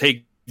just going to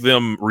take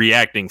them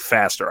reacting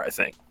faster, I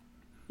think.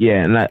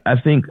 Yeah, and I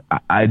think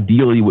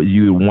ideally what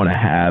you want to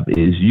have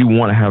is you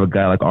want to have a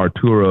guy like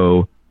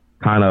Arturo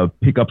kind of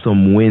pick up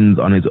some wins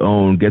on his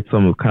own, get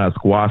some kind of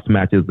squash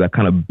matches that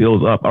kind of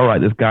builds up. All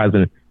right, this guy's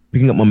been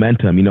picking up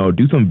momentum,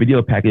 do some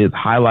video packages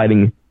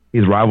highlighting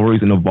his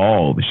rivalries and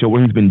Evolve, show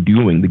what he's been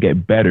doing to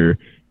get better,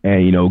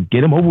 and,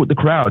 get him over with the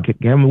crowd,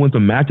 get him to win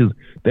some matches.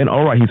 Then,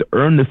 all right, he's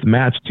earned this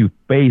match to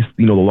face,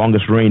 the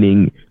longest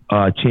reigning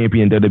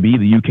champion, WWE,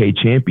 the UK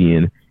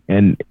champion,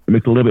 and it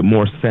makes a little bit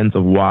more sense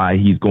of why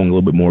he's going a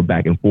little bit more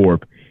back and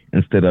forth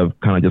instead of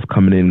kind of just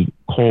coming in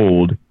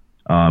cold.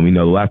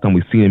 The last time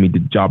we seen him, he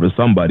did job to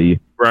somebody,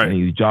 right?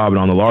 And he's jobbing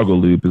on the Largo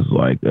Loop. Is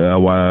like,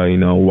 why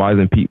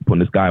isn't Pete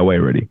putting this guy away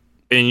already?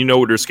 And you know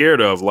what they're scared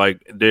of?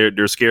 Like,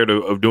 they're scared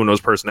of doing those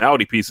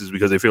personality pieces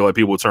because they feel like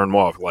people will turn them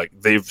off. Like,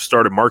 they've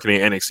started marketing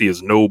NXT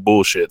as no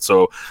bullshit.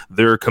 So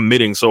they're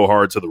committing so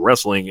hard to the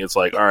wrestling. It's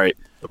like, all right,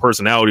 the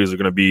personalities are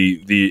going to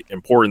be the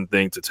important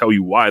thing to tell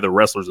you why the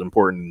wrestler's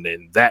important,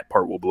 and that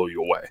part will blow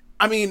you away.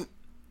 I mean,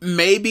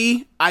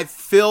 maybe I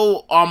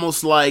feel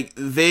almost like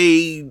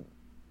they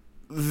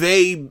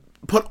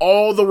put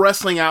all the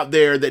wrestling out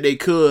there that they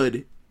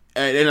could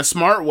in a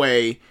smart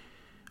way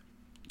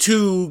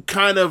to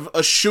kind of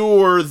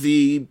assure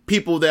the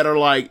people that are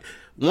like,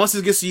 once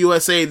it gets to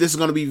USA, this is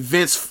going to be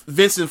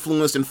Vince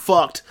influenced and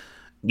fucked.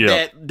 Yeah.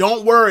 That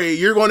don't worry,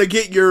 you're going to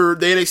get the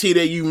NXT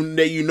that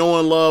you know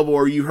and love,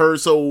 or you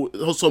heard so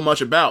much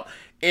about.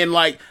 And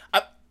like,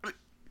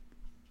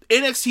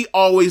 NXT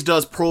always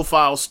does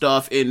profile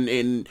stuff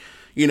and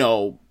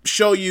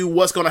show you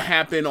what's going to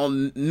happen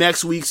on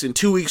next week's and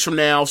 2 weeks from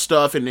now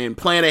stuff, and then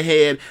plan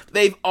ahead.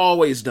 They've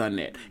always done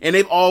that, and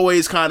they've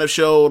always kind of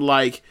showed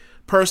like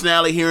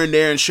personality here and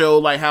there, and show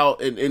like how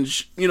and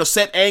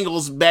set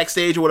angles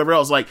backstage or whatever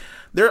else. Like,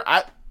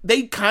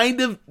 they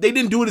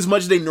didn't do it as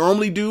much as they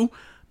normally do.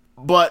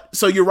 But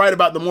so you're right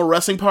about the more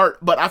wrestling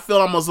part, but I feel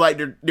almost like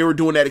they were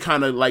doing that to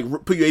kind of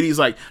like put your ADs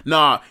like,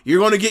 nah, you're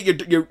gonna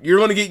get your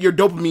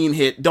dopamine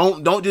hit.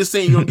 Don't just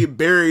say you're gonna get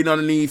buried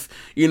underneath,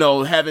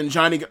 having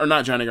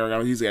not Johnny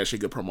Gargano, he's actually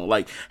a good promo.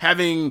 Like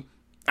having,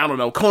 I don't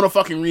know, Kona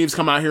fucking Reeves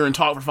come out here and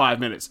talk for 5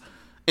 minutes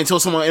until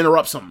someone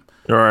interrupts him.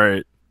 All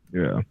right.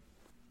 Yeah.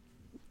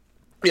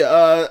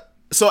 Yeah.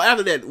 So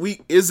after that,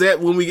 is that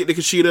when we get the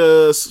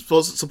Kushida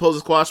supposed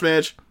squash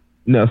match?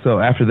 No, so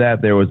after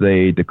that, there was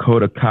a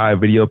Dakota Kai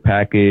video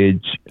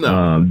package.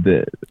 No.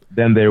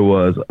 Then there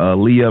was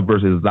Aaliyah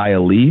versus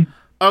Xia Li.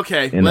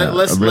 Okay,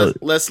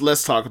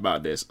 let's talk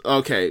about this.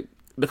 Okay,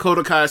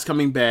 Dakota Kai is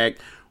coming back.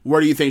 Where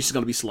do you think she's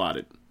going to be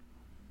slotted?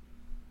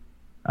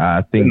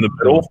 I think in the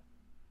middle.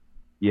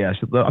 Yeah,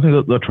 I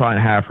think they'll try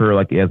and have her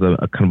like as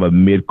a kind of a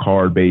mid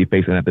card baby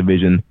face in that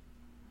division.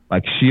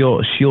 Like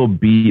she'll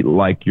beat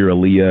like your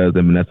Aaliyahs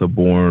and Vanessa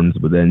Bournes,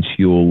 but then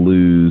she'll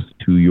lose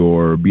to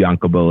your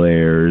Bianca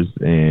Belairs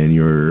and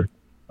your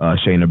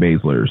Shayna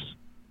Baszlers.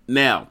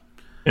 Now,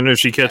 and if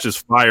she catches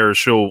fire,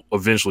 she'll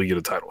eventually get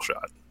a title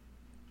shot.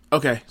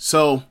 Okay,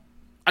 so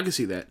I can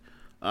see that.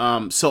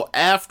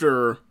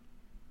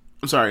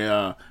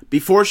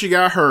 Before she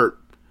got hurt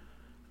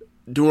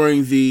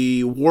during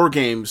the War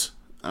Games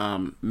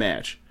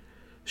match,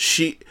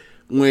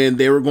 when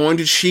they were going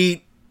to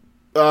cheat.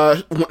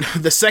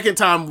 The second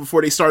time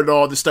before they started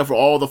all this stuff with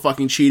all the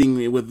fucking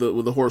cheating with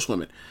the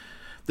horsewomen,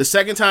 the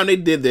second time they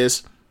did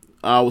this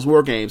was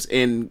War Games,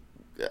 and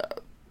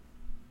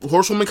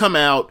horsewomen come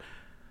out.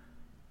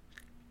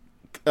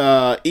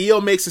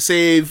 Io makes a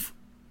save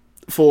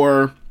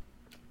for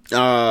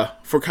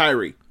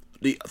Kairi.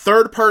 The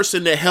third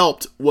person that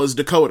helped was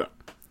Dakota.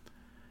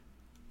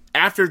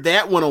 After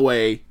that went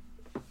away,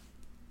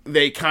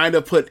 they kind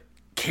of put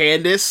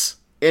Candice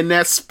in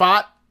that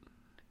spot.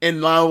 And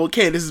now,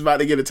 Candice is about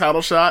to get a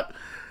title shot.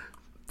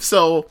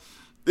 So,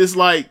 it's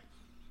like,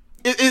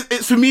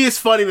 for me, it's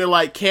funny that,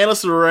 like,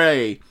 Candice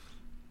LeRae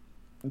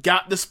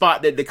got the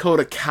spot that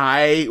Dakota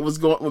Kai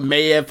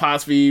may have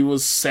possibly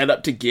was set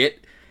up to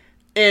get.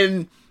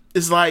 And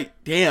it's like,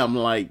 damn,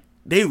 like,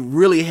 they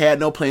really had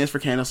no plans for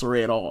Candice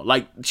LeRae at all.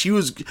 Like, she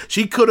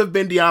could have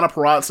been Deonna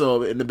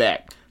Purrazzo in the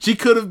back. She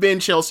could have been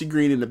Chelsea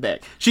Green in the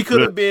back. She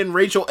could have been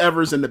Rachel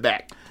Evers in the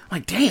back.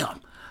 Like,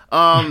 damn.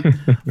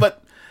 But...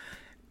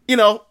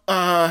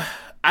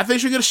 I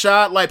think she'll get a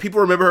shot. Like, people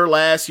remember her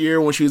last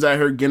year when she was out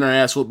here getting her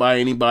ass whooped by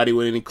anybody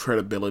with any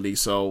credibility.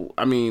 So,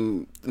 I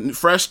mean,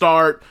 fresh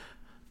start.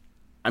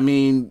 I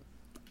mean,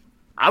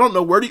 I don't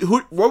know.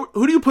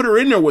 Who do you put her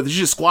in there with? Did you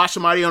just squash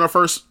somebody on her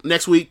first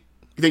next week?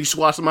 You think you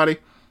squash somebody?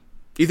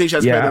 You think she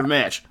has a better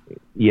match?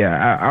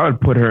 Yeah, I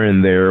would put her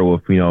in there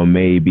with,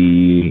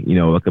 maybe,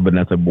 like a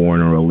Vanessa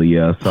Bourne or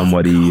Aaliyah,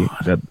 somebody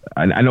that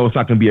I know it's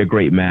not going to be a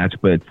great match,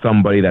 but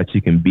somebody that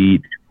she can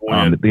beat.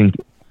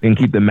 And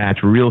keep the match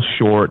real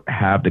short,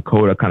 have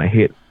Dakota kind of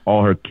hit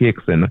all her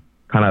kicks and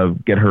kind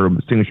of get her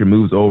signature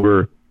moves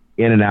over,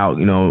 in and out,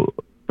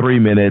 3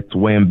 minutes,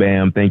 wham,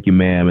 bam, thank you,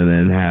 ma'am, and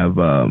then have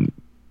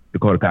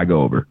Dakota Kai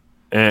go over.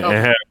 And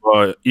have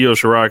Io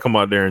Shirai come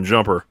out there and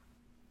jump her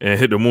and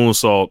hit the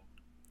moonsault.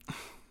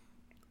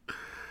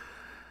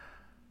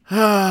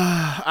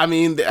 I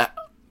mean,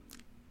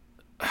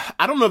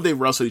 I don't know if they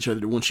wrestled each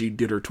other when she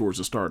did her tours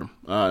of Stardom.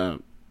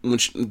 When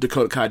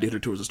Dakota Kai did her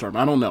tours of Stardom.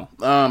 I don't know.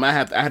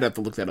 I'd have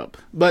to look that up.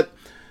 But,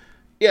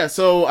 yeah,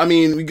 so, I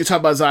mean, we could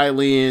talk about Xia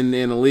Li and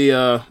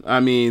Aaliyah. I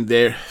mean,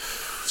 they're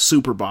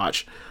super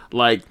botched.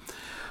 Like,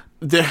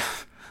 Xia,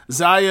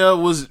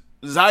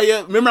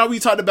 remember how we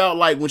talked about,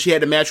 like, when she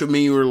had the match with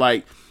me, you were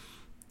like,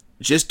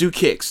 just do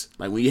kicks.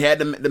 Like, when you had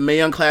the Mae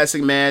Young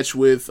Classic match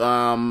with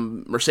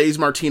Mercedes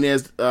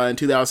Martinez in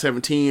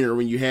 2017, or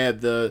when you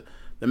had the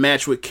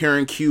match with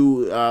Karen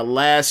Q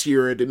last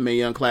year at the Mae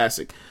Young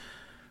Classic.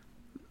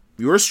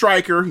 You're a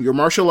striker, you're a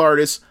martial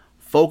artist,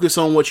 focus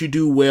on what you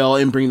do well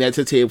and bring that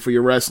to the table for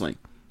your wrestling.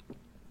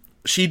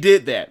 She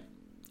did that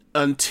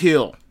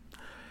until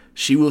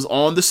she was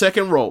on the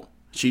second rope.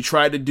 She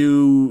tried to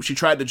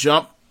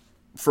jump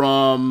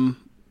from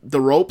the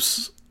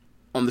ropes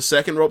on the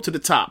second rope to the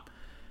top.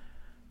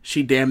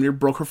 She damn near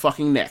broke her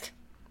fucking neck.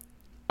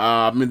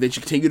 And then she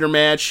continued her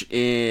match,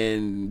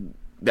 and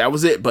that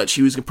was it. But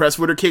she was impressed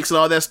with her kicks and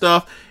all that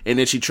stuff, and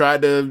then she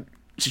tried to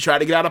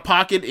get out of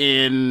pocket,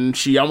 and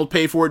she almost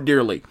paid for it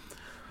dearly.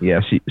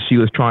 Yeah, she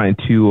was trying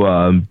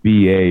to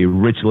be a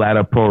Rich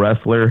Latta pro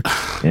wrestler,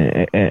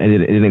 and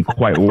it didn't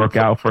quite work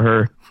out for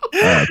her.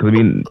 Because I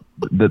mean,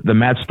 the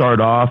match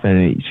started off,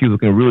 and she was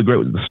looking really great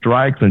with the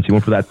strikes, and she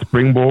went for that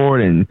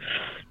springboard, and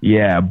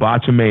yeah,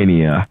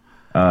 botchamania.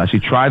 She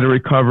tried to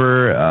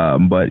recover,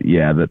 but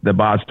yeah, the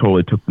botch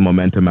totally took the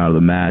momentum out of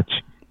the match,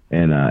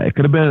 and it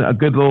could have been a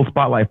good little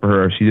spotlight for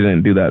her if she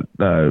didn't do that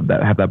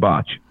have that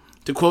botch.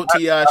 To quote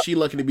T.I., she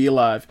lucky to be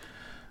alive.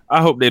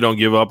 I hope they don't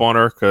give up on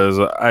her, because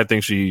I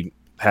think she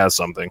has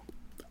something.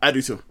 I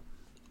do too.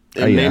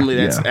 And namely,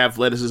 that's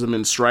athleticism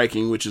and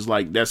striking, which is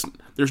like there's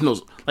no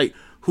like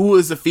who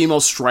is the female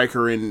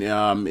striker in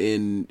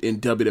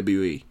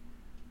WWE?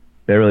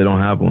 They really don't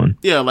have one.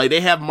 Yeah, like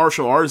they have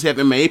martial artists, they have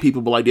MMA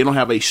people, but like they don't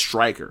have a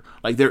striker.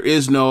 Like there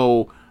is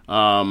no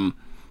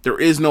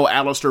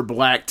Aleister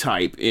Black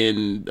type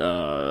in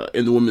the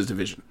women's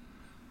division.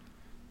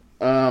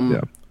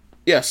 So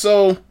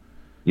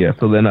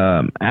then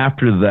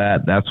after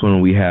that, that's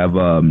when we have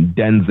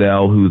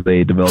Denzel, who's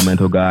a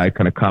developmental guy,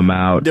 kind of come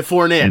out.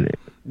 DeFornette.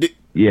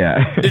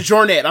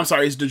 DeJournette. I'm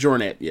sorry, it's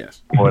DeJournette.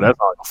 Yes. Boy, that's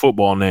like a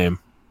football name.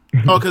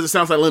 Oh, because it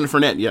sounds like Leonard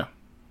Fournette. Yeah.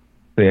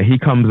 So he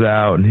comes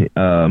out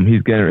and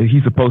he's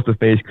supposed to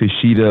face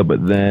Kushida,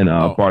 but then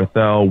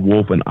Barthel,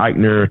 Wolf, and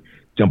Eichner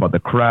jump out the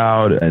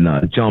crowd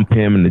and jump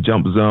him in the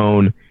jump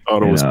zone. Oh,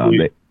 that was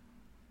sweet.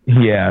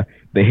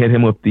 They hit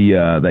him with the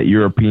that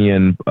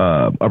European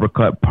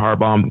uppercut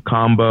powerbomb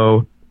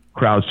combo.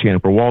 Crowd's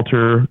chanting for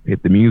Walter.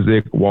 Hit the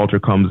music. Walter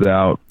comes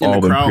out. And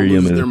all the crowd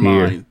Imperium loses is their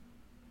here. mind.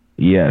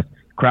 Yes.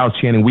 Crowd's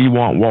chanting, "We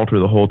want Walter"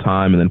 the whole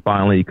time, and then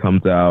finally he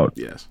comes out.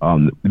 Yes.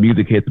 The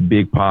music hits,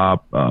 big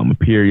pop.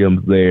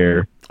 Imperium's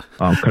there,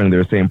 cutting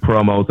their same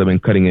promos they've been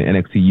cutting in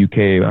NXT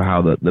UK about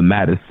how the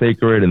mat is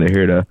sacred and they're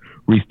here to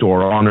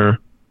restore honor.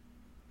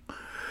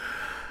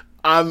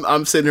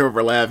 I'm sitting here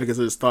over laughing because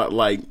it's thought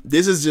like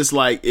this is just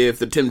like if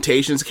the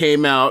Temptations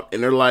came out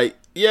and they're like,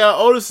 yeah,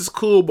 Otis is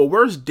cool, but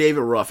where's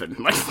David Ruffin?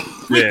 Like,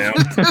 yeah.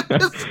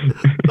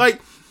 Like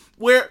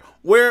where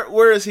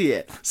is he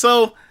at?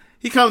 So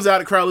he comes out,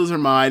 the crowd loses their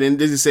mind, and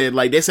as he said,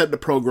 like they set the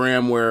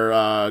program where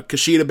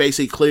Kushida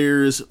basically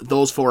clears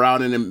those four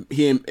out, and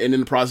in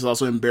the process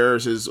also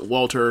embarrasses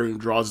Walter and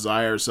draws his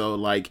ire. So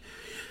like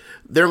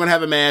they're gonna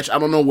have a match. I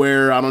don't know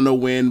where, I don't know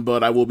when,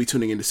 but I will be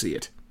tuning in to see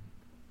it.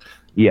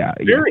 Yeah,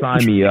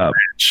 sign me up.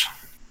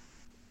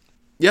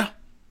 Yeah.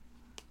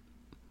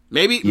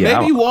 Maybe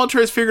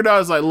Walter has figured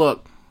out, is like,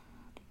 look,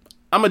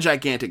 I'm a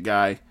gigantic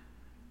guy.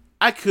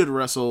 I could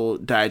wrestle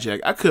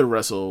Dijak. I could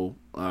wrestle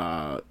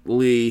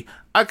Lee.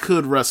 I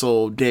could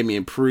wrestle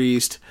Damian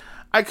Priest.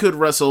 I could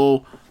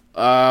wrestle,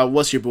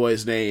 what's your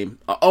boy's name?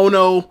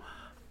 Ono.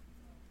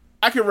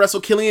 I could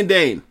wrestle Killian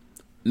Dane.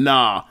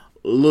 Nah,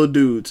 little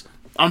dudes.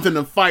 I'm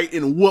finna fight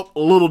and whoop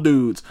little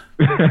dudes.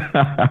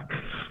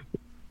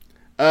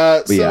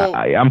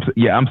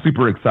 I'm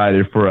super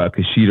excited for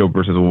Kushida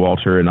versus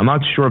Walter, and I'm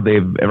not sure if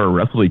they've ever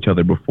wrestled each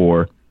other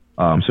before.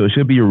 So it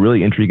should be a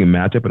really intriguing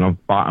matchup, and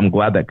I'm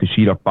glad that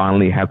Kushida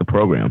finally had the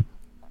program.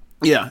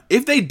 Yeah,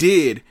 if they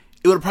did,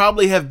 it would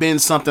probably have been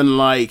something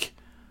like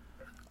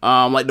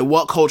the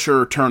What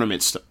Culture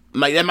tournaments.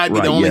 Like that might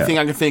be the only thing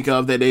I can think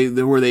of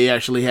where they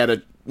actually had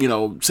a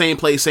same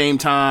place, same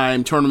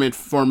time tournament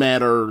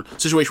format or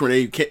situation where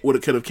they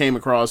could have came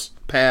across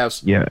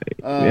paths. Yeah,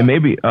 and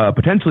maybe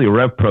potentially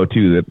Rev Pro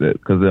too,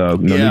 because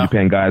New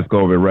Japan guys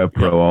go over Rev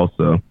Pro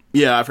also.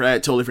 Yeah, I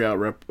totally forgot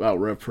about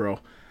Rev Pro.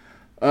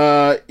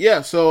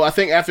 So I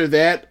think after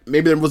that,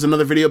 maybe there was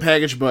another video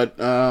package, but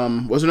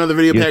was another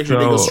video package or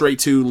they go straight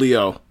to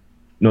Leo?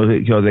 No,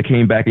 they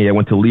came back and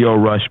went to Leo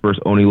Rush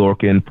versus Oney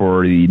Lorcan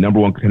for the number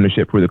one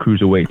contendership for the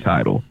Cruiserweight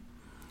title.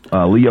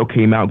 Leo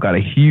came out, got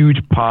a huge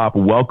pop,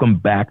 welcome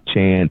back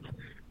chant.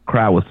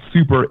 Crowd was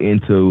super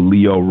into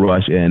Leo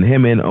Rush, and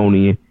him and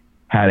Oney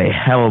had a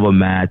hell of a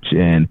match,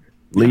 and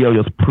Leo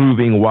just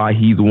proving why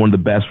he's one of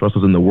the best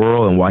wrestlers in the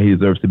world and why he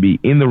deserves to be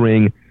in the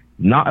ring,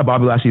 not at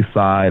Bobby Lashley's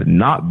side,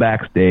 not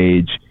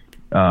backstage,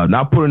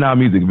 not putting out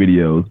music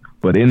videos,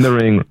 but in the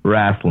ring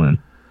wrestling.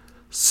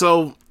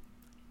 So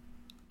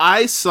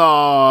I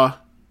saw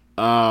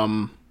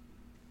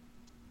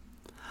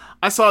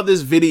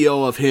this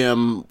video of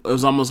him. It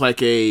was almost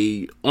like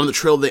a On the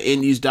Trail of the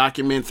Indies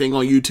document thing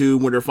on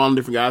YouTube where they're following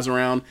different guys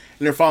around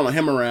and they're following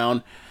him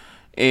around,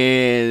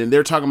 and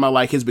they're talking about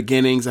like his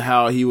beginnings and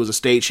how he was a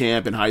state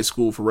champ in high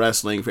school for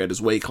wrestling for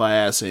his weight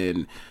class,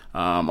 and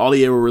all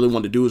he ever really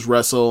wanted to do was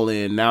wrestle,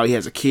 and now he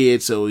has a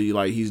kid, so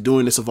he's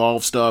doing this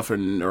Evolve stuff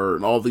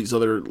or all these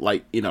other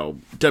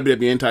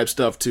WWN type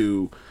stuff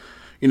to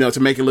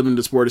make a living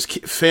to support his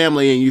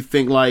family, and you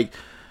think like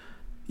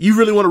you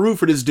really want to root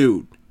for this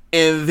dude.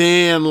 And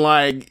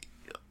then,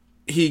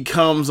 he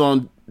comes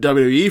on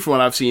WWE from what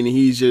I've seen, and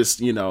he's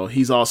just,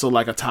 he's also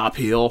like a top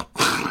heel.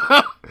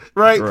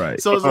 Right?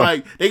 So it's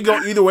like, they can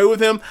go either way with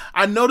him.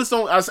 I noticed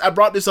I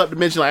brought this up to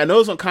mention, I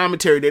noticed on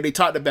commentary that they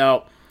talked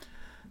about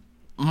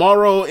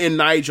Mauro and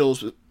Nigel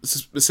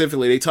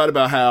specifically. They talked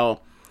about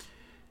how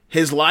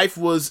his life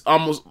was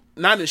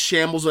not in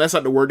shambles. That's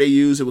not the word they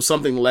use. It was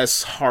something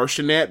less harsh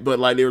than that. But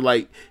they were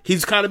like,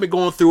 he's kind of been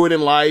going through it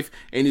in life,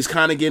 and he's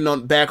kind of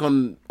getting back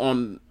on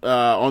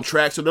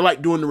track. So they're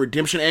doing the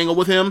redemption angle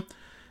with him,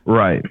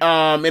 right?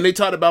 And they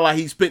talked about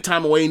he spent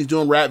time away and he's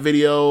doing rap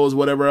videos,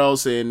 whatever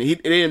else, and they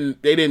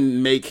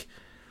didn't make.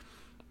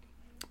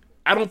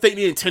 I don't think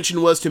the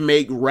intention was to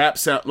make rap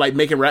sound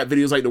making rap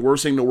videos the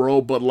worst thing in the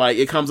world, but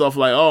it comes off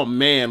oh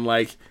man,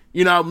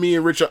 me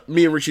and Rich used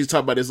to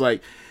talk about this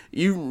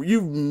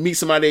You meet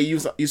somebody you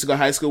used to go to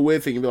high school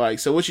with, and you be like,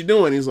 so what you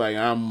doing? He's like,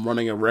 I'm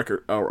running a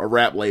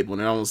rap label.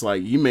 And I was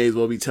like, you may as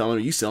well be telling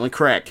me you selling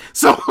crack.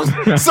 So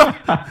it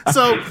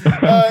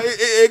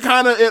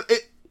kind of,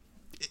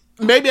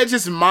 maybe that's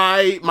just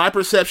my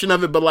perception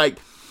of it, but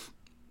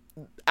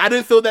I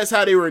didn't feel that's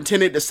how they were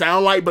intended to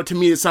sound like, but to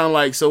me it sounded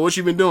like, so what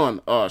you been doing?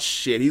 Oh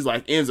shit, he's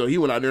like Enzo. He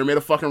went out there and made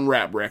a fucking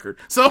rap record.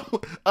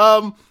 So,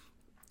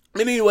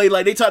 anyway,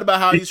 like they talked about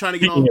how he's trying to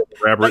get on.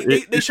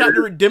 Like, they shot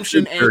the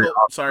redemption angle.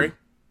 Sorry.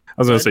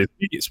 I was going to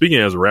say, speaking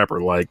as a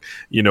rapper, like,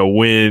 you know,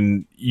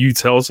 when you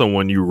tell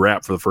someone you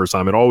rap for the first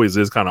time, it always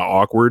is kind of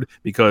awkward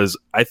because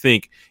I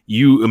think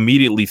you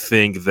immediately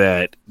think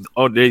that,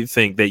 they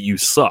think that you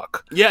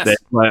suck. Yes. That,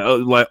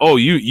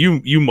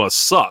 you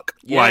must suck.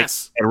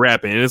 Yes. Like, at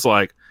rapping. And it's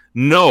like,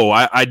 no,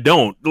 I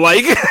don't.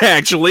 Like,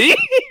 actually.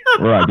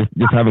 Right.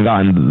 Just haven't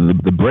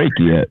gotten the break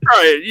yet.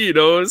 Right. You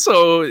know,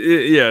 so,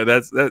 yeah,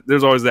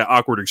 there's always that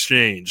awkward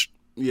exchange.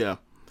 Yeah.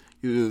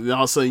 All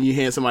of a sudden you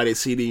hand somebody a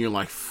CD and you're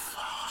like,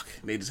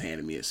 they just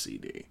handed me a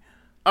CD.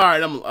 All right.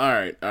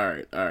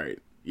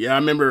 Yeah, I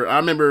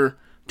remember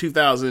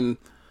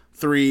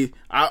 2003.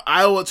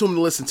 I owe it to him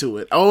to listen to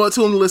it.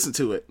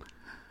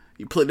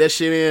 You put that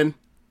shit in.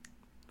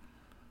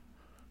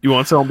 You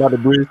want to tell him about the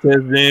bridge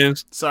test,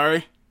 James?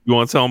 Sorry? You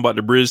want to tell him about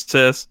the bridge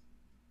test?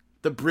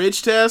 The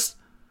bridge test?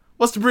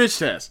 What's the bridge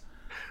test?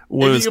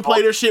 If you can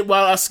play their shit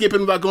while I skipping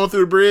without going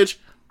through the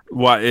bridge?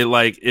 Why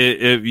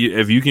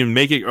if you can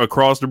make it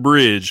across the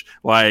bridge,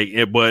 but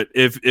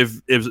if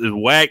it's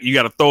whack, you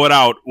got to throw it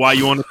out while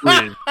you on the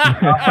bridge.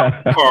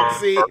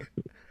 See,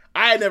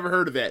 I had never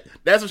heard of that.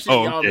 That's what shit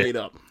y'all made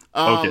up.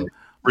 Okay,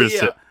 bridge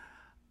tip.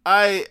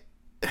 But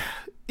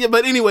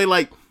anyway,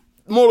 like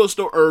moral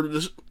story, or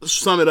just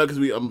sum it up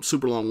because I'm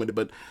super long winded,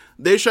 but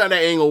they shot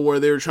that angle where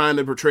they were trying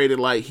to portray it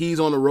like he's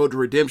on the road to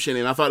redemption,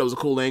 and I thought it was a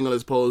cool angle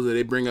as opposed to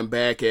they bring him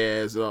back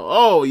as,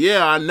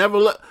 I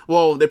never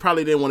well, they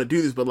probably didn't want to do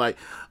this, but like,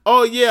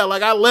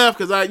 like I left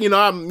because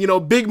I'm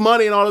big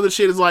money and all of this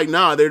shit. Is like,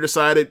 nah, they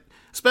decided,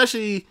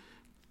 especially,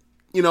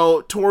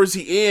 towards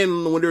the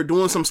end when they were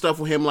doing some stuff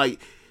with him, like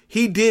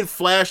he did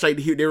flash like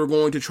they were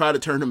going to try to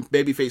turn him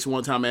babyface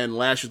one time and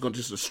Lash was going to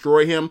just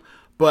destroy him,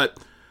 but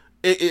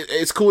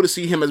it's cool to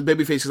see him as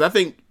babyface because I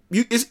think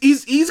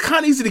he's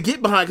kind of easy to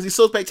get behind because he's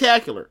so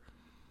spectacular.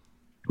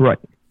 Right.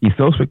 He's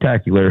so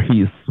spectacular.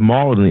 He's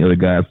smaller than the other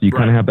guys, so you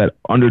kind of have that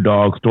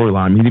underdog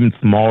storyline. He's even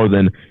smaller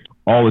than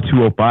all the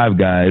 205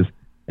 guys.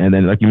 And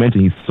then, like you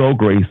mentioned, he's so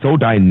great. He's so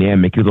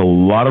dynamic. He has a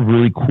lot of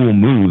really cool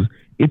moves.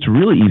 It's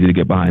really easy to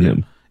get behind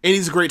him. And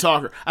he's a great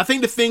talker. I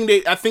think the thing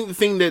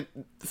that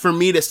for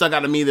me that stuck out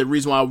to me, the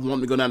reason why I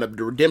wanted to go down the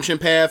redemption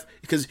path,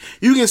 because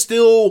you can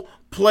still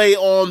play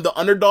on the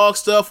underdog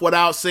stuff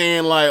without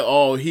saying like,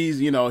 oh, he's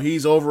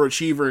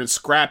overachiever and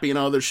scrappy and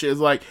other shit. It's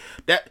like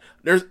that.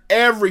 There's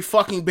every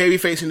fucking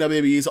babyface in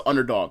WWE is an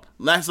underdog.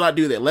 Let's not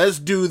do that. Let's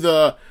do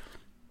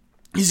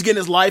he's getting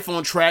his life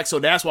on track, so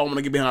that's why I want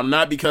to get behind him.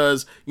 Not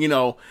because,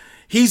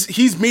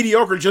 he's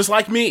mediocre just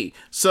like me.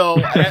 So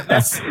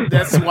that's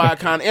why I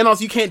kind of, and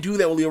also you can't do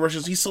that with Lio Rush.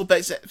 He's so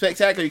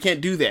spectacular. You can't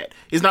do that.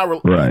 It's not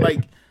right.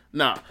 Like,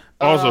 nah.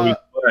 Also, he's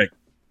black.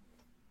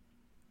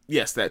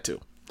 Yes, that too.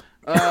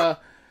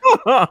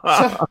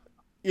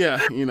 Yeah,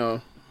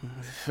 you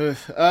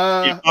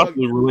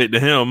probably relate to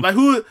him. Like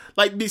who?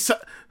 Like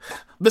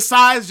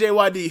besides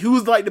JYD,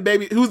 who's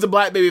the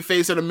black baby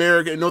face in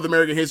North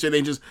American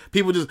history?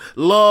 People just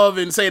love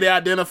and say they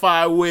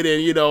identify with,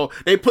 and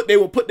they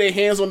will put their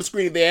hands on the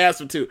screen if they ask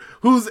them to.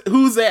 Who's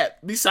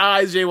that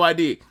besides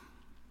JYD?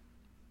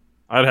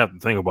 I'd have to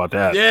think about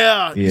that.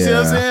 Yeah, you see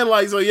what I'm saying?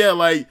 Like, so yeah,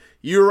 like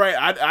you're right.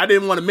 I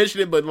didn't want to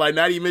mention it, but like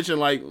now that you mentioned,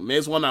 like, may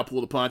as well not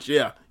pull the punch.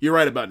 Yeah, you're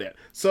right about that.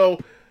 So,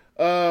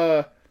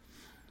 I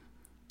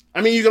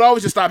mean, you could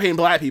always just stop hating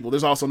black people.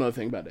 There's also another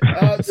thing about that.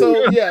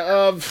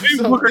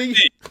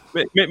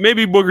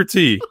 Maybe Booker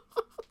T,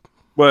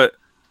 but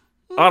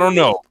I don't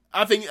know.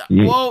 I think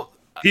he's kind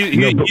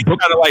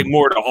of like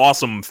more the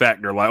awesome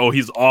factor. Like, oh,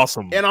 he's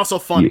awesome and also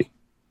funny.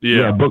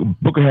 Yeah,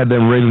 Booker had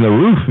them raising the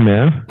roof,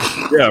 man.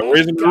 Yeah,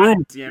 raising the roof.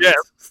 Yeah.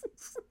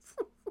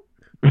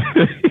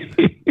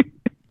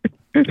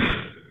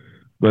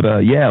 But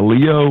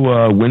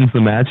Lio wins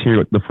the match here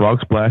with the Frog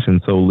Splash, and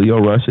so Lio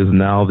Rush is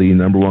now the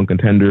number one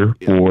contender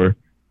for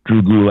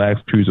Drew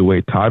Gulak's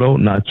Cruiserweight title.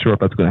 Not sure if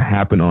that's going to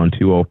happen on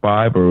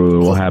 205 or it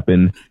will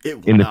happen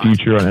in the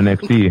future on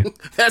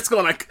NXT. That's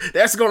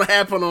gonna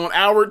happen on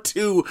hour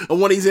 2 of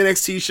one of these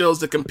NXT shows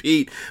to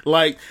compete.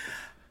 Like,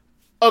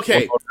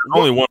 okay,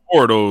 only one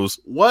more of those.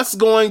 What's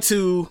going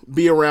to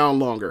be around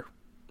longer?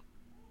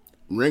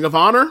 Ring of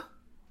Honor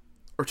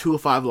or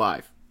 205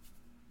 Live?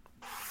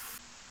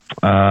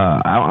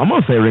 I'm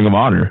gonna say Ring of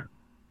Honor.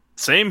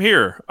 Same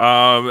here.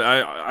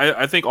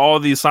 I think all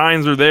of these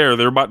signs are there.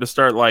 They're about to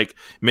start like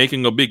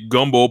making a big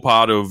gumbo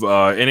pot of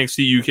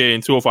NXT UK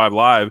and 205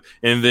 Live,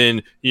 and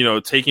then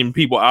taking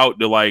people out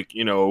to like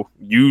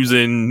use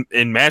in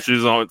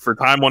matches for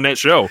time on that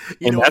show.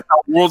 And that's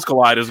how Worlds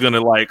Collide is going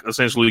to like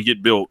essentially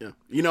get built. Yeah.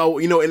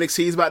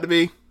 NXT is about to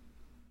be.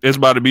 It's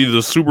about to be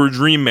the Super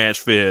Dream Match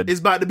Fed. It's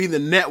about to be the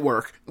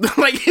network.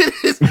 Like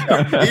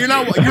you're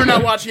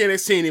not watching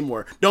NXT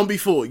anymore. Don't be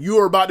fooled. You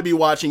are about to be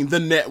watching the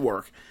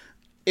network.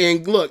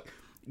 And look,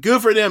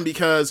 good for them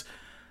because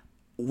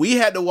we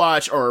had to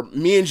watch, or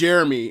me and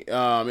Jeremy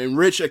and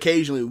Rich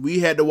occasionally, we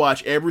had to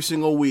watch every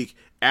single week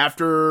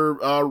after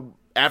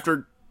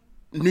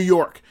New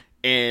York,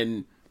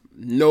 and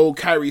no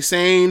Kairi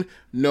Sane,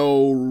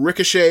 no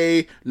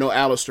Ricochet, no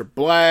Aleister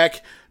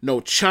Black,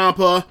 no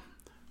Ciampa,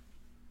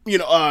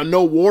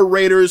 no War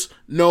Raiders,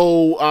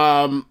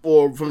 no,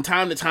 or from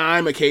time to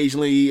time,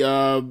 occasionally,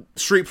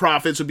 Street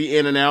Profits would be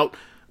in and out.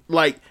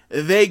 Like,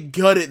 they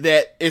gutted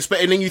that,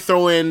 and then you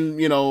throw in,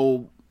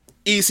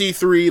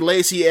 EC3,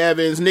 Lacey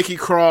Evans, Nikki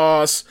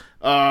Cross,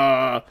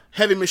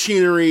 Heavy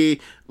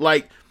Machinery,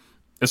 like...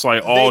 It's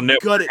like all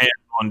network hands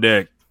on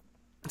deck.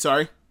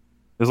 Sorry?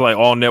 It's like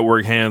all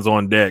network hands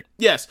on deck.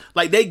 Yes,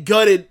 like they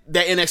gutted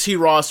that NXT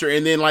roster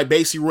and then like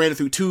basically ran it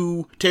through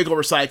 2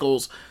 takeover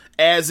cycles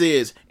as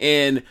is.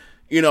 And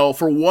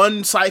for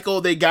one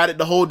cycle they got it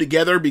to hold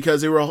together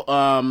because they were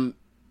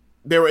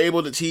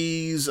able to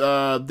tease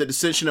the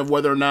decision of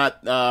whether or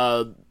not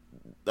the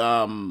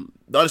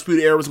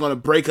Undisputed Era was going to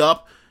break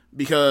up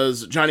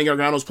because Johnny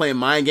Gargano was playing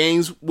mind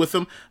games with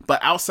them. But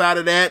outside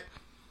of that,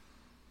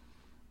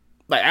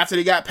 like after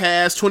they got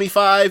past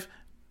 25.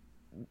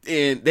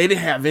 And they didn't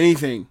have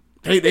anything.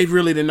 They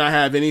really did not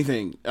have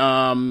anything.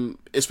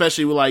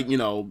 Especially with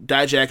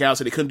Dijak out,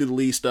 so they couldn't do the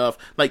lead stuff.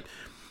 Like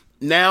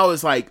now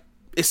it's like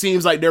it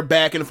seems like they're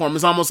back in the form.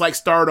 It's almost like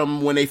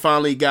Stardom when they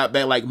finally got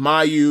back, like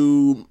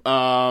Mayu,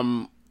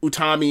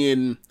 Utami,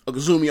 and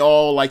Okazumi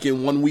all like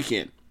in one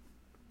weekend.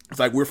 It's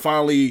like we're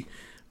finally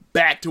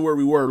back to where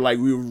we were. Like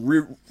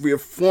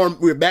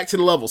we're back to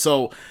the level.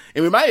 So,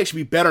 and we might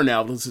actually be better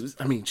now.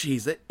 I mean,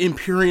 geez, that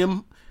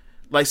Imperium.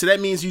 Like, so that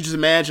means you just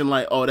imagine,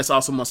 like, oh, that's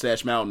also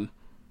Mustache Mountain.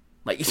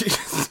 Like,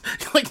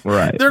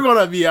 right. They're going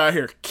to be out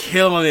here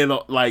killing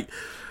it. Like,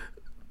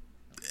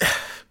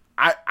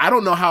 I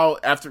don't know how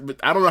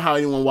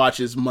anyone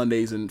watches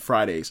Mondays and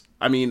Fridays.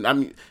 I think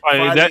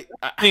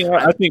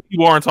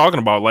people aren't talking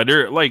about, like,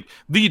 they're, like,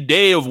 the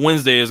day of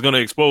Wednesday is going to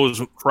expose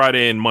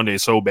Friday and Monday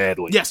so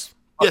badly. Yes.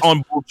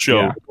 On both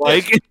shows. Yeah.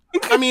 Like,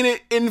 I mean,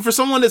 and for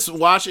someone that's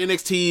watched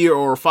NXT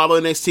or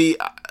follow NXT,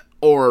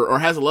 or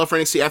has a love for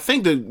NXT, I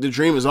think the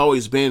dream has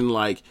always been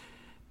like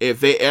if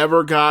they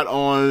ever got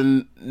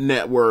on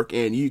network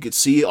and you could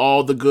see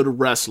all the good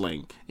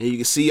wrestling and you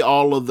could see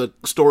all of the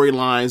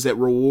storylines that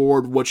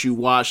reward what you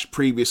watched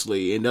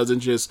previously and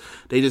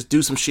they just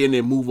do some shit and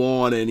then move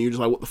on and you're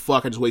just like, what the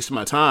fuck, I just wasted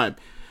my time.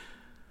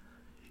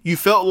 You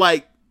felt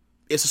like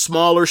it's a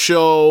smaller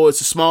show,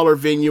 it's a smaller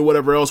venue,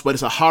 whatever else, but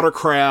it's a hotter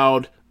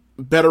crowd,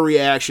 better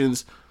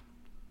reactions,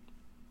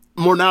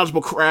 more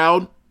knowledgeable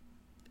crowd,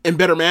 and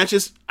better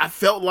matches. I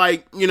felt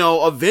like,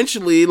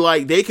 eventually,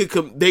 like, they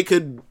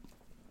could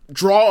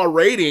draw a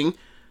rating.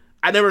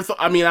 I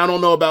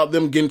don't know about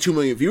them getting 2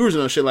 million viewers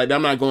and shit like that.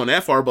 I'm not going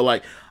that far, but,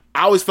 like,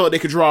 I always felt they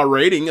could draw a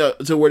rating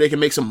to where they can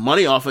make some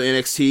money off of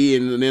NXT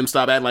and then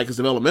stop acting like it's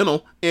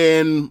developmental.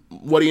 And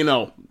what do you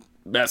know?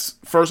 That's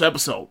first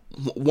episode.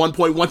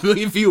 1.1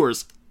 million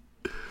viewers.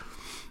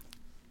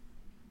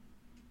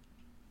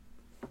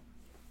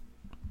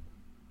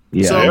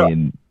 Yeah,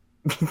 so,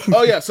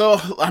 oh yeah, so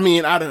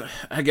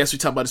I guess we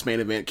talk about this main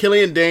event.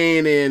 Killian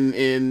Dane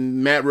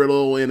and Matt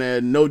Riddle in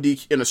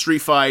a street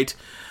fight.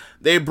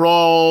 They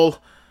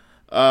brawl.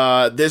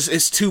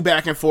 It's 2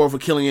 back and forth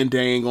with Killian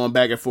Dane going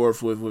back and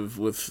forth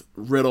with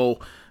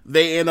Riddle.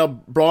 They end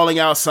up brawling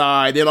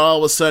outside. Then all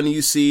of a sudden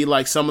you see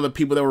like some of the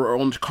people that were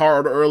on the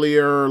card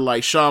earlier,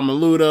 like Sean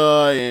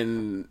Maluda,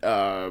 and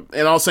all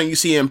of a sudden you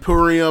see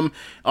Imperium.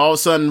 All of a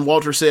sudden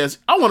Walter says,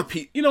 "I want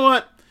to you know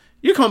what?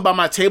 You're coming by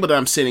my table that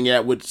I'm sitting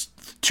at with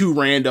 2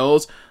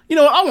 randos. You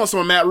know what? I want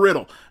some of Matt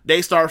Riddle."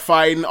 They start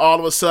fighting. All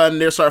of a sudden,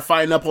 they start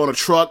fighting up on a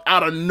truck.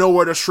 Out of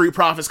nowhere, the Street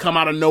Profits come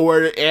out of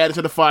nowhere to add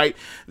to the fight.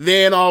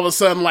 Then all of a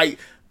sudden, like,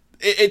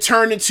 it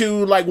turned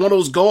into like one of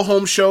those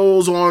go-home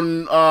shows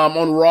on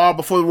Raw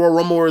before the Royal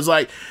Rumble where it's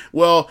like,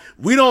 well,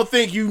 we don't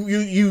think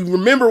you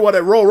remember what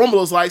a Royal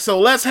Rumble is like, so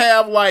let's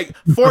have like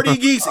 40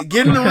 geeks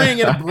get in the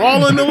ring and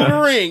brawl into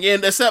the ring.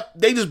 And except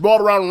they just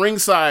brawled around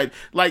ringside.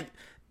 Like,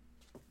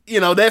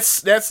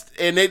 that's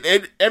and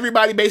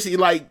everybody basically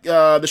like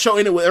the show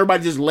ended with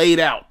everybody just laid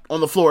out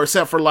on the floor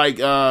except for like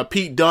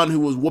Pete Dunne,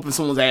 who was whooping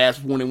someone's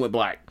ass when it went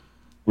black.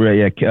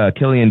 Right, yeah.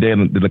 Killian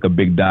Dane did like a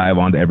big dive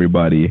onto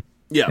everybody.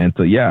 Yeah, and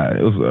so yeah,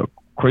 it was a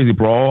crazy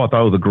brawl. I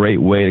thought it was a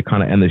great way to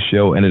kind of end the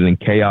show, ended in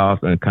chaos,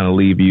 and kind of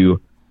leave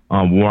you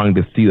wanting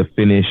to see the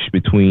finish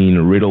between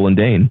Riddle and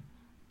Dane.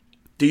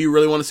 Do you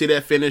really want to see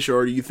that finish,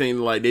 or do you think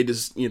like they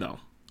just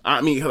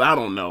I mean, I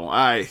don't know.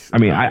 I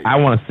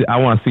want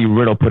to see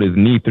Riddle put his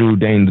knee through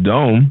Dane's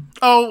dome.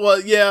 Oh well,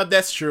 yeah,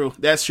 that's true.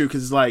 That's true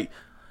because like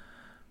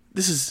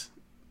this is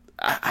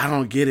I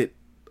don't get it.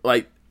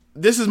 Like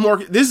this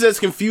is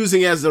as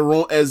confusing as the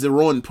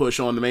Rowan push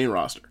on the main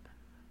roster.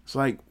 It's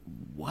like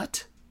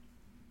what?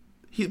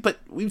 But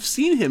we've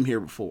seen him here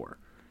before,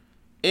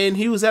 and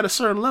he was at a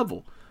certain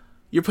level.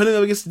 You're putting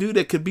him against a dude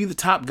that could be the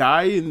top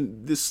guy,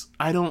 and this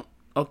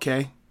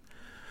okay.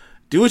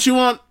 Do what you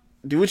want.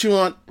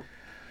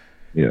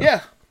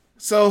 Yeah.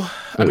 So,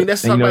 I mean,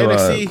 that's something about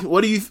NXT.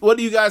 What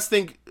do you guys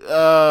think?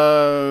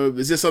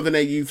 Is this something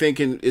that you think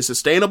is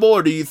sustainable,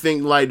 or do you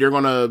think like they're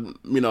gonna,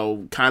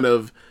 kind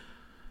of,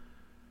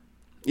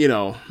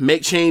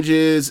 make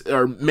changes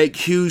or make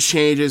huge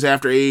changes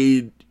after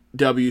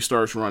AEW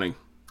starts running?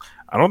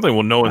 I don't think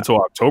we'll know until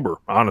October,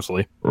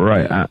 honestly.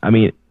 Right. I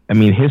mean,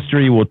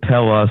 history will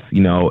tell us,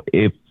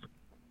 if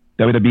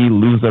WWE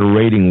lose a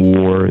rating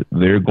war,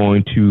 they're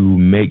going to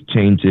make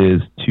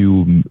changes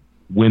to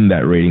win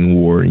that rating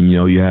war. And,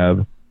 you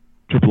have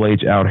Triple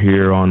H out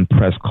here on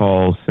press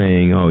calls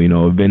saying,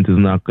 Vince is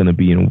not going to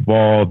be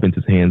involved. Vince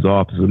is hands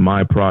off. This is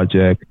my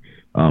project.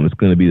 It's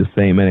going to be the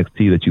same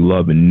NXT that you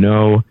love and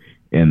know.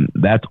 And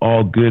that's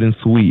all good and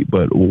sweet.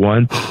 But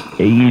once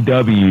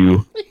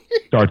AEW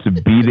starts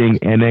beating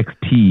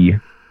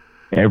NXT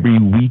every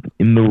week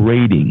in the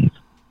ratings,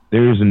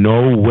 there's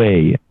no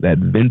way that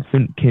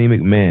Vincent Kenny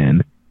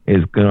McMahon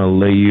is going to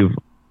leave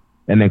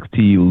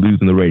NXT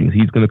losing the ratings.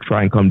 He's going to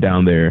try and come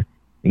down there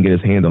and get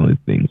his hand on these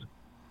things.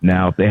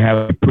 Now, if they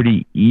have a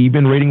pretty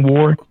even rating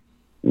war,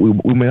 we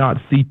may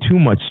not see too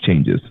much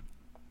changes.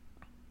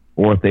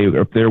 Or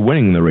if they're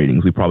winning the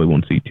ratings, we probably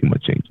won't see too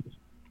much changes.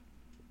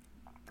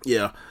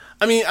 Yeah.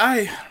 I mean,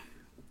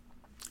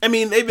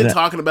 they've been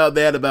talking about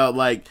that, about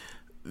like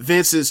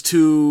Vince is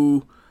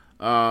too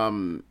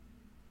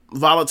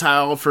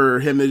volatile for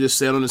him to just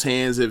sit on his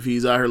hands if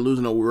he's out here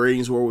losing a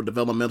ratings war with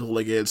developmental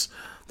against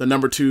the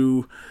number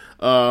 2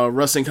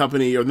 wrestling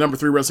company or number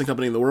 3 wrestling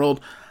company in the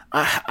world.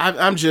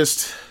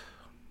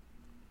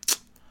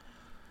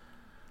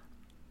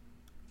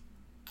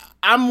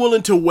 I'm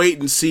willing to wait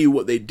and see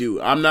what they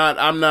do. I'm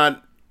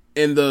not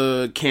in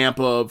the camp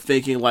of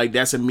thinking like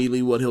that's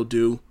immediately what he'll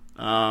do.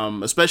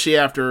 Especially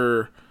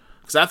after,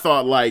 because I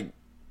thought like,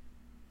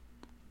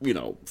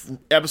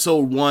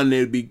 episode 1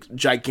 there'd be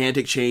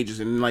gigantic changes,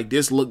 and like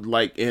this looked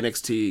like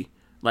NXT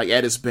like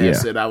at its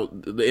best. Yeah.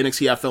 The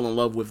NXT I fell in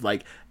love with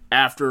like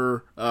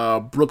after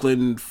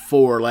Brooklyn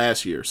 4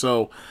 last year.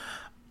 So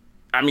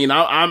I mean,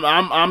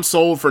 I'm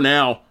sold for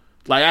now.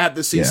 Like I have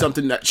to see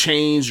something that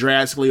changed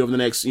drastically over the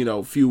next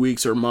few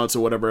weeks or months or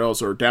whatever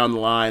else, or down the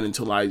line,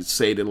 until I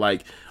say that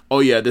like,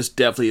 oh yeah, this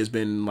definitely has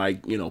been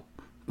like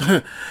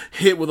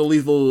hit with a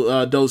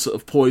lethal dose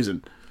of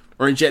poison,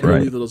 or injected with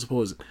a lethal dose of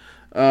poison.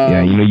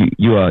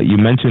 You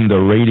mentioned the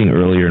rating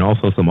earlier, and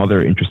also some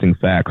other interesting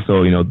facts.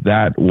 So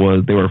that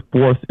was, they were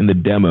 4th in the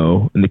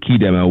key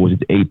demo, which is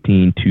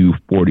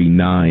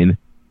 18-49,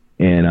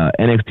 and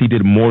NXT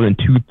did more than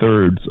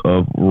 2/3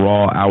 of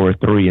Raw Hour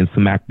 3 and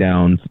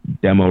SmackDown's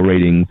demo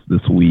ratings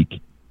this week,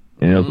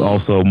 and it was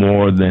also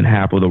more than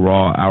half of the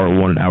Raw Hour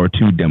 1 and Hour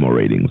 2 demo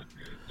ratings.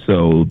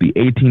 So the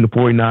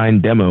 18-49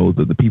 demos,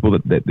 the people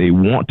that they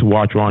want to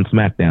watch Raw and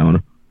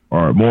SmackDown,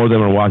 are more of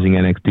them are watching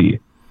NXT.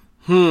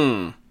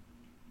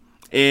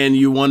 And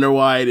you wonder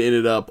why it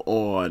ended up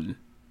on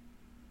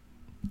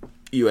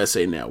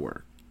USA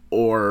Network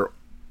or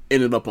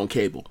ended up on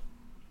cable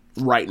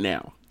right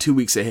now, 2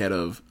 weeks ahead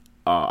of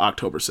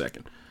October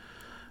 2nd.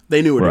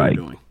 They knew what they were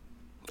doing.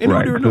 They knew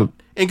what they were doing.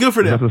 And good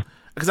for them.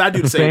 Because I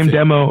do the same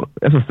thing.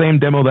 That's the same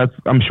demo that's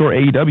I'm sure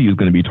AEW is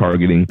going to be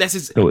targeting.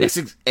 That's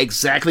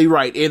exactly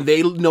right. And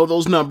they know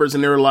those numbers,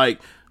 and they're like,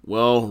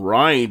 well,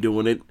 Raw ain't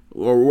doing it.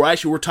 Or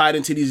we're tied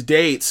into these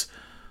dates.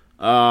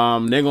 They're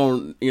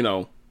going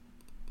to,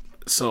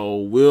 so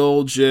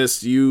we'll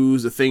just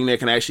use the thing that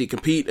can actually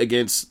compete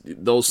against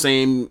those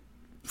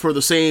for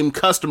the same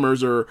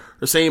customers or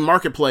the same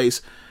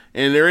marketplace,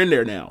 and they're in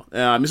there now.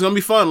 It's gonna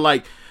be fun.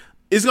 Like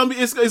it's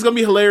gonna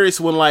be hilarious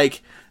when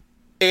like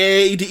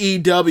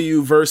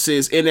AEW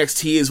versus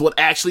NXT is what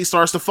actually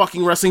starts the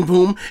fucking wrestling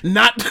boom,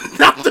 not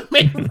the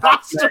main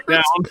roster.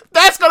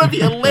 That's gonna be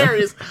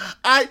hilarious.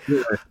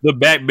 The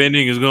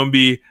backbending is gonna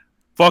be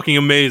fucking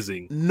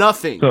amazing.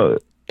 Nothing,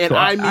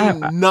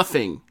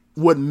 nothing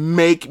would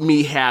make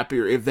me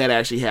happier if that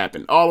actually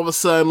happened. All of a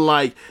sudden,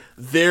 like,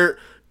 their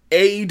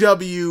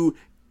AEW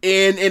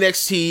and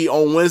NXT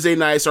on Wednesday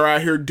nights are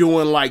out here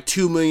doing like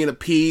 2 million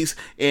apiece,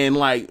 and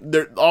like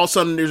all of a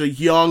sudden there's a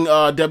young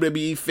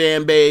WWE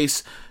fan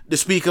base to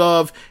speak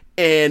of,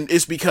 and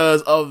it's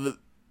because of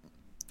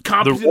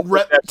competent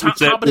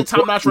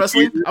top-notch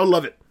wrestling. I would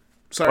love it.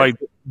 Sorry. Like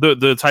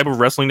the type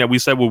of wrestling that we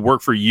said would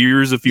work for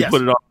years if you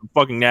put it on the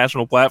fucking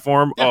national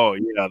platform. Yeah. Oh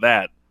yeah,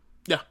 that.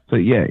 Yeah.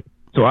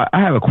 So I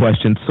have a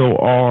question. So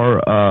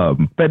are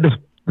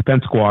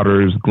defense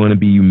squatters going to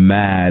be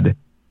mad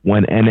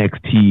when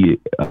NXT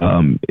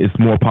is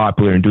more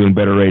popular and doing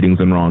better ratings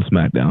than Raw and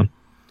SmackDown?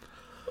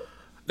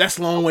 That's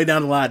a long way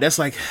down the line. That's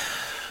like,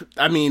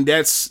 I mean,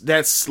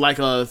 that's like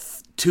a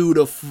 2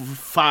 to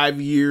 5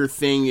 year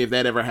thing if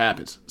that ever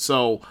happens.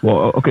 So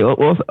well, okay.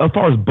 Well, as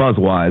far as buzz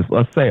wise,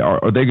 let's say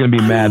are they going to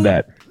be mad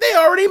that they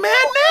already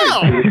mad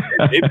now?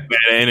 They've been mad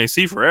at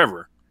NXT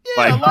forever.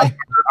 Yeah,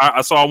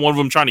 I saw one of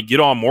them trying to get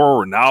on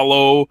Mauro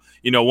Ranallo,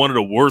 one of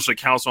the worst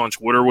accounts on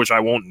Twitter, which I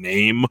won't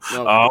name.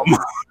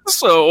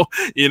 So,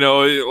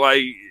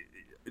 like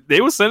they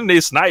were sending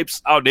their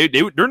snipes out.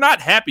 They're not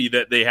happy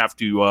that they have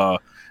to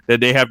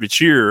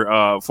cheer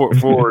for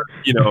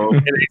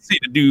NXT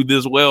to do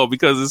this well,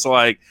 because it's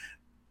like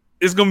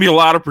it's gonna be a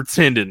lot of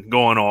pretending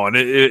going on,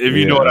 if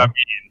you know what I mean.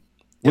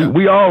 Yeah.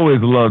 We always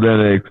loved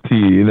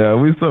NXT.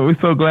 We're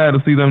so glad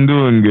to see them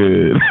doing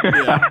good.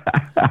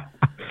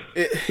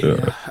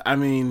 I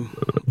mean,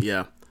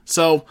 yeah.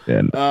 So,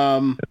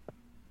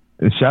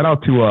 And shout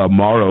out to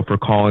Morrow for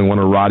calling one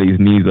of Roddy's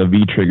knees a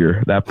V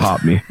trigger. That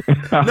popped me.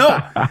 No,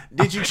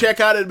 did you check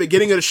out at the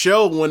beginning of the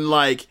show when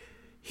like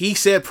he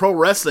said pro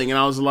wrestling, and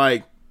I was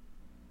like,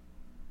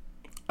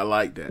 I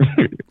like that.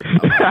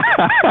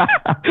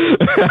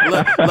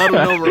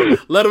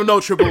 Let him know,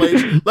 Triple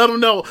H. Let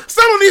him know.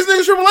 Stop on these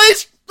niggas, Triple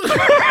H.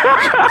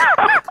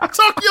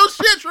 Talk your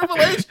shit, Triple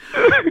H.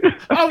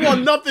 I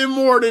want nothing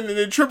more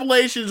than Triple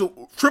H's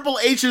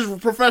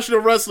professional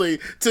wrestling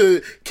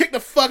to kick the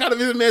fuck out of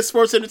his man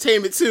Sports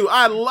Entertainment too.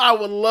 I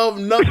would love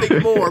nothing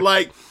more.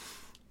 Like,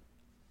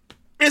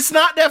 it's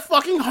not that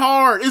fucking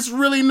hard. It's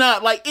really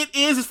not. Like, it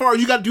is as far as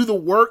you got to do the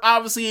work,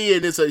 obviously,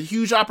 and it's a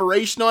huge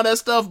operation, all that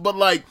stuff. But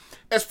like,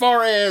 as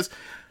far as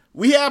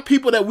we have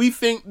people that we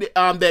think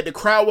that the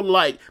crowd would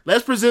like,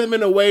 let's present them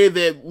in a way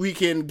that we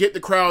can get the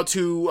crowd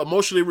to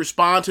emotionally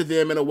respond to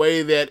them in a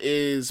way that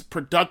is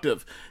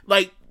productive.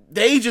 Like,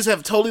 they just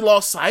have totally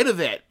lost sight of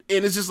that.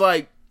 And it's just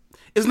like,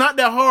 it's not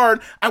that hard.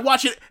 I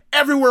watch it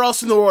everywhere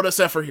else in the world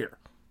except for here.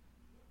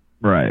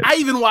 Right. I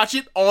even watch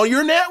it on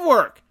your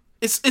network.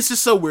 It's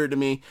just so weird to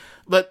me.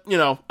 But, you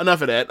know,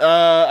 enough of that.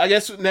 I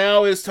guess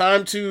now it's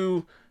time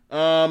to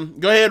go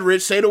ahead,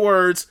 Rich, say the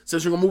words,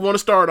 since we're going to move on to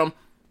Stardom.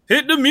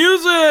 Hit the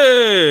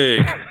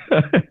music!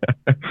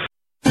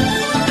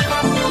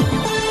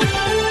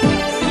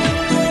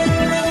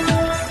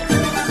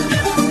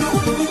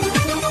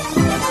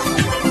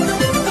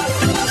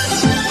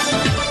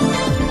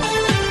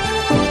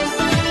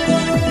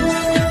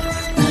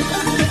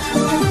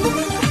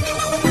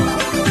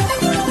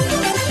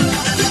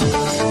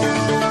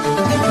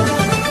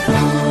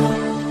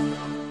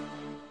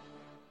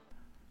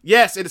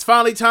 Yes, it is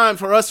finally time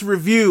for us to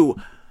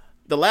review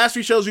the last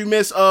 3 shows we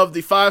missed of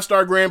the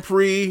 5-Star Grand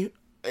Prix.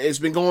 It's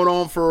been going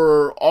on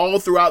for all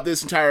throughout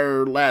this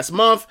entire last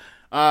month.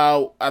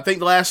 I think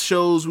the last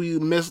shows we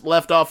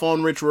left off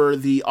on, Rich, were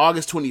the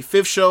August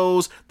 25th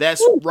shows.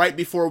 That's right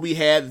before we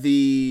had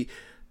the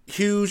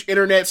huge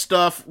internet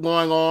stuff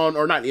going on,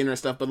 or not the internet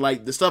stuff, but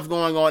like the stuff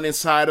going on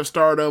inside of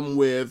Stardom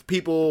with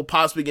people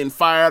possibly getting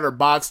fired or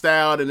boxed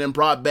out and then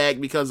brought back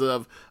because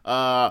of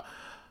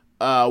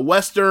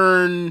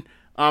Western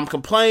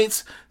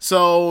complaints.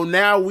 So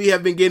now we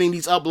have been getting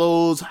these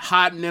uploads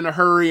hot and in a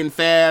hurry and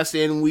fast,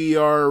 and we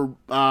are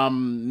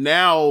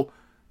now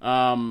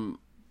the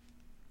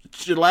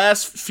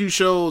last few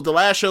shows, the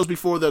last shows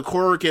before the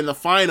Cork and the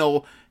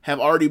final have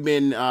already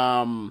been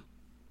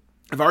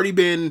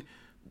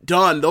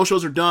done. Those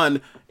shows are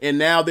done, and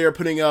now they're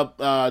putting up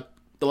the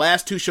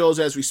last 2 shows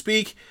as we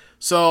speak.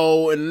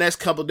 So in the next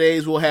couple of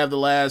days, we'll have the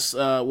last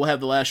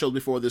shows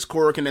before this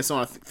Cork, and that's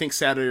on I think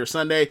Saturday or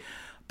Sunday.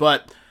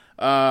 But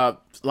a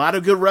lot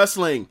of good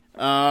wrestling.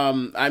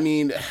 I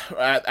mean,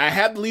 I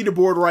have the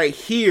leaderboard right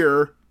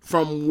here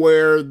from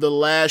where the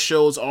last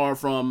shows are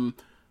from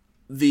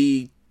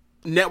the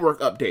network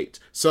updates.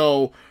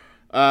 So,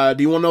 do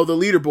you want to know the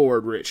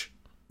leaderboard, Rich?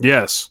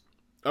 Yes.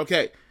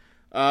 Okay.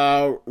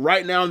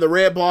 Right now in the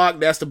red block,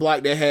 that's the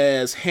block that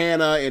has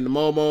Hannah and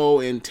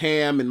Momo and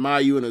Tam and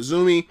Mayu and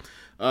Azumi.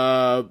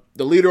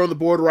 The leader on the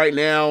board right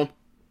now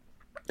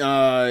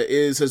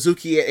is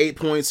Hazuki at 8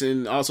 points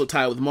and also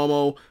tied with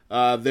Momo.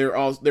 They're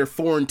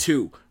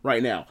 4-2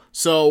 right now.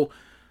 So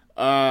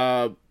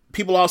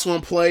people also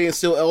in play and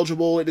still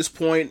eligible at this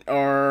point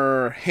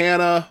are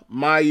Hannah,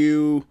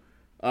 Mayu,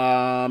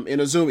 and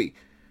Azumi.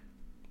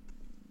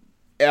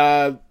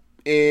 And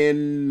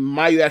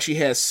Mayu actually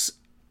has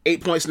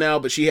 8 points now,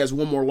 but she has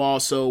one more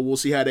loss, so we'll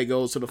see how that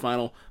goes to the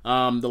final.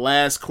 The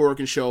last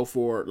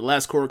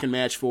Korakuen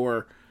match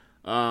for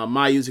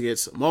Mayu's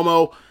against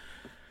Momo.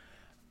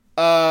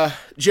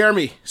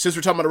 Jeremy, since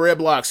we're talking about the red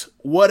blocks,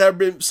 what have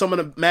been some of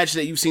the matches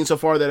that you've seen so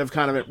far that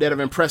have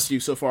impressed you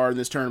so far in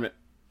this tournament?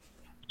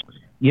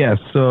 Yeah,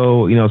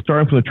 so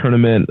starting from the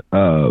tournament,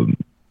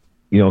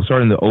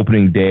 starting the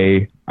opening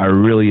day, I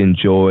really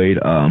enjoyed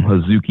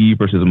Hazuki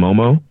versus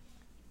Momo.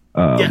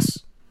 Yes.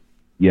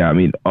 Yeah, I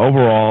mean,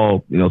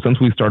 overall, since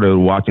we started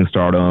watching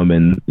Stardom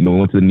and we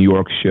went to the New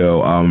York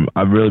show,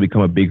 I've really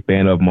become a big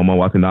fan of Momo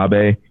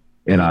Watanabe.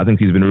 And I think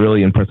he's been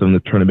really impressive in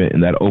the tournament.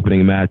 And that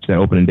opening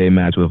day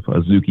match with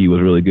Hazuki was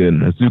really good.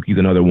 And Hazuki's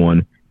another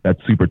one that's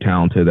super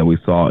talented that we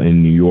saw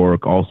in New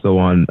York. Also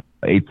on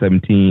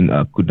 8/17,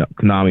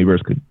 Konami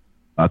versus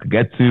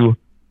Kagetsu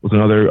was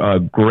another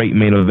great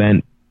main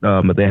event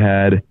that they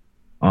had.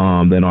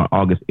 Then on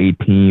August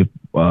 18th,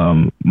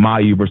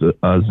 Mayu versus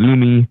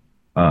Azumi,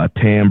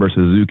 Tam versus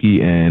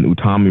Suzuki, and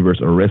Utami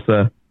versus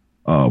Arisa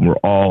were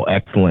all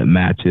excellent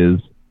matches.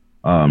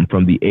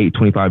 From the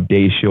 8/25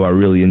 day show, I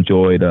really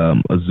enjoyed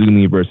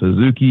Azumi versus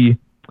Suzuki.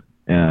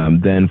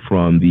 Then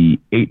from the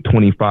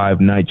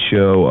 8/25 night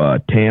show,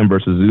 Tam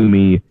versus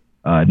Azumi,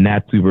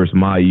 Natsu versus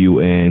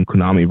Mayu, and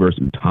Konami versus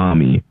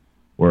Utami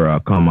were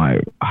kind of my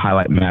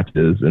highlight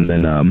matches. And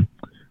then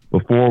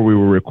before we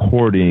were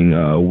recording,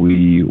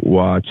 we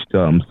watched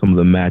some of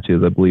the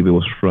matches. I believe it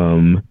was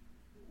from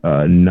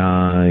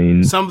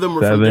 9. Some of them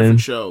were from different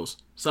shows.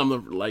 Some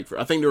of them, I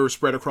think they were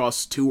spread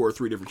across 2 or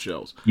 3 different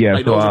shows.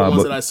 Yeah, those are the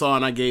ones that I saw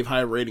and I gave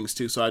high ratings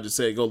to. So I just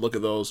say go look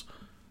at those.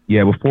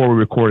 Yeah, before we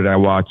recorded, I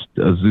watched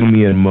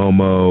Azumi and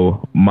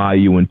Momo,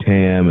 Mayu and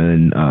Tam,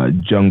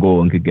 and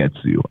Jungle and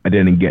Kagetsu. I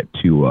didn't get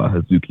to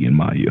Hazuki and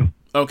Mayu.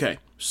 Okay,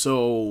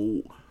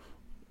 so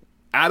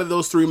out of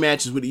those 3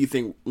 matches,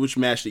 which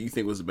match do you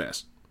think was the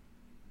best?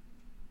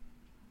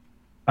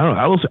 I don't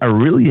know. I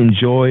really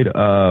enjoyed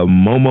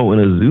Momo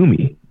and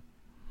Azumi.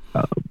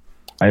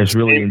 I just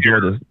really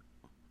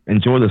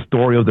enjoy the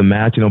story of the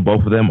match. You know,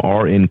 both of them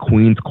are in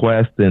Queen's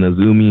Quest, and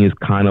Azumi is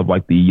kind of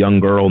like the young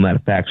girl in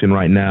that faction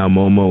right now.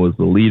 Momo is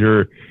the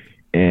leader,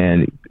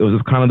 and it was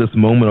just kind of this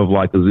moment of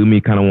like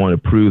Azumi kind of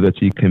wanted to prove that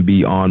she can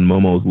be on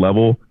Momo's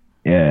level,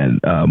 and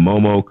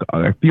Momo,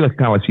 I feel like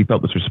kind of like she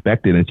felt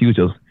disrespected, and she was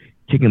just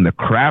kicking the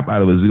crap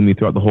out of Azumi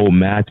throughout the whole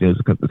match, and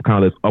it's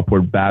kind of this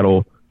upward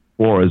battle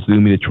for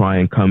Azumi to try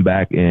and come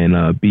back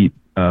and beat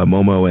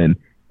Momo, and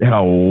they had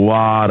a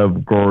lot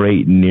of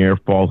great near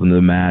falls in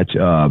the match.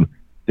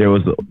 There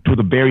was to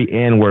the very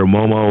end where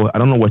Momo, I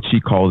don't know what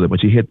she calls it, but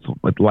she hits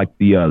like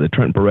the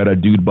Trent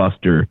Beretta Dude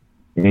Buster,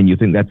 and you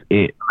think that's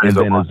it. And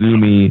then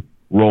Azumi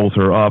rolls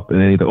her up, and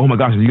then he's like, oh my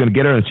gosh, is he going to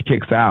get her? And she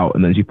kicks out,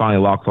 and then she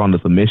finally locks on to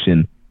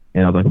submission.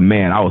 And I was like,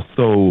 man, I was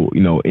so,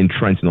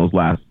 entrenched in those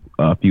last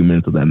few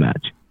minutes of that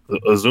match.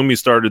 Azumi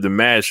started the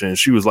match and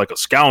she was like a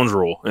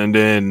scoundrel, and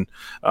then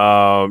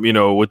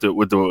with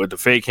the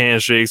fake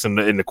handshakes and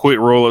the quick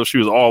roll up, she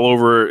was all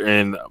over it,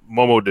 and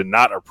Momo did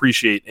not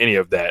appreciate any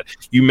of that.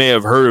 You may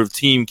have heard of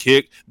Team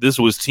Kick. This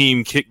was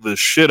Team Kick the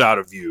shit out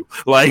of you.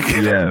 Like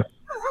yeah.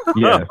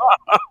 Yeah,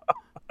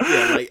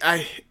 like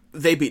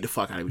they beat the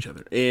fuck out of each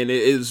other, and it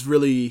is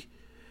really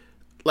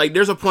like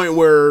there's a point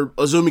where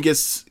Azumi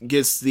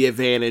gets the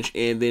advantage,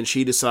 and then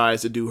she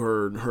decides to do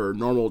her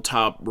normal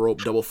top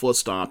rope double foot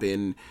stomp.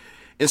 And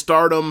in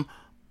Stardom,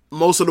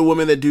 most of the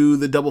women that do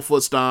the double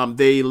foot stomp,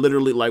 they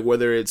literally, like,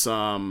 whether it's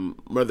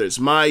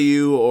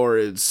Mayu or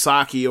it's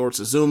Saki or it's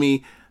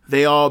Azumi,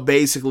 they all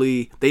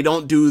basically, they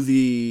don't do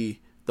the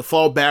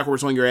fall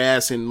backwards on your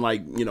ass and,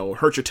 like,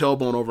 hurt your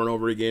tailbone over and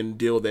over again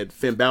deal that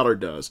Finn Balor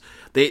does.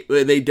 They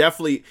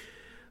definitely.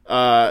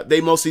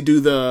 They mostly do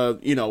the,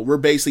 we're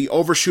basically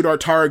overshoot our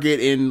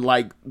target and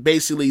like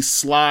basically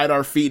slide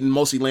our feet and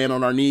mostly land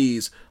on our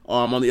knees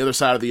on the other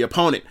side of the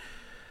opponent.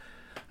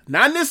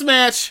 Not in this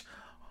match.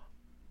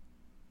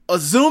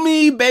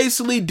 Azumi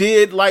basically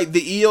did like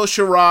the Io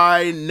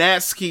Shirai,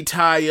 Natsuki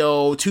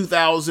Tayo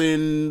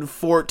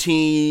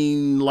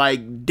 2014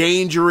 like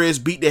dangerous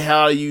beat the hell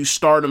out of you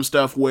Stardom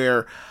stuff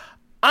where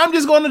I'm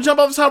just going to jump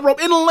off the top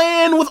rope and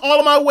land with all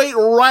of my weight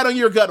right on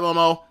your gut,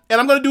 Momo. And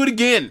I'm going to do it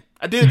again.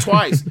 I did it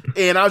twice.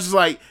 And I was just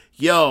like,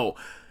 yo,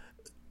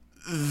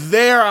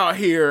 they're out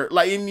here.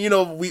 Like, and,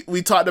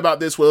 we talked about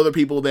this with other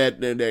people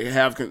that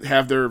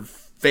have their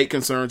fake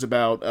concerns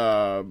about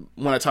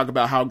when I talk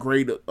about how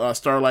great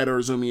Starlight or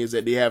Azumi is,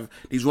 that they have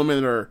these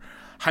women that are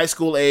high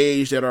school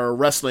age that are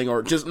wrestling,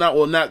 or just not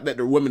that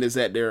they're women, is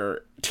that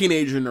they're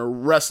teenagers and they're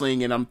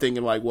wrestling. And I'm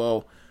thinking like,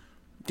 well,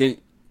 didn't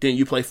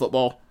you play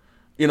football?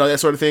 That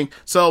sort of thing.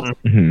 So,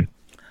 mm-hmm.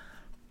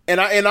 And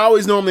I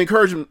always normally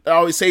encourage them. I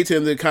always say to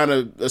them to kind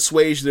of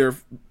assuage their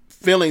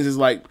feelings is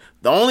like,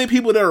 the only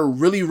people that are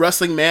really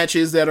wrestling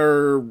matches that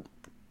are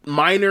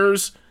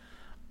minors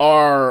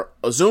are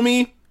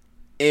Azumi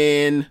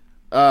and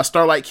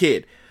Starlight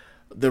Kid.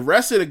 The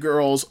rest of the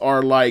girls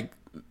are like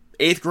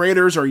 8th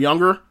graders or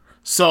younger.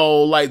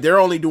 So like they're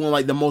only doing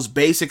like the most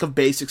basic of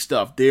basic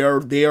stuff. They are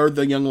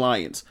the young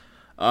lions.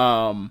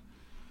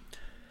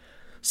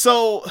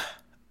 So.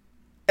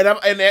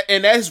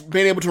 And that's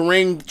been able to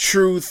ring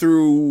true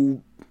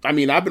through. I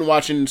mean, I've been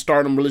watching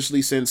Stardom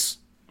religiously since,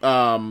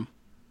 I've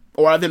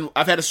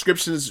had a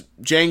subscription since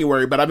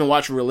January, but I've been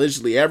watching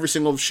religiously every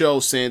single show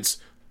since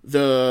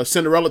the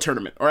Cinderella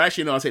tournament, or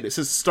actually, no, I'll say this,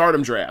 since the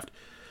Stardom draft.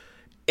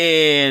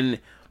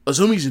 And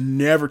Azumi's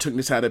never took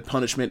this kind of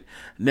punishment,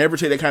 never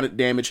take that kind of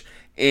damage,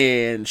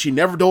 and she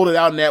never doled it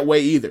out in that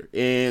way either.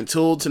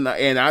 Until tonight,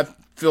 and I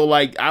feel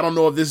like, I don't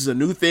know if this is a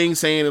new thing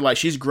saying that like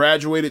she's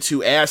graduated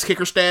to ass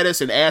kicker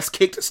status and ass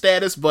kicked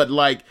status, but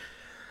like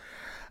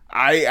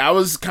I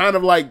was kind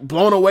of like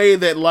blown away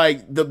that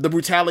like the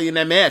brutality in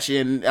that match.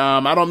 And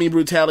I don't mean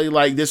brutality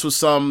like this was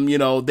some,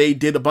 they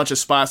did a bunch of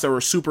spots that were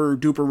super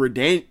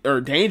duper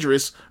or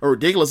dangerous or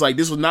ridiculous. Like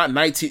this was not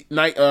Naito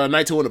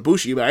and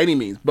Ibushi by any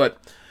means, but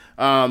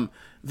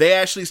they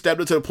actually stepped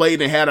up to the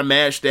plate and had a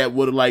match that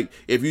would have, like,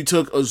 if you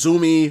took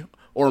Azumi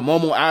or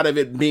Momo out of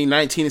it being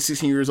 19 and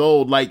 16 years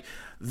old, like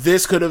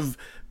this could have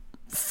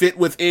fit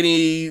with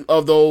any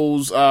of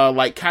those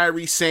like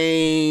Kairi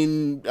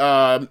Sane,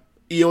 Io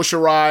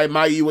Shirai,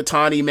 Mayu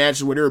Iwatani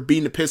matches where they were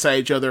beating the piss out of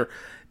each other,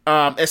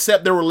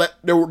 except there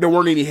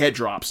weren't any head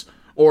drops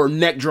or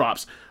neck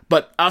drops.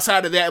 But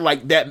outside of that,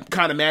 like that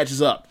kind of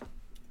matches up.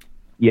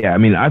 Yeah, I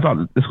mean, I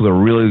thought this was a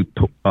really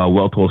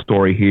well told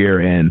story here,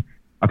 and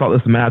I thought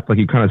this match, like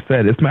you kind of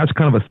said, this match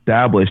kind of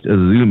established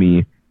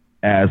Azumi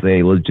as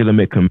a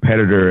legitimate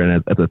competitor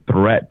and as a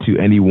threat to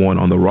anyone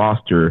on the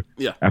roster.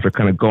 Yeah. After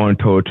kind of going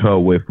toe-to-toe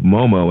with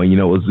Momo. And,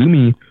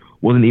 Azumi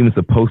wasn't even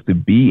supposed to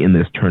be in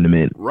this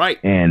tournament. Right.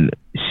 And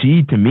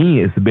she, to me,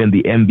 has been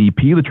the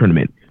MVP of the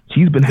tournament.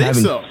 She's been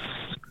having...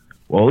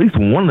 well, at least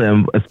one of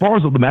them, as far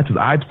as the matches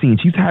I've seen,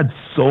 she's had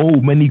so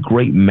many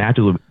great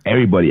matches with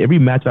everybody. Every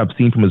match I've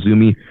seen from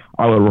Azumi,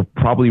 I would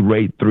probably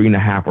rate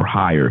 3.5 or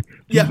higher.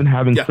 She's been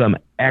having some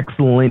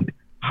excellent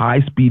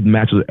high-speed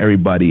matches with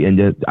everybody, and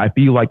just, I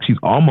feel like she's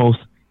almost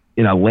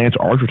in a Lance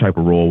Archer type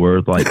of role, where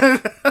it's like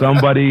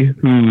somebody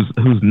who's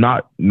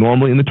not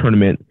normally in the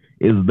tournament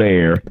is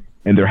there,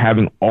 and they're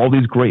having all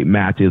these great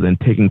matches and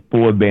taking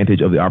full advantage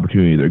of the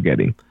opportunity they're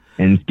getting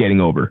and getting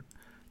over.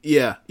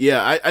 Yeah.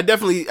 I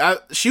definitely.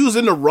 She was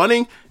in the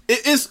running.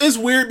 It's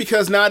weird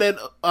because now that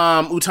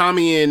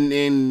Utami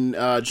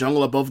and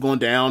Jungle are both going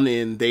down,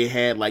 and they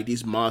had like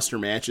these monster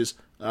matches.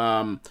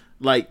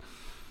 Like,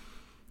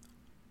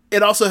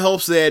 it also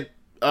helps that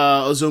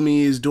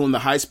Azumi is doing the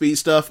high speed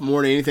stuff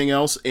more than anything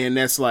else, and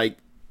that's like,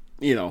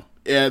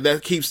 that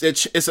keeps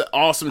it. It's an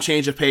awesome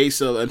change of pace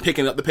and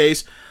picking up the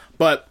pace.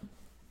 But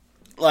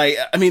like,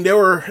 I mean, there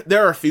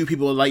are a few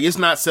people, like, it's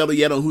not settled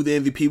yet on who the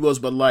MVP was,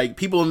 but like,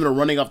 people in the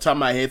running off the top of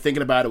my head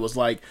thinking about it was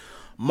like,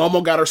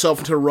 Momo got herself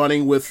into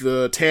running with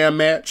the Tam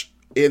match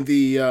in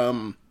the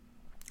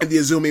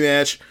Azumi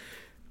match.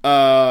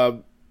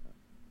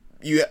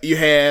 You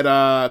had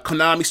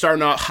Konami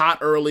starting out hot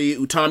early,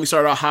 Utami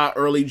started out hot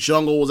early,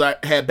 Jungle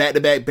had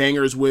back-to-back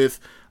bangers with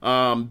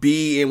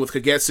B and with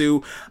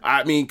Kagetsu.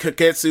 I mean,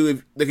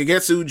 Kagetsu, the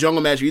Kagetsu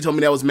Jungle match, if you told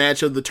me that was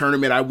match of the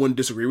tournament, I wouldn't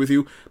disagree with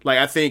you. Like,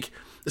 I think,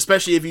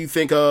 especially if you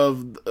think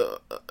of,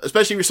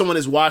 especially if you're someone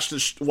that's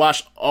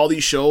watched all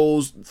these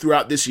shows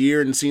throughout this year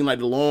and seen like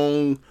the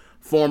long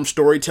form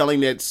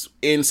storytelling that's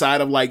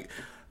inside of like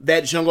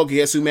that Jungle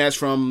Kagetsu match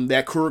from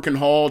that Kurikan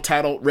Hall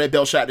title red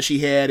belt shot that she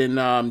had in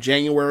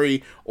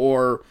January,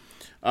 or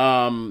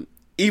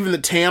even the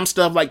Tam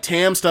stuff. Like,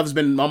 Tam stuff has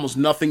been almost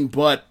nothing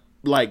but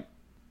like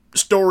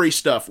story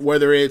stuff,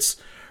 whether it's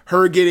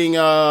her getting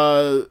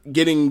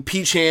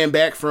P-chan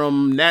back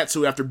from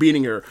Natsu after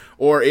beating her,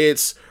 or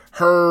it's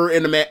her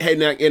in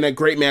a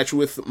great match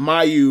with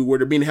Mayu where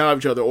they're beating hell out of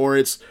each other, or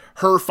it's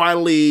her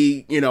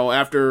finally,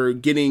 after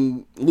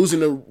losing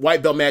the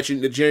white belt match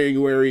in the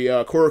January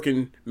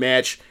Kurikan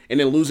match,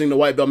 and then losing the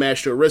white belt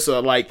match to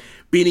Arisa, like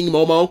beating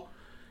Momo.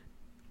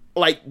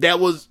 Like, that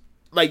was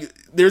like,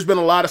 there's been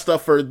a lot of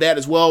stuff for that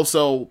as well.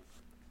 So,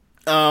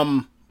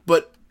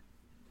 but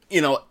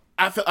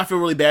I feel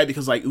really bad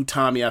because like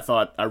Utami, I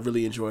thought I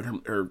really enjoyed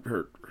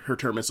her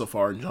tournament so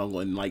far in Jungle,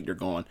 and like they're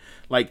gone.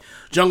 Like,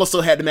 Jungle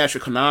still had the match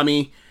with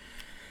Konami,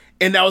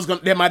 and that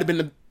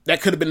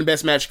could have been the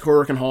best match at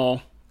Kurikan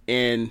Hall,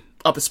 and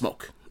up in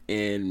smoke.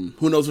 And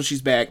who knows when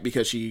she's back,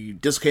 because she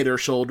dislocated her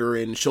shoulder,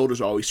 and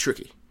shoulders are always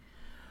tricky.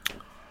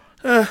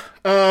 But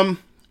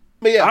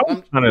yeah, I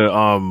was kind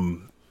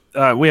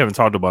of we haven't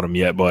talked about them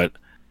yet, but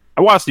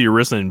I watched the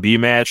Arisa and B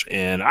match,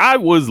 and I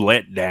was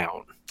let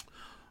down.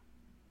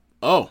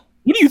 Oh,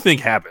 what do you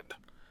think happened?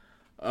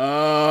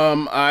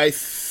 I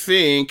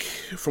think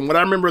from what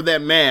I remember of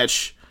that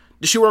match,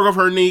 did she work off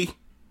her knee?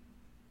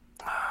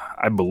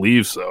 I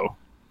believe so.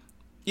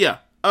 Yeah.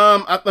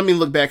 Let me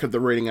look back at the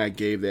rating I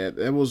gave that.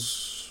 That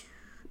was.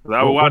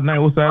 What night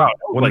was that?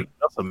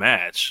 That's a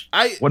match.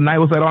 What night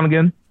was that on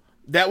again?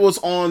 That was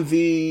on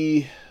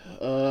the.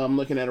 I'm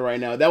looking at it right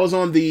now. That was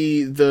on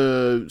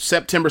the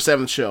September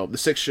 7th show, the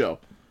 6th show.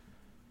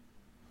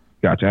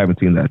 Gotcha. I haven't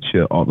seen that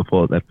show,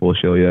 that full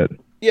show yet.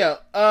 Yeah.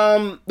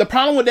 The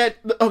problem with that.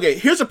 Okay,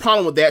 here's the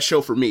problem with that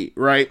show for me.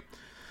 Right.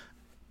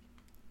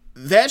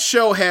 That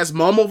show has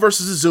Momo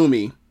versus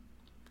Azumi.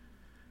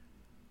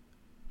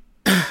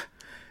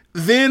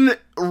 Then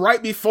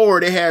right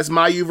before it has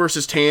Mayu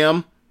versus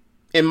Tam,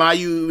 and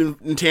Mayu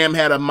and Tam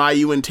had a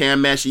Mayu and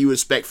Tam match that you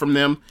expect from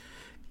them,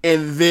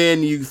 and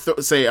then you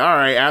say, all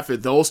right, after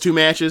those two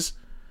matches,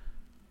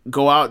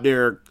 go out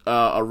there,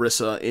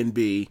 Arisa and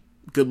B.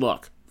 Good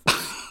luck.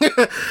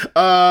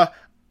 I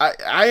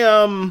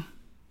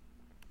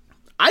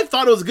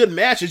thought it was a good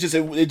match. It's just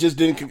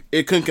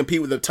it couldn't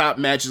compete with the top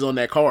matches on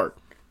that card.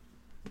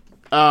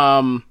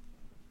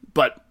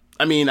 But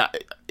I mean,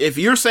 if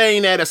you're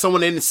saying that as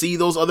someone didn't see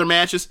those other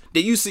matches,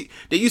 did you see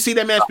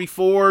that match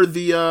before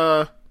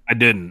the? I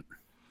didn't.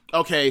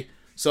 Okay,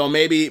 so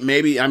maybe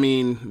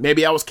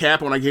I was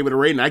capping when I gave it a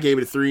rating. I gave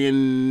it 3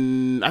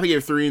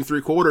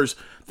 3/4,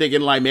 thinking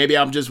like maybe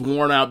I'm just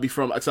worn out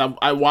because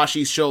I watch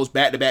these shows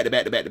back to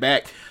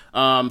back.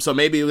 So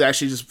maybe it was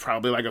actually just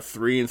probably like a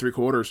 3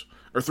 3/4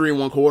 or 3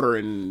 1/4,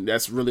 and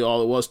that's really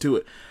all it was to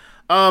it.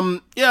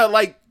 Yeah,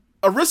 like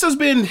Arisa's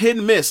been hit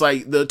and miss.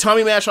 Like the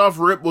Tommy match off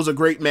rip was a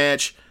great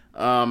match.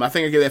 I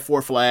think I gave that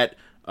 4 flat.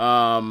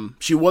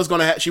 She was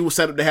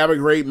set up to have a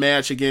great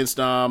match against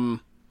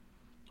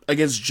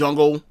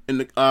Jungle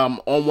in on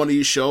one of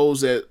these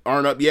shows that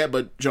aren't up yet,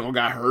 but Jungle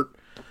got hurt.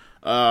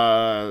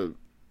 I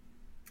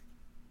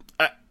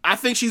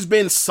think she's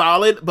been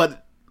solid,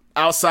 but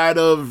outside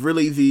of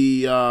really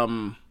the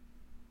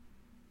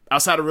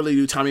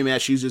Tommy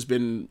match, she's just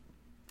been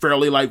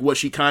fairly like what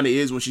she kind of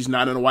is when she's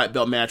not in a white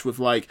belt match with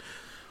like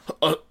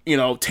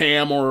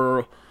Tam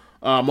or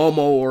Momo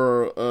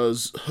or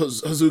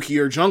Hazuki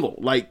or Jungle.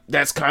 Like,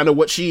 that's kind of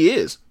what she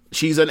is.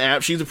 She's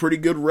a pretty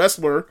good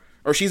wrestler,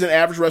 or she's an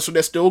average wrestler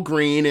that's still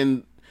green,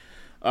 and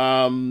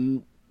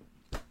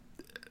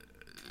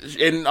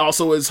and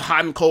also is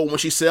hot and cold when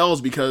she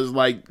sells because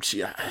like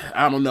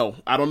I don't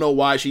know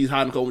why she's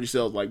hot and cold when she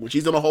sells. Like when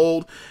she's in a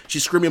hold,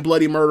 she's screaming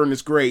bloody murder and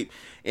it's great,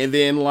 and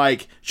then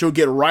like she'll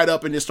get right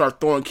up and just start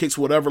throwing kicks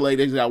whatever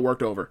lady got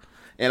worked over,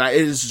 and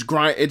it's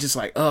just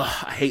like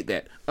I hate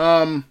that.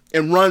 And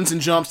runs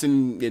and jumps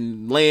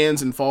and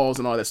lands and falls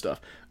and all that stuff.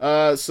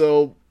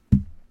 So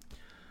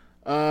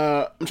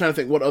I'm trying to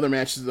think what other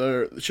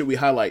matches should we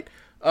highlight.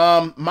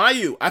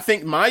 Mayu, I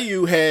think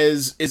Mayu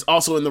is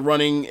also in the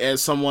running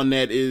as someone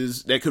that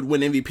could win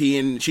MVP,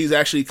 and she's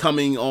actually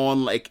coming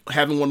on like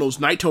having one of those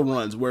Naito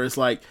runs where it's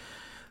like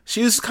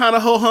she's kind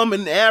of ho-hum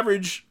and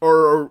average,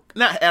 or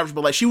not average,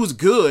 but like she was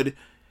good,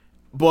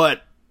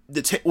 but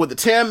with the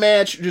Tam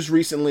match just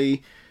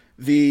recently,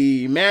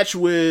 the match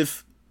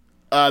with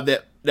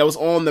that was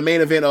on the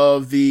main event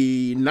of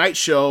the night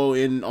show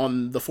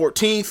on the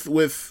 14th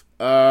with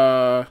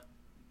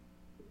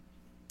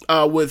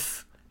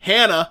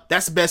Hannah,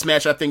 that's the best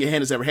match I think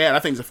Hannah's ever had. I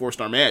think it's a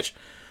 4-star match.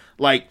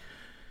 Like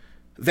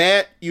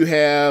that, you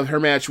have her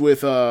match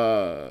with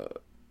the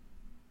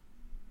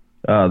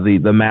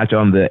match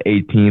on the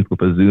 18th with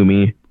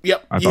Azumi.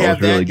 Yep, you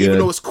have that. Really good. Even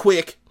though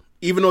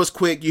it's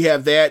quick, you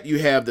have that. You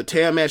have the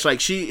Tam match.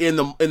 Like she in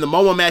the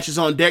Momo matches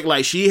on deck.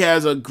 Like she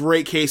has a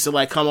great case to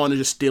like come on and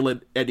just steal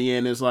it at the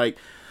end. It's like,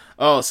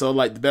 oh, so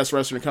like the best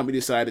wrestler in the company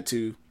decided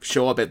to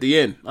show up at the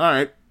end. All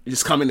right, you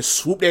just come in and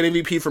swoop that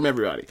MVP from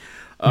everybody.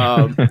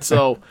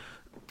 So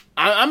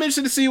I'm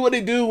interested to see what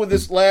they do with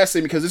this last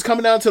thing because it's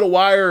coming down to the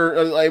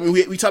wire. I mean,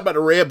 we talk about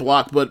the red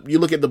block, but you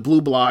look at the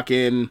blue block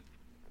and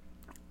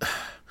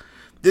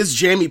this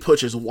Jamie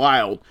push is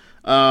wild.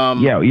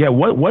 Yeah.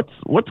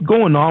 What's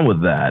going on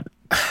with that?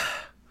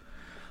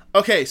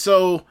 Okay,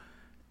 so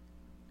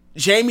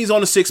Jamie's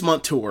on a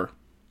 6-month tour.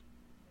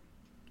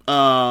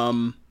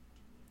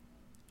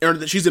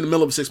 Or she's in the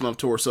middle of a 6-month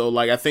tour, so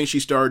like I think she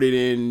started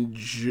in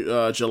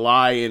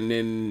July, and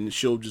then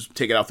she'll just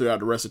take it out throughout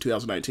the rest of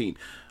 2019.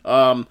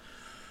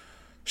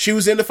 She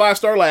was in the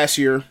 5-star last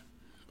year.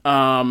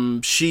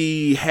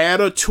 She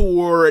had a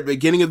tour at the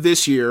beginning of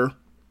this year,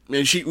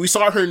 and we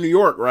saw her in New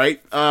York,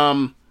 right?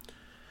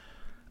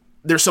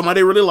 There's somebody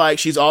I really like.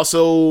 She's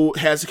also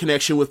has a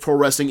connection with Pro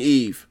Wrestling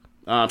Eve.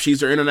 She's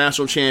their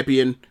international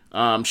champion.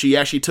 She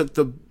actually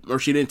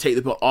she didn't take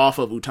the belt off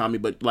of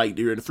Utami, but like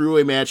during the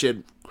 3-way match at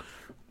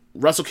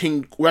Wrestle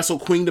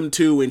Kingdom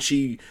 2, and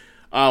she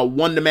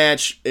won the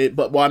match,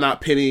 but while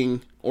not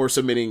pinning or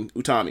submitting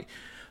Utami.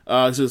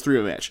 This is a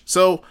 3-way match.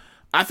 So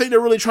I think they're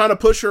really trying to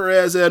push her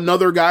as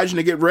another Gaijin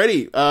to get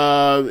ready.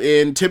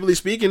 And typically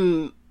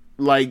speaking,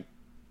 like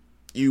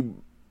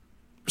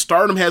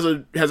Stardom has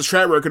a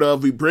track record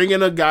of we bring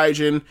in a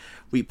Gaijin,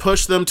 we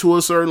push them to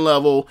a certain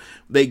level,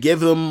 they give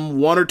them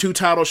 1 or 2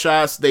 title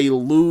shots, they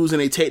lose, and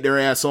they take their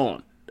ass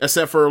on.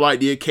 Except for like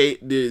the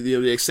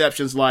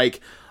exceptions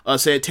like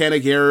Santana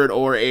Garrett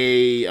or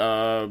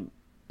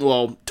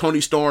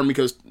Toni Storm,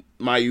 because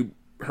Mayu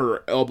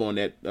her elbow in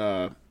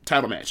that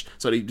title match,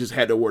 so they just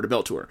had to award the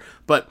belt to her.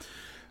 But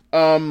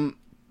I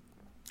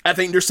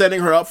think they're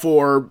setting her up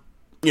for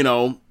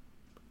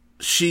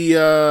she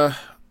because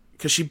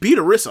she beat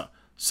Arisa.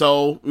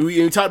 So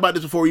we talked about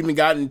this before we even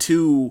got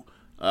into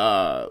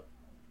this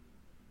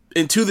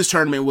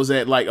tournament, was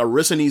that like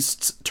Arisa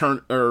needs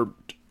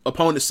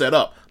opponent set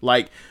up.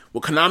 Like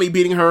with Konami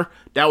beating her,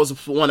 that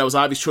was one that was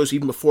obvious choice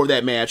even before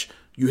that match.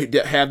 You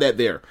have that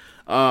there.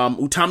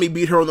 Utami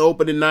beat her on the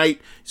opening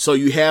night, so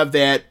you have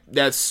that.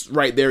 That's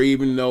right there,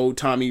 even though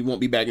Utami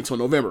won't be back until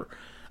November.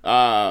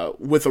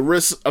 With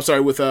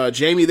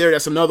Jamie there,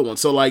 that's another one.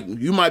 So like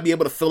you might be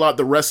able to fill out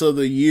the rest of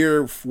the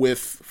year for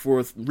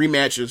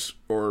rematches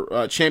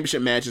or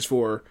championship matches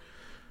for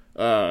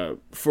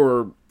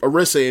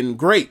Arisa, and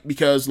great,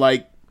 because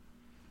like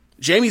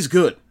Jamie's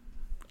good.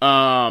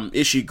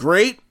 Is she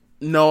great?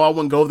 No, I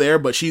wouldn't go there,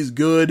 but she's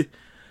good,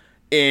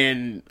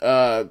 and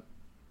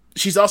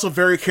she's also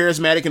very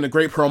charismatic and a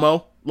great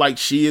promo. Like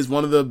she is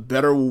one of the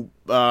better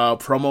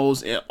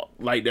promos,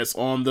 like that's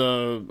on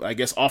the, I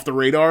guess, off the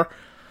radar.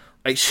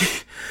 Like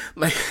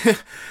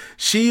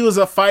she was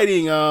a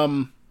fighting. I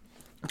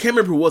can't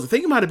remember who it was. I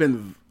think it might have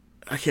been.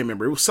 I can't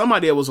remember. It was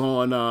somebody that was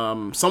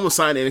on. Someone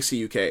signed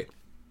NXT UK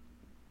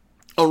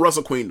on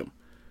Wrestle Kingdom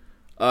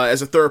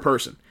as a third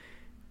person.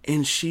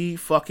 And she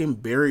fucking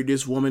buried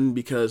this woman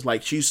because,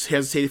 like, she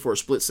hesitated for a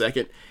split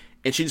second,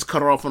 and she just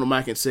cut her off on the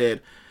mic and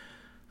said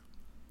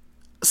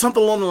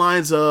something along the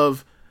lines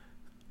of,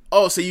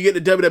 "Oh, so you get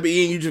the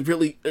WWE and you just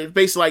really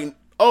basically like,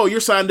 oh, you're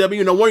signed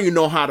W, no wonder you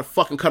know how to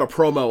fucking cut a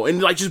promo,"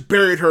 and like just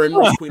buried her in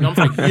Wrestle Queen. I'm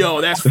like, yo,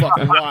 that's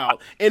fucking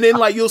wild. And then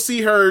like you'll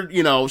see her,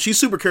 she's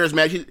super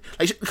charismatic.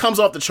 She comes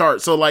off the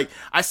chart. So like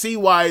I see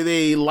why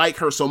they like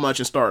her so much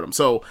in Stardom.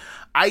 So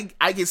I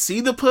can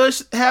see the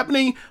push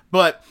happening,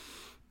 but.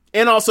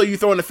 And also, you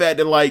throw in the fact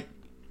that, like,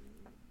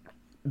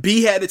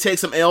 B had to take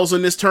some L's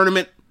in this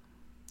tournament.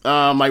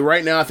 Like,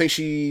 right now, I think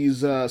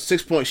she's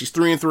 6 points. She's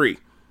 3-3.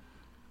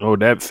 Oh,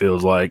 that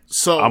feels like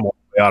I'm all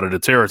the way out of the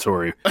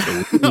territory.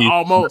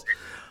 Almost.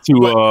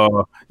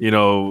 To,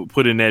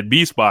 put in that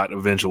B spot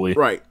eventually.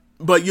 Right.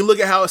 But you look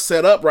at how it's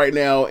set up right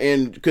now,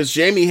 and because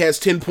Jamie has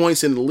 10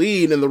 points in the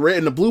lead in the red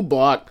and the blue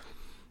block,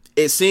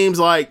 it seems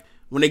like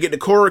when they get to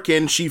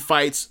Korakuen, she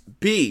fights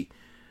B,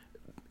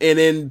 and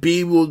then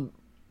B will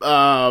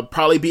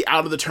probably be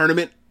out of the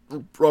tournament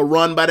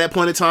run by that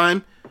point in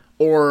time,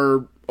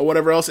 or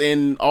whatever else.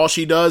 And all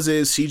she does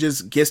is she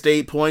just gets to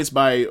 8 points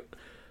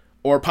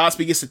or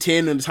possibly gets to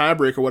 10 in the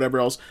tiebreak or whatever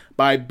else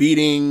by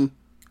beating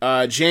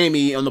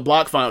Jamie on the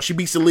block final. She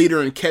beats the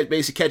leader and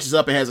basically catches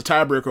up and has a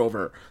tiebreaker over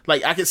her.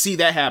 Like, I could see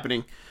that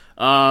happening.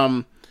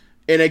 And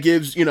it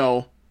gives,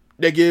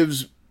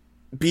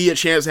 B a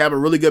chance to have a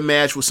really good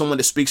match with someone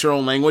that speaks her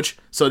own language,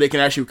 so they can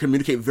actually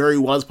communicate very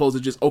well as opposed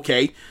to just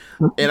okay.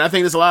 And I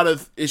think there's a lot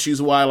of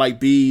issues why like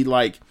B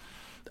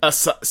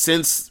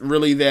since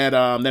really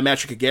that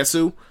match with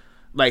Kagetsu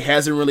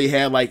hasn't really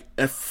had like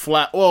a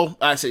flat. Well,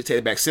 I say take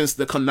it back, since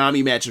the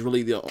Konami match is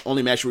really the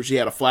only match where she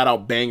had a flat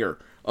out banger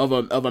of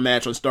a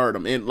match on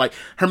Stardom, and like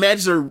her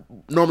matches are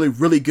normally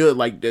really good,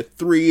 like the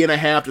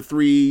 3.5 to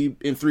 3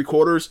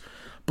 3/4,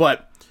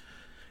 but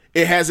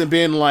it hasn't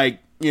been like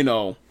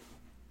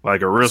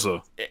like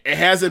Arisa. It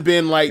hasn't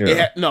been like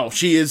no.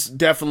 She is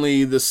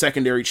definitely the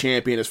secondary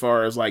champion as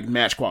far as like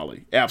match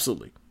quality,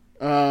 absolutely.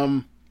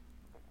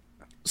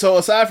 So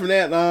aside from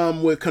that,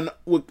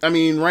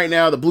 right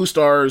now the Blue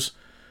Stars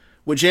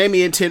with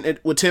Jamie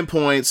with 10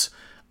 points.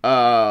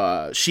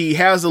 She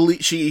has a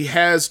lead, she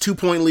has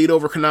 2-point lead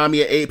over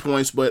Konami at 8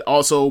 points, but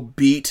also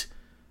beat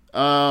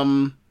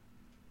Konami,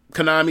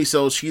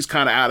 so she's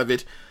kind of out of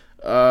it.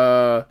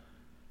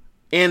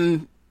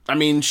 And I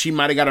mean, she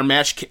might have got her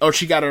match, or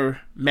she got her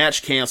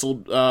match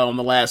canceled on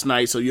the last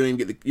night, so you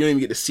don't even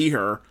get to see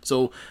her.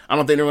 So I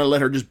don't think they're going to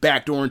let her just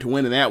backdoor into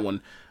winning that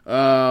one,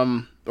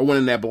 or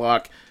winning that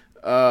block.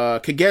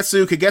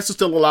 Kagetsu's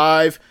still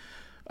alive.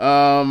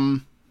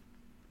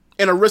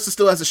 And Arisa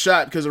still has a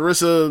shot because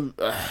Arisa,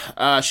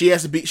 she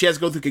has to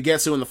go through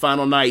Kagetsu in the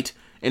final night,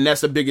 and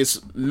that's the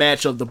biggest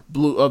match of the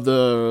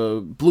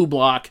blue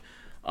block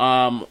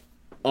on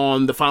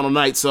the final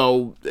night.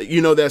 So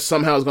that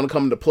somehow is going to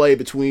come into play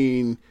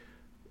between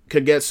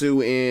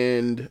Kagetsu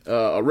and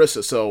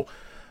Arisa. So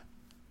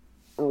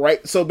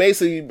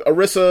basically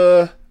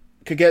Arisa,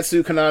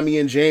 Kagetsu, Konami,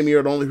 and Jamie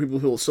are the only people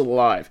who are still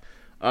alive.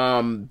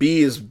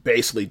 B is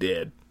basically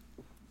dead.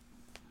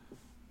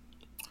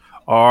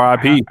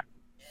 R.I.P.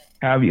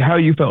 How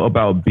you felt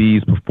about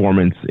B's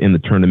performance in the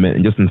tournament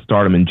and just in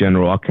Stardom in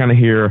general? I kind of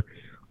hear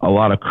a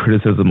lot of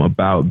criticism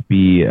about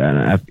B,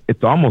 and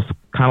it's almost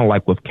kind of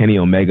like with Kenny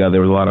Omega.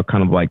 There was a lot of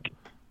kind of like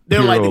they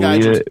don't like the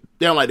Gaijins.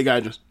 They don't like the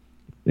Gaijins.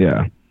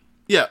 Yeah.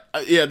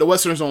 The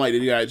Westerners don't like the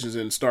Gaijins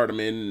in Stardom,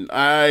 and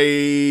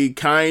I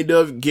kind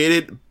of get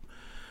it,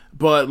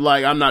 but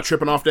like I'm not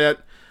tripping off that.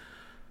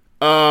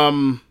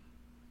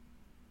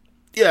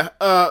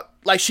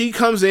 Like she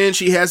comes in,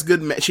 she has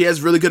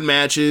really good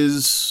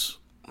matches.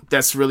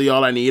 That's really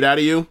all I need out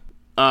of you,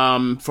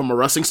 from a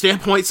wrestling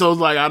standpoint. So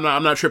like, I'm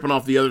not tripping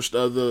off the other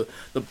stuff,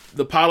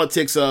 the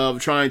politics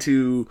of trying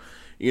to,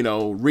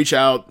 reach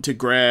out to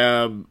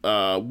grab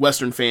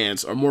Western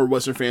fans or more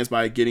Western fans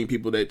by getting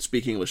people that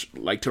speak English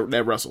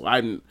that wrestle.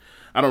 I don't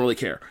really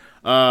care.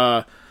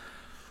 And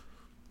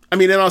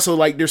also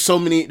like there's so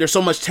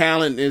much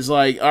talent. Is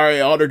like, all right,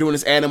 all they're doing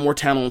is adding more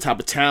talent on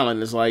top of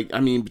talent. Is like,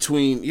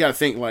 between, you gotta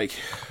think like,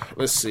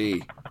 let's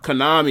see,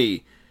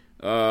 Konami,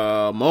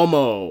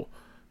 Momo.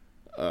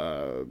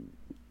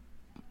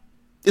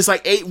 It's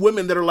like 8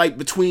 women that are like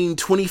between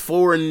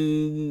 24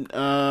 and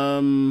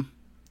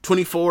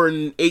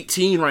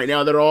 18 right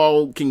now that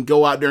all can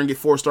go out there and get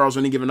 4 stars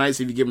on any given night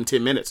if you give them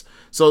 10 minutes.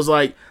 So it's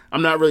like,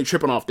 I'm not really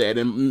tripping off that.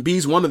 And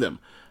B's one of them.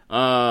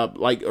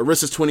 Like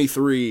Arisa's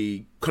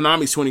 23,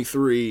 Konami's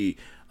 23,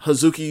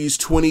 Hazuki's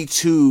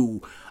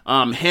 22.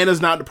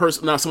 Hannah's not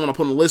someone I put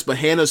on the list, but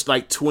Hannah's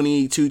like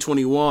 22,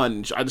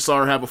 21. I just saw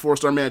her have a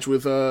 4-star match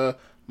with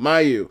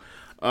Mayu.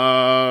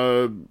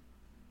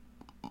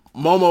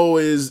 Momo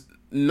is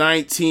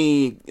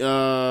 19.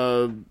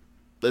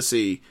 Let's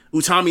see.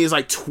 Utami is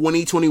like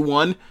 20,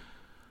 21.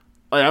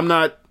 Like I'm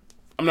not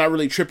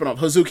really tripping off.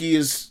 Hazuki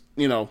is,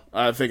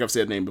 I think I've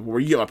said the name before.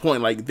 You get my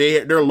point. Like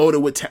they're loaded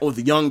with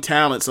young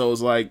talent, so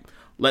it's like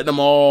let them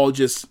all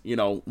just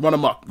run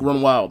amok,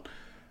 run wild.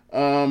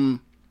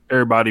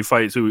 Everybody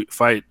fight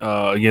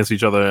against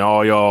each other, and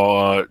all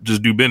y'all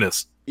just do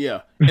business.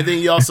 Yeah, and then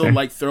you also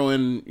like throw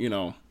in,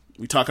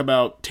 we talk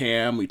about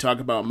Tam, we talk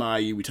about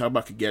Mayu, we talk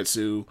about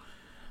Kagetsu,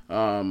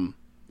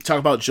 we talk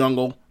about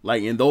Jungle,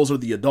 like, and those are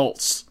the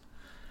adults.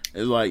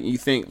 It's like, you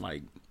think,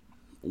 like,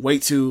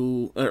 wait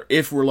till, or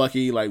if we're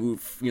lucky, like,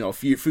 a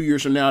few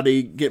years from now,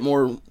 they get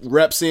more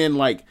reps in,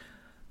 like,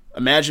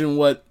 imagine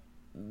what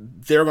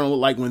they're going to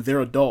look like when they're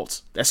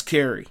adults. That's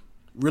scary.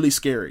 Really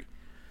scary.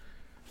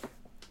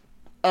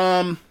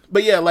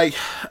 But yeah, like,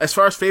 as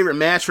far as favorite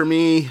match for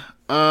me,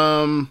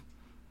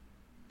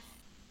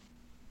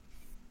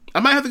 I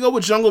might have to go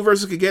with Jungle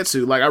versus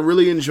Kagetsu. Like, I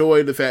really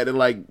enjoyed the fact that,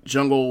 like,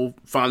 Jungle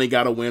finally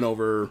got a win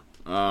over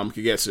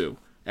Kagetsu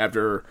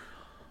after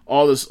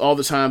all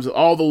the times,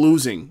 all the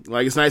losing.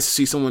 Like, it's nice to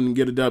see someone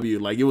get a W.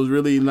 Like, it was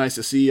really nice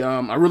to see.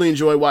 I really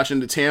enjoyed watching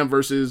the Tam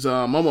versus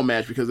Momo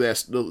match because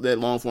that's that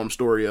long form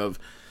story of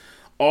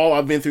all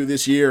I've been through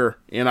this year,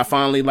 and I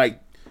finally, like,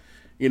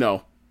 you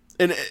know,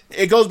 and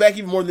it goes back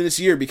even more than this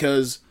year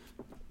because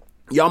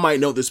y'all might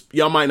know this,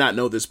 y'all might not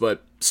know this,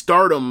 but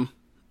Stardom,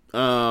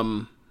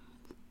 they're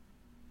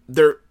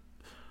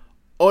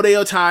Oday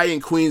Otai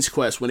and Queen's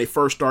Quest when they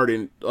first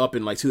started up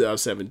in like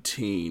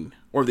 2017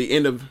 or the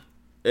end of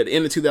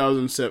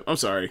 2007. I'm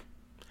sorry,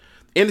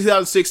 end of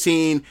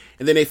 2016,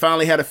 and then they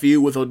finally had a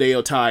feud with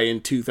Oday Otai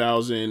in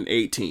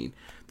 2018.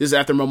 This is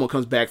after Momo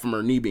comes back from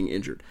her knee being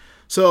injured.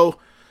 So,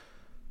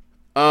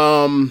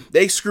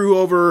 they screw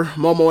over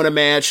Momo in a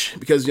match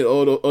because, you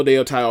know,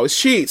 Oday Otai always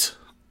cheats.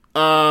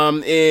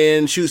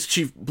 And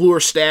she blew her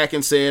stack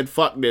and said,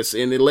 "Fuck this,"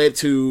 and it led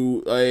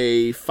to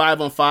a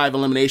 5-on-5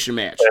 elimination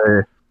match.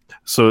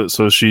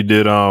 So she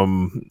did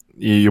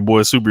your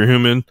boy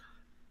Superhuman.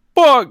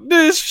 Fuck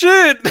this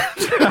shit.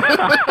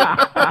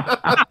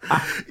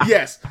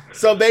 Yes.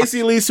 So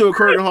basically, it leads to a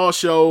Kurgan Hall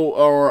show,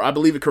 or I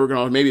believe a Kurgan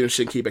Hall. Maybe it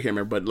should keep. I can't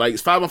remember, but like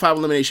it's 5-on-5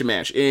 elimination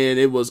match, and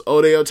it was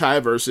Oday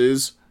Otai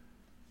versus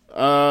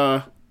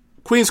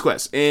Queen's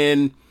Quest,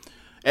 and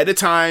at the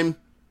time,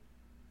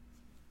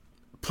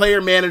 player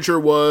manager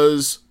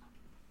was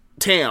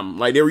Tam.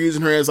 Like, they were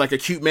using her as like a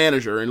cute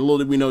manager, and little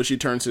did we know she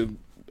turned to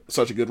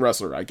such a good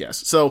wrestler, I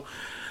guess. So,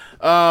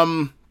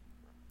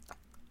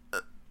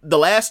 the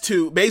last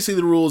two,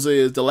 basically the rules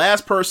is the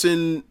last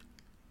person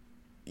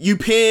you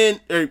pin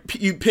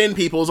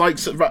people. It's like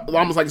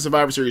almost like a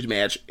Survivor Series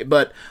match,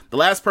 but the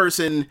last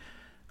person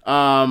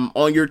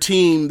on your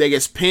team that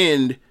gets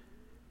pinned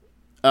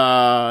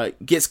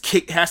gets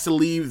kicked, has to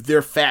leave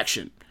their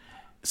faction.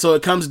 So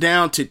it comes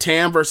down to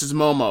Tam versus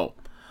Momo.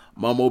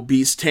 Momo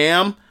beats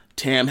Tam.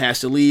 Tam has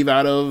to leave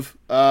out of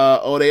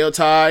Oday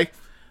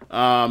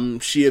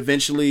Otai. She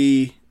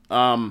eventually,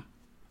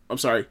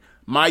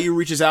 Mayu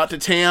reaches out to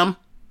Tam.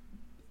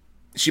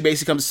 She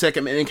basically becomes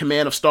second in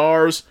command of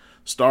Stars.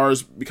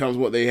 Stars becomes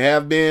what they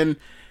have been.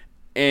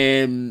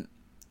 And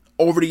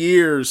over the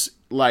years,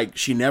 like,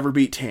 she never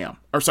beat Tam.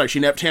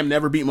 Tam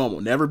never beat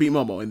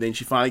Momo. And then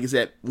she finally gets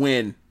that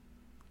win.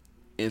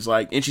 And it's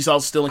like, and she's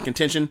also still in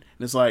contention.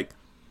 And it's like,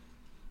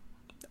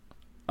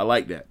 I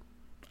like that.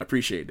 I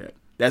appreciate that.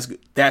 That's good.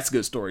 That's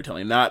good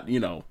storytelling. Not, you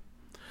know,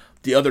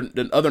 the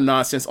other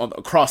nonsense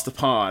across the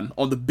pond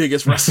on the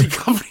biggest wrestling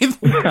company in the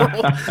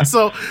world.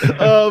 So,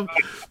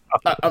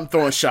 I'm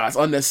throwing shots,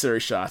 unnecessary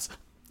shots.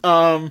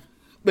 But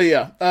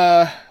yeah,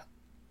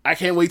 I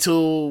can't wait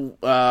till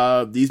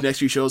these next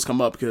few shows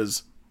come up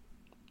because,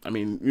 I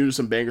mean, there's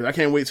some bangers. I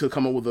can't wait till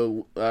come out with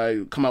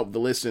the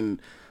list, and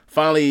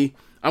finally,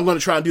 I'm going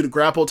to try and do the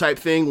grapple type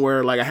thing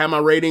where, like, I have my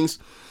ratings,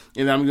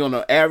 and I'm going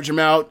to average them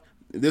out.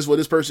 This is what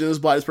this person is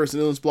block, this person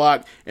is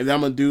block, and then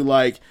I'm going to do,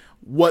 like,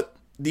 what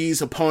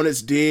these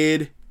opponents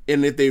did,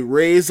 and if they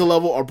raised the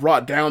level or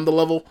brought down the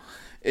level,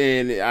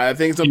 and I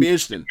think it's going to be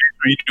interesting.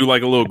 You do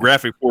like a little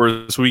graphic for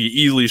us so we can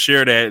easily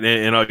share that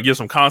and get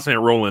some content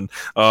rolling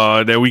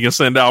that we can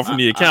send out from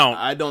the account.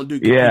 I don't do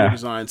computer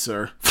design,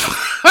 sir.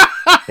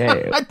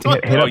 Hey, hit up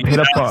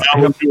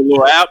a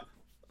little app.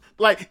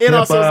 Like, and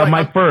also like,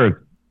 Mike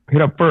Berg.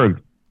 Hit up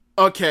Berg.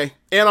 Okay,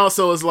 and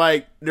also it's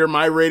like they're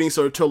my ratings,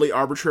 so they're totally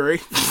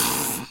arbitrary.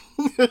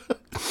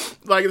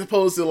 Like, as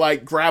opposed to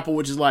like Grapple,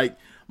 which is like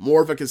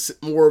more of a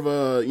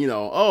you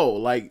know, oh,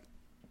 like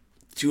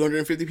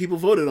 250 people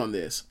voted on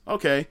this.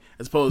 Okay,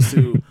 as opposed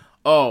to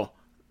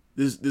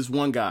this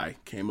one guy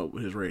came up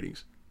with his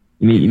ratings.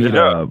 You need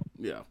to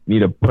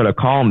put a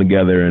column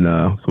together and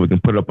so we can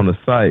put it up on the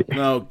site.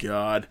 Oh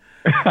God.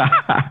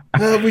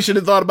 We should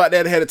have thought about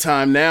that ahead of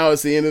time. Now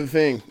it's the end of the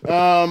thing.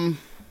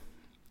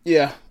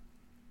 Yeah.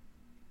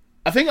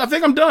 I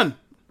think I'm done.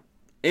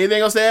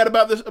 Anything else to add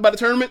about the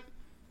tournament?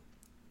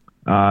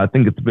 I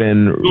think it's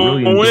been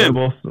really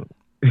enjoyable.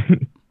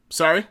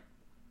 Sorry?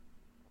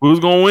 Who's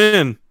gonna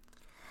win?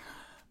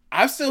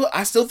 I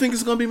still think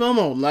it's gonna be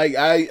Momo. Like,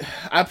 I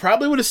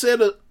probably would have said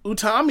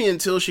Utami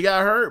until she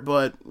got hurt,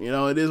 but you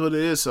know, it is what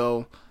it is.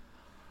 So,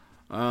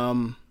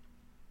 I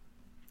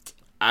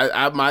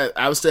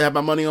would still have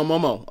my money on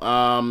Momo.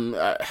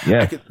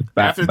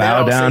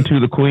 Bow down to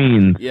the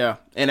queen. Yeah,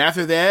 and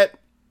after that,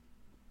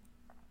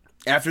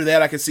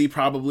 I could see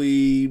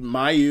probably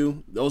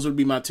Mayu. Those would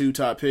be my two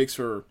top picks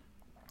for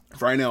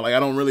right now. Like, I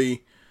don't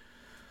really.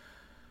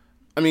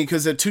 I mean,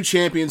 because the two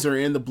champions are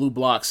in the blue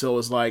block, so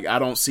it's like I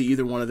don't see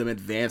either one of them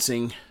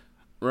advancing,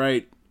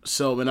 right?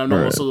 So, and I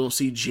also don't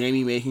see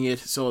Jamie making it,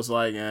 so it's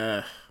like,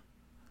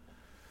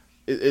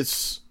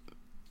 it's.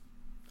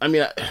 I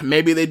mean,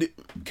 maybe they do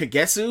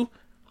Kagetsu,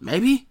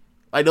 maybe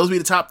like those would be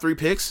the top three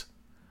picks.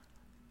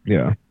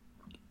 Yeah.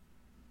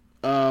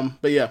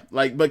 But yeah,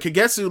 but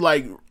Kagetsu,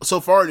 like,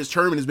 so far in this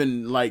tournament has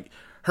been like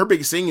her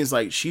biggest thing is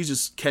like she's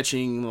just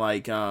catching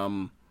like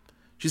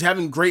she's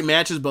having great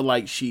matches, but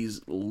like she's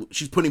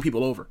putting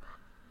people over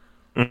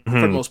for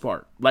the most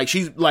part. Like,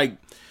 she's like,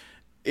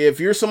 if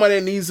you're somebody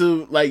that needs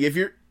to, like, if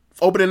you're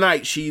opening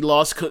night, she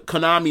lost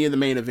Konami in the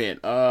main event.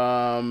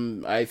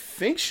 I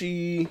think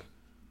she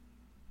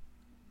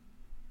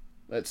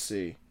Let's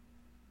see.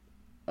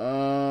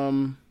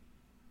 Did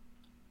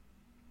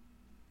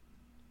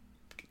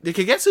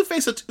Kagetsu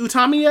face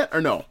Utami yet, or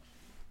no?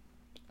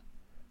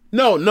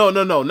 No,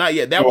 not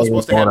yet. That was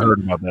supposed to happen. I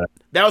heard about that.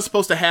 That was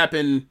supposed to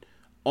happen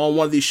on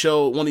one of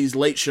these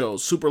late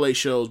shows, super late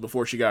shows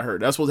before she got hurt.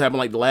 That was supposed to happen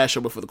like the last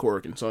show before the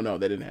Korakuen. So no,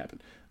 that didn't happen.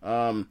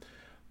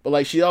 But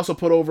like she also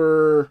put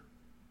over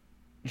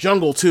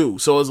Jungle too.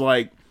 So it's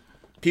like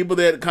people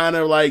that kind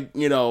of like,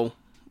 you know,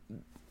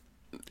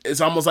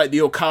 it's almost like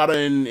the Okada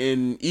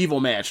and Evil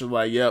match. It's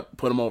like, yep,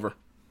 put them over.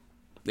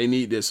 They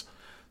need this.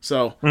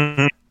 So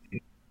I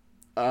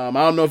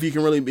don't know if you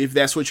can really, if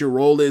that's what your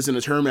role is in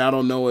the tournament. I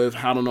don't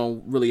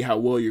know really how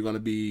well you're going to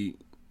be.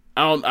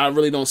 I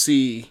really don't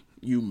see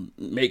you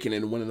making it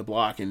and winning the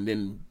block and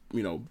then,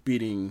 you know,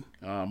 beating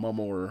Momo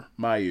or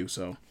Mayu.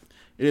 So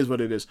it is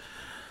what it is.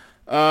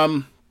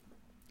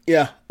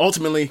 Yeah,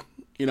 ultimately,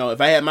 you know,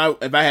 if I had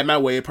my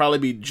way, it'd probably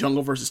be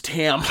Jungle versus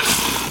Tam.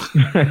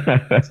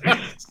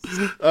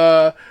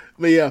 But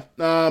yeah,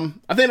 I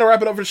think to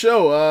wrap it up for the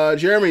show.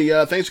 Jeremy,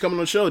 thanks for coming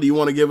on the show. Do you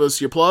want to give us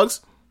your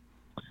plugs?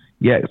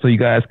 Yeah, so you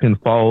guys can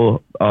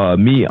follow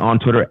me on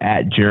Twitter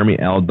at Jeremy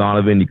L.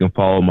 Donovan. You can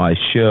follow my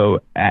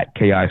show at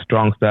KI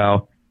Strong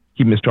Style.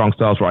 Keeping Strong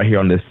Styles right here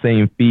on this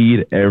same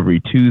feed every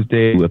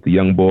Tuesday with the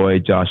young boy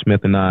Josh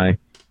Smith and I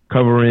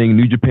covering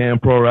New Japan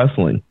Pro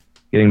Wrestling.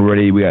 Getting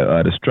ready, we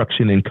got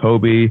Destruction in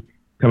Kobe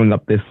coming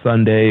up this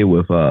Sunday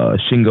with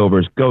Shingo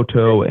versus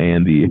Goto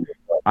and the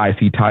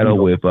IC title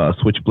with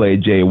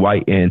Switchblade Jay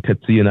White and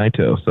Tetsuya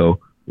Naito. So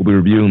we'll be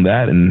reviewing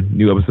that and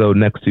new episode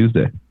next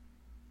Tuesday.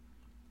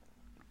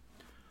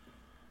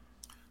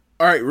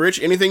 All right,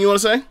 Rich, anything you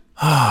want to say?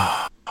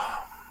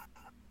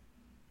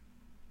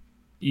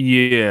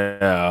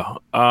 Yeah.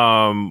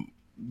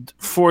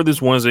 For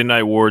this Wednesday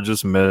Night War,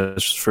 just a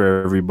message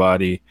for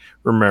everybody.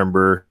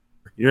 Remember,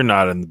 you're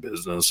not in the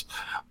business.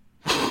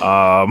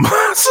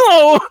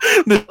 So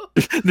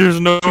there's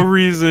no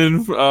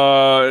reason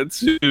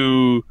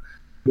to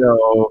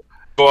go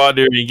out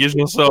there and get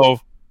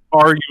yourself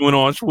arguing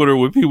on Twitter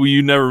with people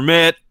you never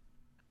met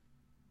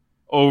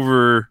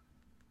over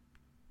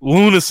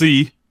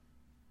lunacy.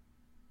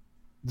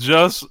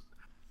 Just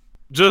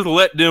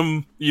let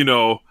them, you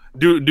know,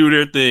 do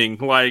their thing.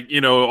 Like,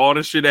 you know, all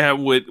the shit that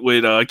happened with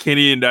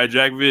Kenny and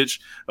Dijakovic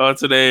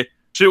today.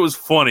 Shit was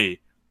funny.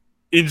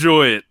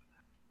 Enjoy it.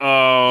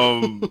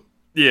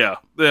 Yeah.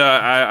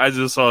 I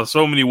just saw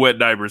so many wet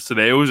diapers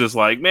today. It was just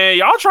like, man,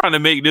 y'all trying to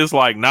make this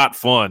like not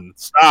fun.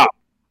 Stop.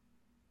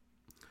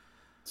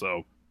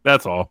 So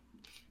that's all.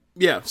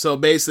 Yeah. So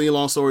basically,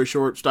 long story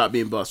short, stop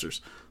being busters.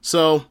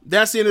 So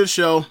that's the end of the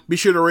show. Be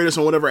sure to rate us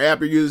on whatever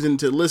app you're using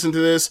to listen to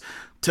this.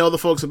 Tell the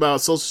folks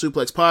about Social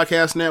Suplex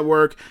Podcast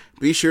Network.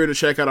 Be sure to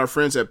check out our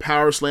friends at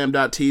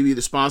Powerslam.tv,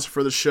 the sponsor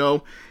for the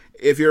show.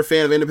 If you're a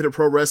fan of independent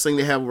pro wrestling,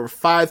 they have over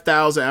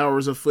 5,000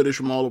 hours of footage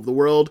from all over the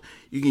world.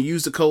 You can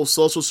use the code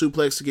Social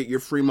Suplex to get your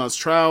free month's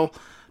trial.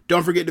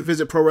 Don't forget to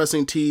visit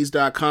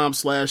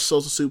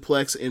ProWrestlingTees.com/Social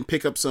Suplex and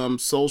pick up some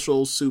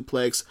Social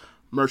Suplex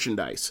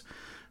merchandise.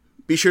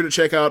 Be sure to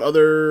check out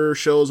other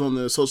shows on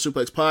the Social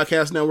Suplex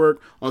Podcast Network.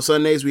 On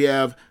Sundays, we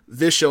have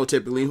this show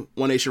typically,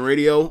 One Nation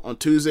Radio. On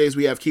Tuesdays,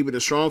 we have Keep It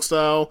a Strong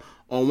Style.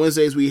 On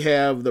Wednesdays, we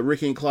have the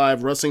Ricky and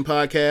Clive Wrestling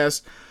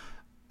Podcast.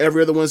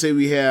 Every other Wednesday,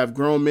 we have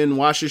Grown Men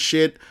Watch This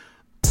Shit.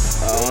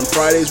 On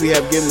Fridays, we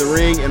have Get in the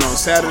Ring. And on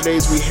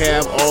Saturdays, we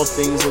have All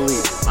Things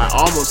Elite. I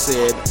almost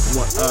said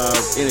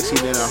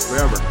NXT Day Now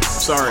Forever.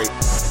 Sorry.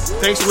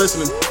 Thanks for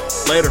listening.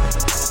 Later.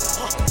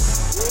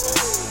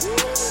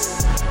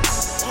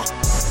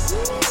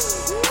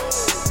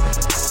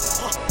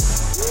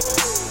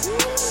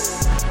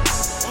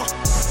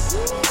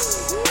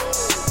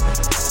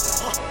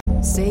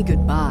 Say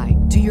goodbye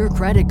to your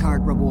credit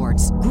card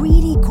rewards.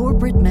 Greedy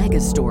corporate mega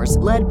stores,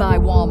 led by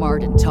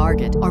Walmart and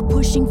Target, are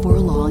pushing for a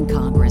law in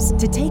Congress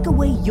to take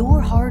away your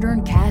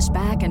hard-earned cash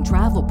back and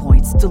travel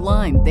points to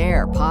line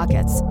their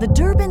pockets. The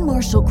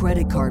Durbin-Marshall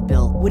credit card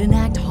bill would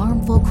enact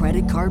harmful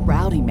credit card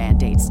routing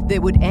mandates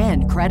that would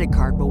end credit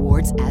card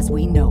rewards as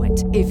we know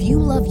it. If you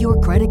love your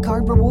credit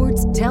card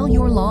rewards, tell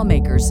your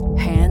lawmakers,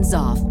 hands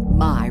off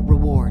my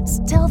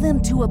rewards. Tell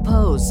them to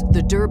oppose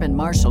the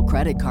Durbin-Marshall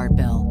credit card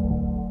bill.